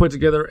pick. I put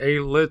together a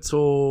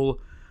little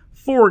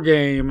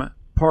 4-game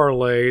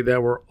parlay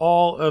that were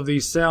all of the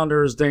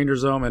Sounders, Danger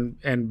Zone,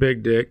 and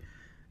Big Dick.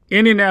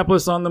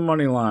 Indianapolis on the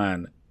money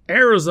line.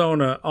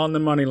 Arizona on the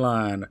money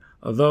line.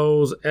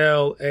 Those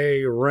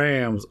L.A.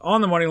 Rams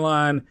on the money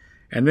line.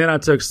 And then I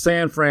took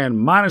San Fran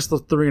minus the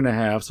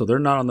 3.5, so they're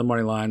not on the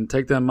money line.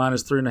 Take them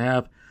minus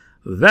 3.5.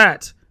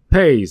 That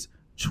pays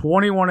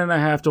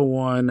 21.5 to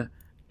 1,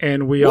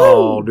 and we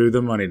all do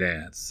the money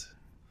dance.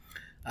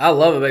 I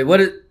love it,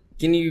 baby.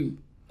 Can you,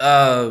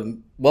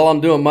 while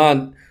I'm doing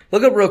mine,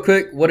 look up real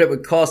quick what it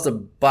would cost to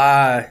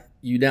buy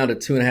you down to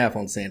 2.5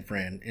 on San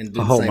Fran and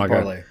do the same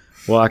parlay. God.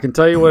 Well, I can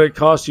tell you what it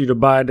costs you to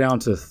buy down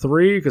to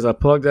 3 because I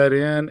plugged that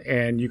in,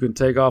 and you can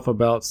take off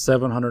about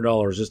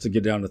 $700 just to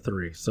get down to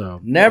 3.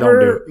 So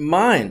never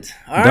mind.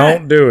 All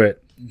don't do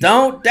it.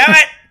 Don't do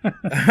it. All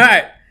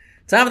right.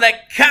 Time for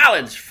that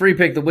college free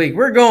pick of the week.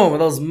 We're going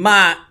with those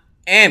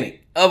Miami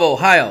of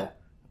Ohio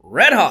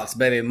Redhawks,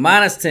 baby,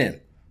 minus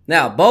 10.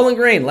 Now, Bowling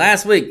Green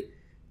last week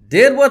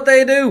did what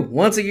they do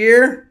once a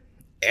year,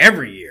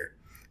 every year.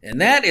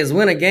 And that is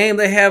win a game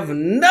they have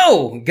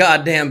no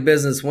goddamn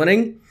business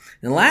winning.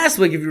 And last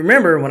week, if you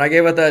remember, when I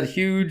gave out that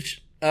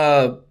huge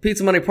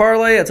pizza money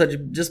parlay, I told you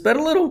just bet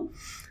a little.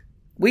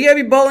 We gave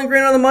you Bowling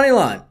Green on the money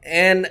line.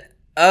 And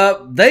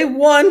they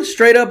won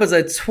straight up as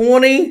a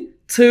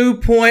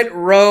 22-point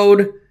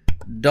road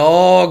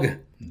dog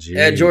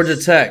at Georgia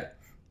Tech.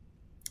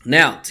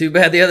 Now, too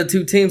bad the other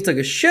two teams took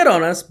a shit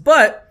on us,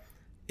 but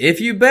if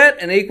you bet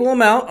an equal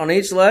amount on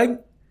each leg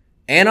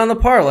and on the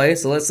parlay,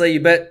 so let's say you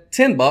bet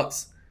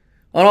 $10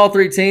 on all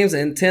three teams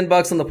and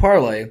 $10 on the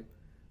parlay,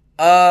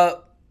 that's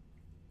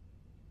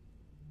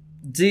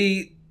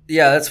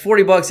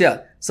 $40,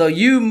 yeah. So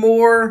you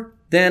more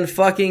than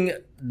fucking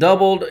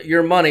doubled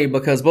your money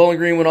because Bowling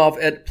Green went off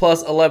at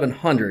plus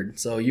 1,100.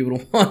 So you would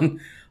have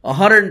won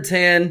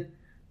 110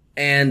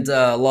 and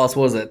lost,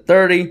 what was it,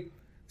 30?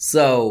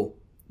 So,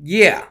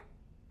 yeah.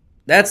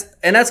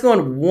 That's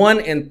going 1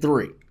 and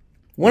 3.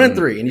 1 and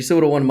 3, and you still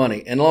would have won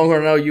money. And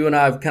Longhorn, I know you and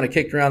I have kind of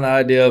kicked around the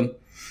idea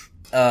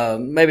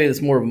of maybe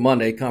it's more of a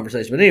Monday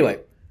conversation. But anyway.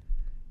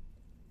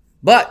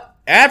 But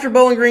after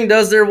Bowling Green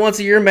does their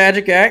once-a-year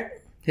magic act,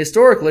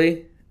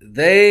 historically,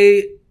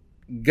 they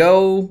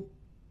go,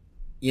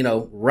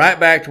 right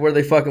back to where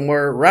they fucking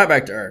were, right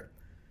back to earth.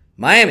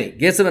 Miami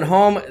gets them at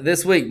home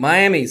this week.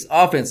 Miami's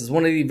offense is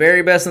one of the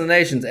very best in the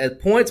nation at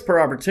points per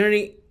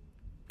opportunity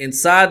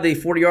inside the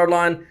 40-yard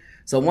line.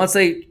 So once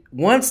they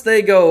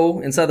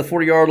go inside the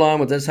 40-yard line,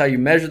 which is how you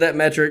measure that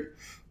metric,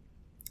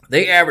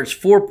 they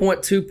average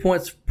 4.2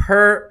 points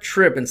per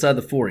trip inside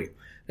the 40.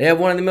 They have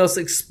one of the most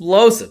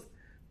explosive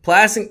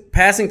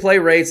passing play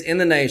rates in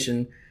the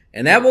nation,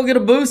 and that will get a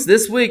boost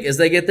this week as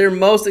they get their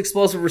most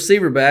explosive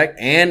receiver back,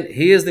 and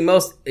he is the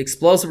most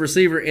explosive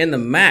receiver in the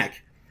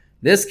MAC.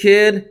 This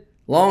kid,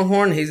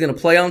 Longhorn, he's going to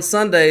play on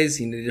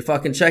Sundays. You need to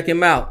fucking check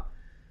him out.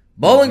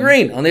 Bowling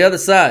Green, on the other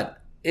side,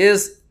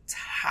 is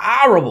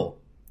terrible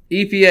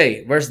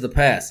EPA versus the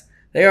pass.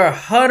 They are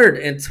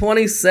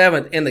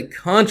 127th in the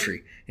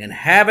country in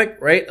havoc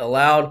rate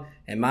allowed,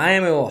 and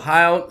Miami,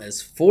 Ohio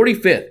is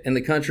 45th in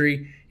the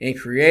country in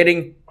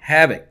creating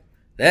havoc.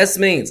 This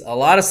means a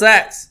lot of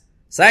sacks,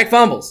 sack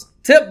fumbles,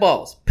 tip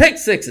balls, pick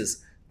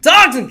sixes,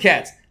 dogs and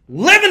cats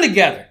living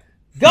together.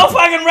 Go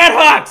fucking Red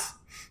Hawks!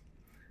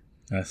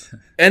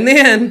 And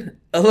then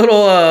a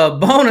little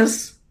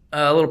bonus,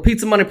 a little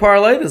pizza money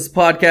parlay. This is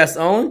podcast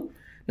only.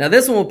 Now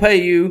this one will pay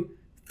you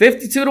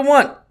 52 to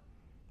 1.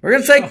 We're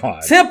going to take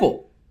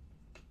Temple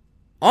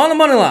on the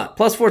money line,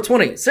 plus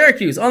 420.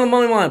 Syracuse on the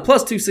money line,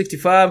 plus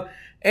 265.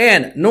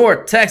 And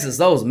North Texas,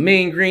 those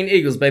mean green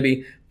Eagles,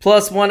 baby,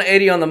 plus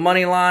 180 on the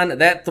money line.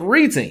 That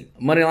 3-team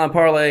money line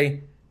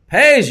parlay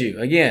pays you,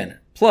 again,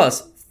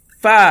 plus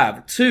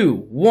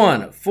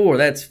 5214.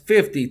 That's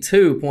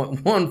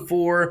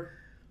 52.14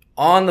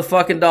 on the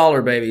fucking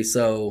dollar, baby.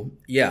 So,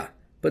 yeah.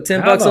 Put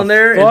 $10 on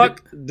there. How the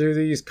fuck do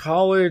these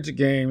college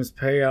games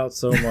pay out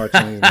so much?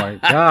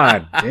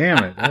 God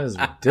damn it. That is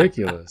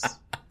ridiculous.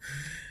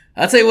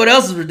 I'll tell you what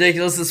else is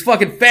ridiculous. This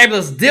fucking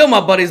fabulous deal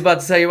my buddy's about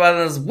to tell you about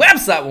on his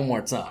website one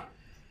more time.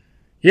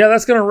 Yeah,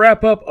 that's going to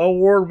wrap up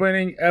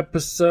award-winning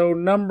episode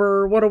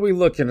number. What are we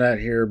looking at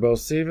here, Bo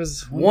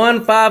Stevens?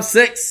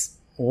 156.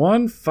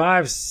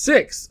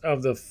 156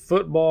 of the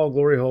Football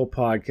Glory Hole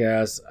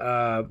podcast.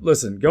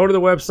 Listen, go to the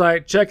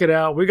website, check it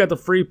out. We got the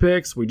free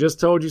picks. We just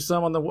told you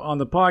some on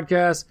the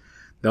podcast.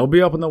 They'll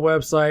be up on the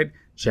website.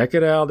 Check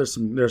it out. There's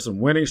some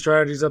winning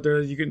strategies up there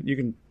that you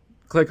can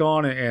click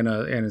on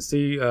and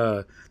see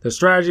the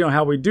strategy on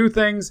how we do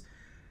things.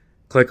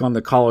 Click on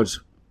the college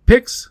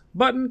picks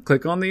button,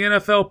 click on the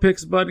NFL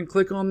picks button,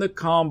 click on the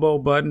combo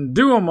button,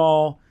 do them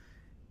all.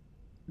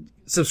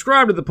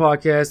 Subscribe to the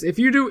podcast. If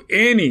you do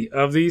any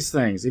of these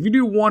things, if you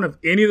do one of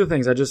any of the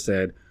things I just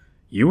said,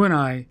 you and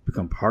I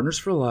become partners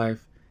for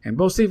life. And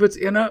both see if it's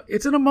in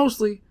a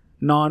mostly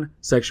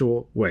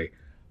non-sexual way.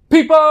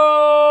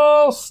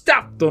 People,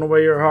 stop throwing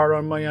away your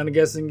hard-earned money on the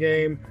guessing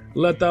game.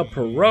 Let the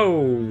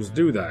pros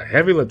do the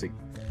heavy lifting.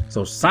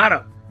 So sign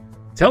up,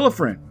 tell a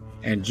friend,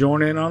 and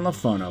join in on the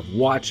fun of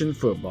watching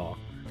football,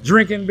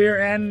 drinking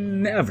beer,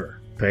 and never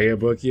pay a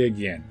bookie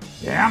again.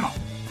 Yeah,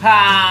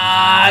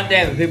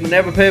 damn it, people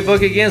never pay a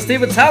bookie again.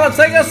 Steven Tyler,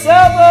 take us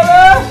out,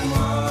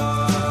 brother.